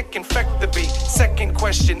 flow sick, infect the beat. Second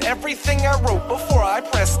question, everything I wrote before I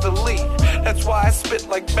press delete. That's why I spit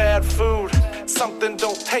like bad food, something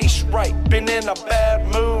don't taste right. Been in a bad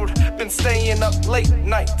mood, been staying up late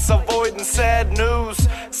nights, avoiding sad news.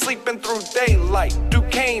 Sleeping through daylight,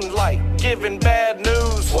 Duquesne light, giving bad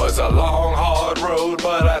news. Was a long hard road,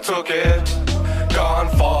 but I took it. Gone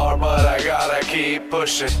far, but I gotta keep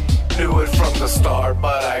pushing. Knew it from the start,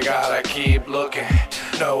 but I gotta keep looking.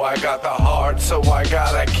 Know I got the heart, so I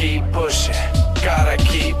gotta keep pushing. Gotta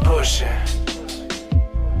keep pushing.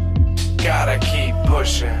 Gotta keep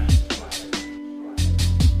pushing.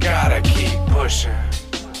 Gotta keep pushing.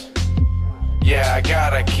 Yeah, I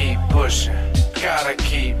gotta keep pushing. Gotta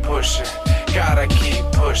keep pushing. Gotta keep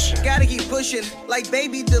pushing. Gotta keep pushing, like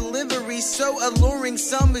baby delivery, so alluring.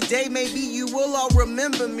 Someday maybe you will all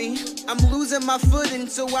remember me. I'm losing my footing,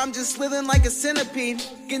 so I'm just slithering like a centipede.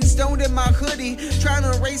 Getting stoned in my hoodie, trying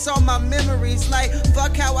to erase all my memories. Like,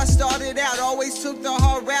 fuck how I started out, always took the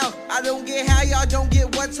hard route. I don't get how y'all don't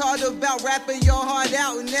get what's hard about rapping your heart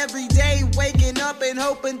out. And every day, waking up and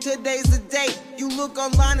hoping today's the day. You look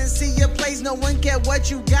online and see your place, no one care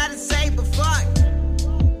what you gotta say, but fuck.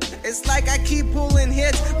 It's like I keep pulling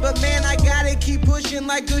hits, but man, I gotta keep pushing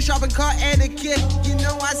like good shopping cart etiquette. You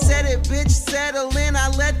know I said it, bitch, settle in, I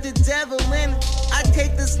let the devil in. I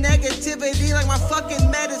take this negativity like my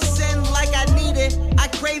fucking medicine, like I need it. I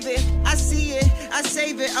crave it, I see it, I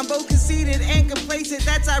save it. I'm both conceited and complacent.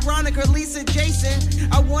 That's ironic, or at least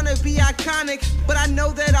adjacent. I wanna be iconic, but I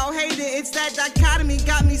know that I'll hate it. It's that dichotomy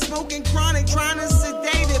got me smoking chronic, trying to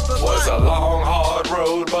sedate it. But was a long, hard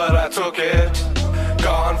road, but I took it.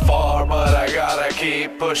 Gone far, but I gotta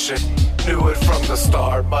keep pushing. Knew it from the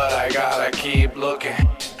start, but I gotta keep looking.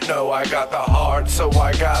 Know I got the heart, so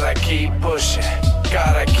I gotta keep pushing.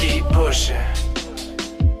 Gotta keep pushing.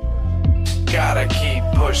 Gotta keep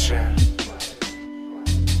pushing.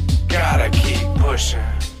 Gotta keep pushing.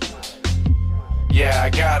 Yeah, I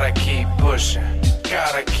gotta keep pushing.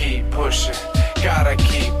 Gotta keep pushing. Gotta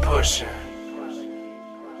keep pushing.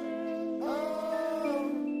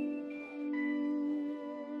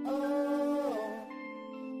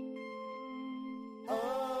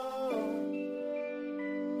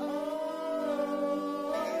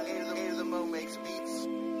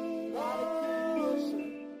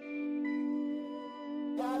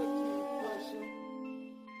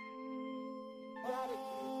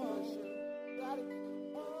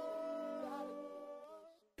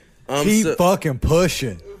 Keep fucking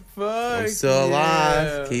pushing. I'm still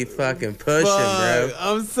alive. Keep fucking pushing, bro.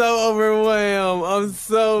 I'm so overwhelmed. I'm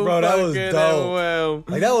so Bro, that was fucking dope. overwhelmed.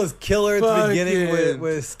 Like, that was killer at the beginning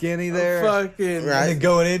with Skinny there. Fucking Right. And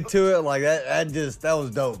going into it, like, that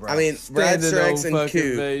was dope, bro. I mean, Bradster X and Coop,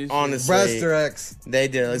 ovation. honestly. Bradster X. They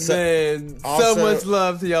did it. Man, Also, so much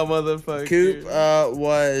love to y'all motherfuckers. Coop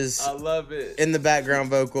was I love it. in the background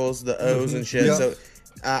vocals, the O's and shit. Yeah. So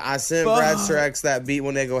I sent Bradster X that beat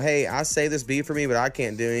when they go, hey, I say this beat for me, but I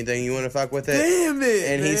can't do anything. You want to fuck with it? Damn it.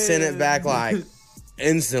 And he sent it back like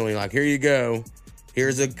instantly, like, here you go.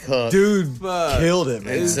 Here's a hook. Dude, Fuck. killed it,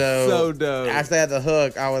 man. And so dope. after they had the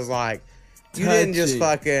hook, I was like, you didn't just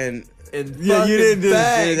fucking Yeah, you didn't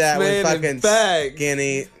just do that with man, fucking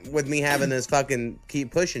Skinny, with me having this fucking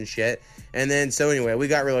keep pushing shit. And then, so anyway, we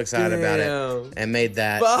got real excited about it and made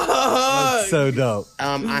that. That's so dope.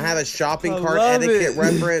 I have a shopping I cart love etiquette it.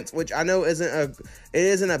 reference, which I know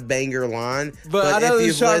isn't a banger line. But I know if the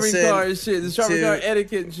you've shopping listened cart shit, the shopping to cart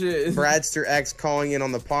etiquette shit. Bradster X calling in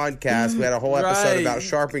on the podcast, we had a whole episode Right. about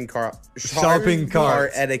shopping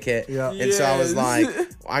cart etiquette. Yeah. And so I was like,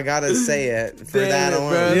 I gotta say it for that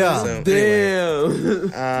alone. Bro. Yeah. So, Damn.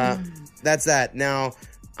 anyway, that's that. Now,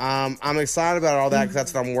 I'm excited about all that because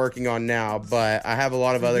that's what I'm working on now, but I have a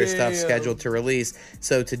lot of other stuff scheduled to release.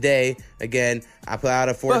 So today, again, I put out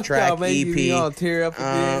a 4-track EP. Y'all tear up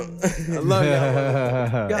again. I love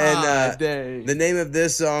y'all. God And dang. the name of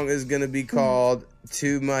this song is going to be called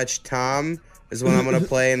Too Much Time is what I'm going to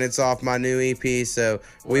play, and it's off my new EP, so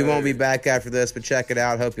we won't be back after this, but check it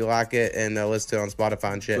out. Hope you like it, and listen to it on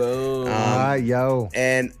Spotify and shit. Yo.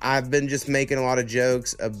 And I've been just making a lot of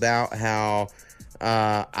jokes about how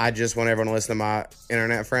I just want everyone to listen to my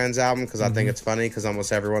Internet Friends album because I think it's funny because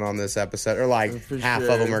almost everyone on this episode, or like half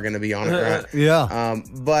of them are going to be on it, right? Yeah.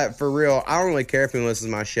 But for real, I don't really care if anyone listens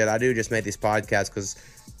to my shit. I do just make these podcasts because,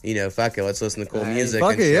 you know, fuck it, let's listen to cool music.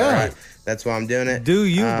 fuck and it, shit, yeah. right? That's why I'm doing it. Do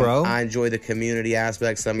you, bro. I enjoy the community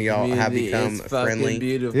aspect. Some of y'all have become It's fucking friendly.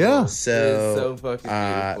 Beautiful. Yeah. So, It's so fucking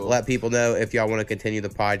beautiful. let people know if y'all want to continue the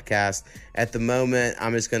podcast. At the moment,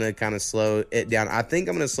 I'm just going to kind of slow it down. I think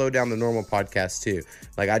I'm going to slow down the normal podcast too.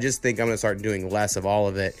 Like, I just think I'm going to start doing less of all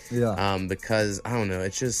of it. Yeah. Because, I don't know,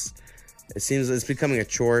 it seems it's becoming a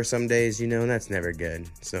chore some days, you know, and that's never good.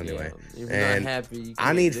 So anyway, If you're and not happy, you I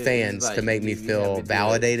can't need do it. fans It's like to make me you have feel to do it.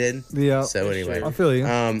 validated. Yeah. So anyway, I feel you.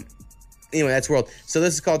 Anyway, that's World. So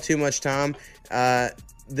this is called Too Much Time.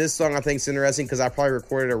 This song I think is interesting because I probably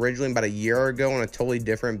recorded it originally about a year ago on a totally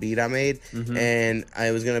different beat I made, and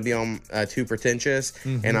it was going to be on Too Pretentious,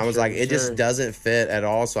 and I was like, it just doesn't fit at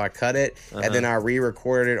all, so I cut it, and then I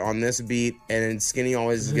re-recorded it on this beat, and then Skinny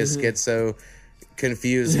always gets so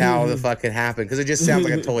confused how the fuck it happened because it just sounds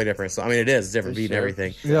like a totally different song. I mean, it is a different beat and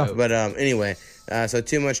everything. Yeah. But anyway, so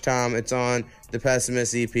Too Much Time. It's on the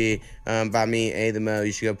Pessimist EP by me, A the Mo.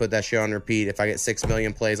 You should go put that shit on repeat. If I get 6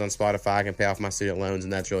 million plays on Spotify, I can pay off my student loans,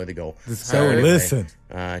 and that's really the goal. So listen.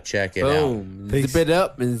 Check it Boom. out. Zip it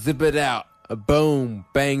up and zip it out. Boom.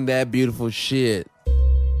 Bang that beautiful shit.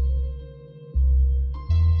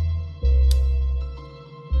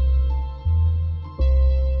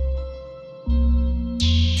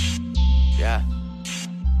 Yeah.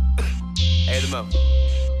 Hey, the Mo.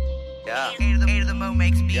 Yeah. Eight of the Mo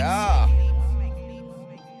makes beats. Yeah.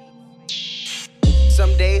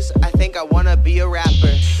 Some days I think I wanna be a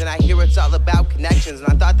rapper. Then I hear it's all about connections, and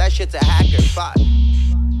I thought that shit's a hacker. Fuck.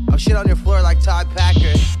 I'll shit on your floor like Todd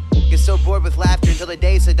Packer. Get so bored with laughter until the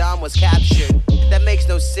day Saddam was captured. That makes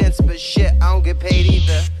no sense, but shit, I don't get paid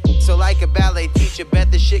either. So like a ballet teacher,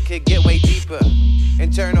 bet the shit could get way deeper.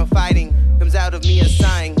 Internal fighting comes out of me a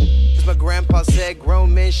sighing. Cause my grandpa said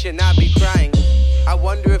grown men should not be crying. I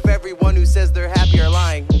wonder if everyone who says they're happy are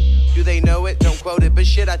lying. Do they know it? Don't quote it, but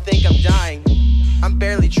shit, I think I'm dying. I'm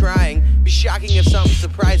barely trying. Be shocking if something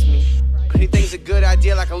surprised me. Anything's a good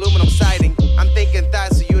idea like aluminum siding. I'm thinking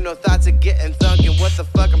thoughts, so you know thoughts are getting thunkin'. What the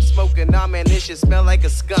fuck I'm smoking? Nah, man, this shit smell like a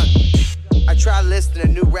skunk. I try listening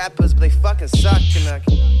to new rappers, but they fucking suck.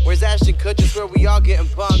 Where's Ashton Kutcher? Where we all getting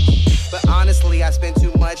punked. But honestly, I spend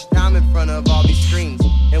too much time in front of all these screens.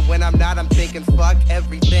 And when I'm not, I'm thinking fuck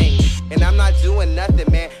everything. And I'm not doing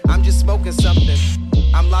nothing, man. I'm just smoking something.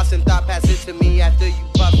 I'm lost in thought, pass it to me after you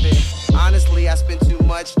puff it. Honestly, I spend too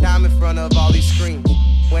much time in front of all these screens.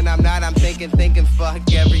 When I'm not, I'm thinking fuck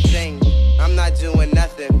everything. I'm not doing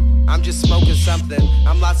nothing. I'm just smoking something.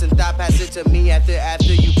 I'm lost in thought, pass it to me after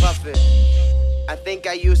you puff it. I think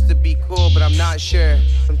I used to be cool, but I'm not sure.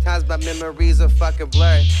 Sometimes my memories are fucking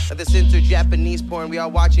blurred. Of this inter-Japanese porn we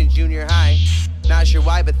all watch in junior high. Not sure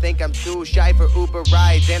why, but think I'm too shy for Uber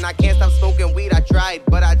rides. And I can't stop smoking weed, I tried,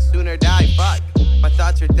 but I'd sooner die. Fuck, my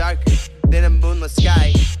thoughts are darker than a moonless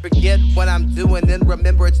sky. Forget what I'm doing, then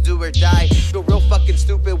remember it's do or die. Feel real fucking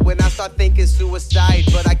stupid when I start thinking suicide.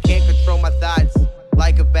 But I can't control my thoughts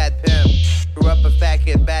like a bad pimp. Grew up a fat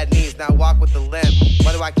kid, bad knees, now walk with a limp.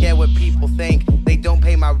 Why do I care what people think? They don't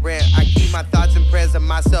pay my rent. I keep my thoughts and prayers to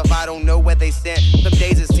myself, I don't know where they sent. Some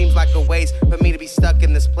days it seems like a waste for me to be stuck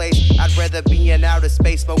in this place. I'd rather be in outer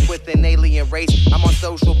space, smoke with an alien race. I'm on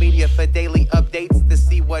social media for daily updates to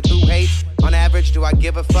see what who hates. On average, do I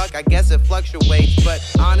give a fuck? I guess it fluctuates. But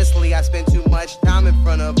honestly, I spend too much time in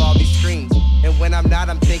front of all these screens. And when I'm not,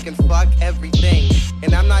 I'm thinking fuck everything.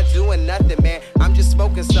 And I'm not doing nothing, man. I'm just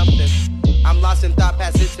smoking something. I'm lost in thought,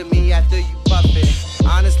 pass it to me after you puff it.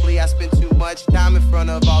 Honestly, I spend too much time in front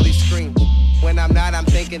of all these screens. When I'm not, I'm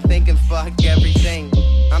thinking fuck everything.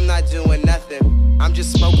 I'm not doing nothing. I'm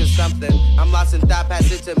just smoking something. I'm lost in thought,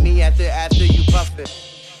 pass it to me after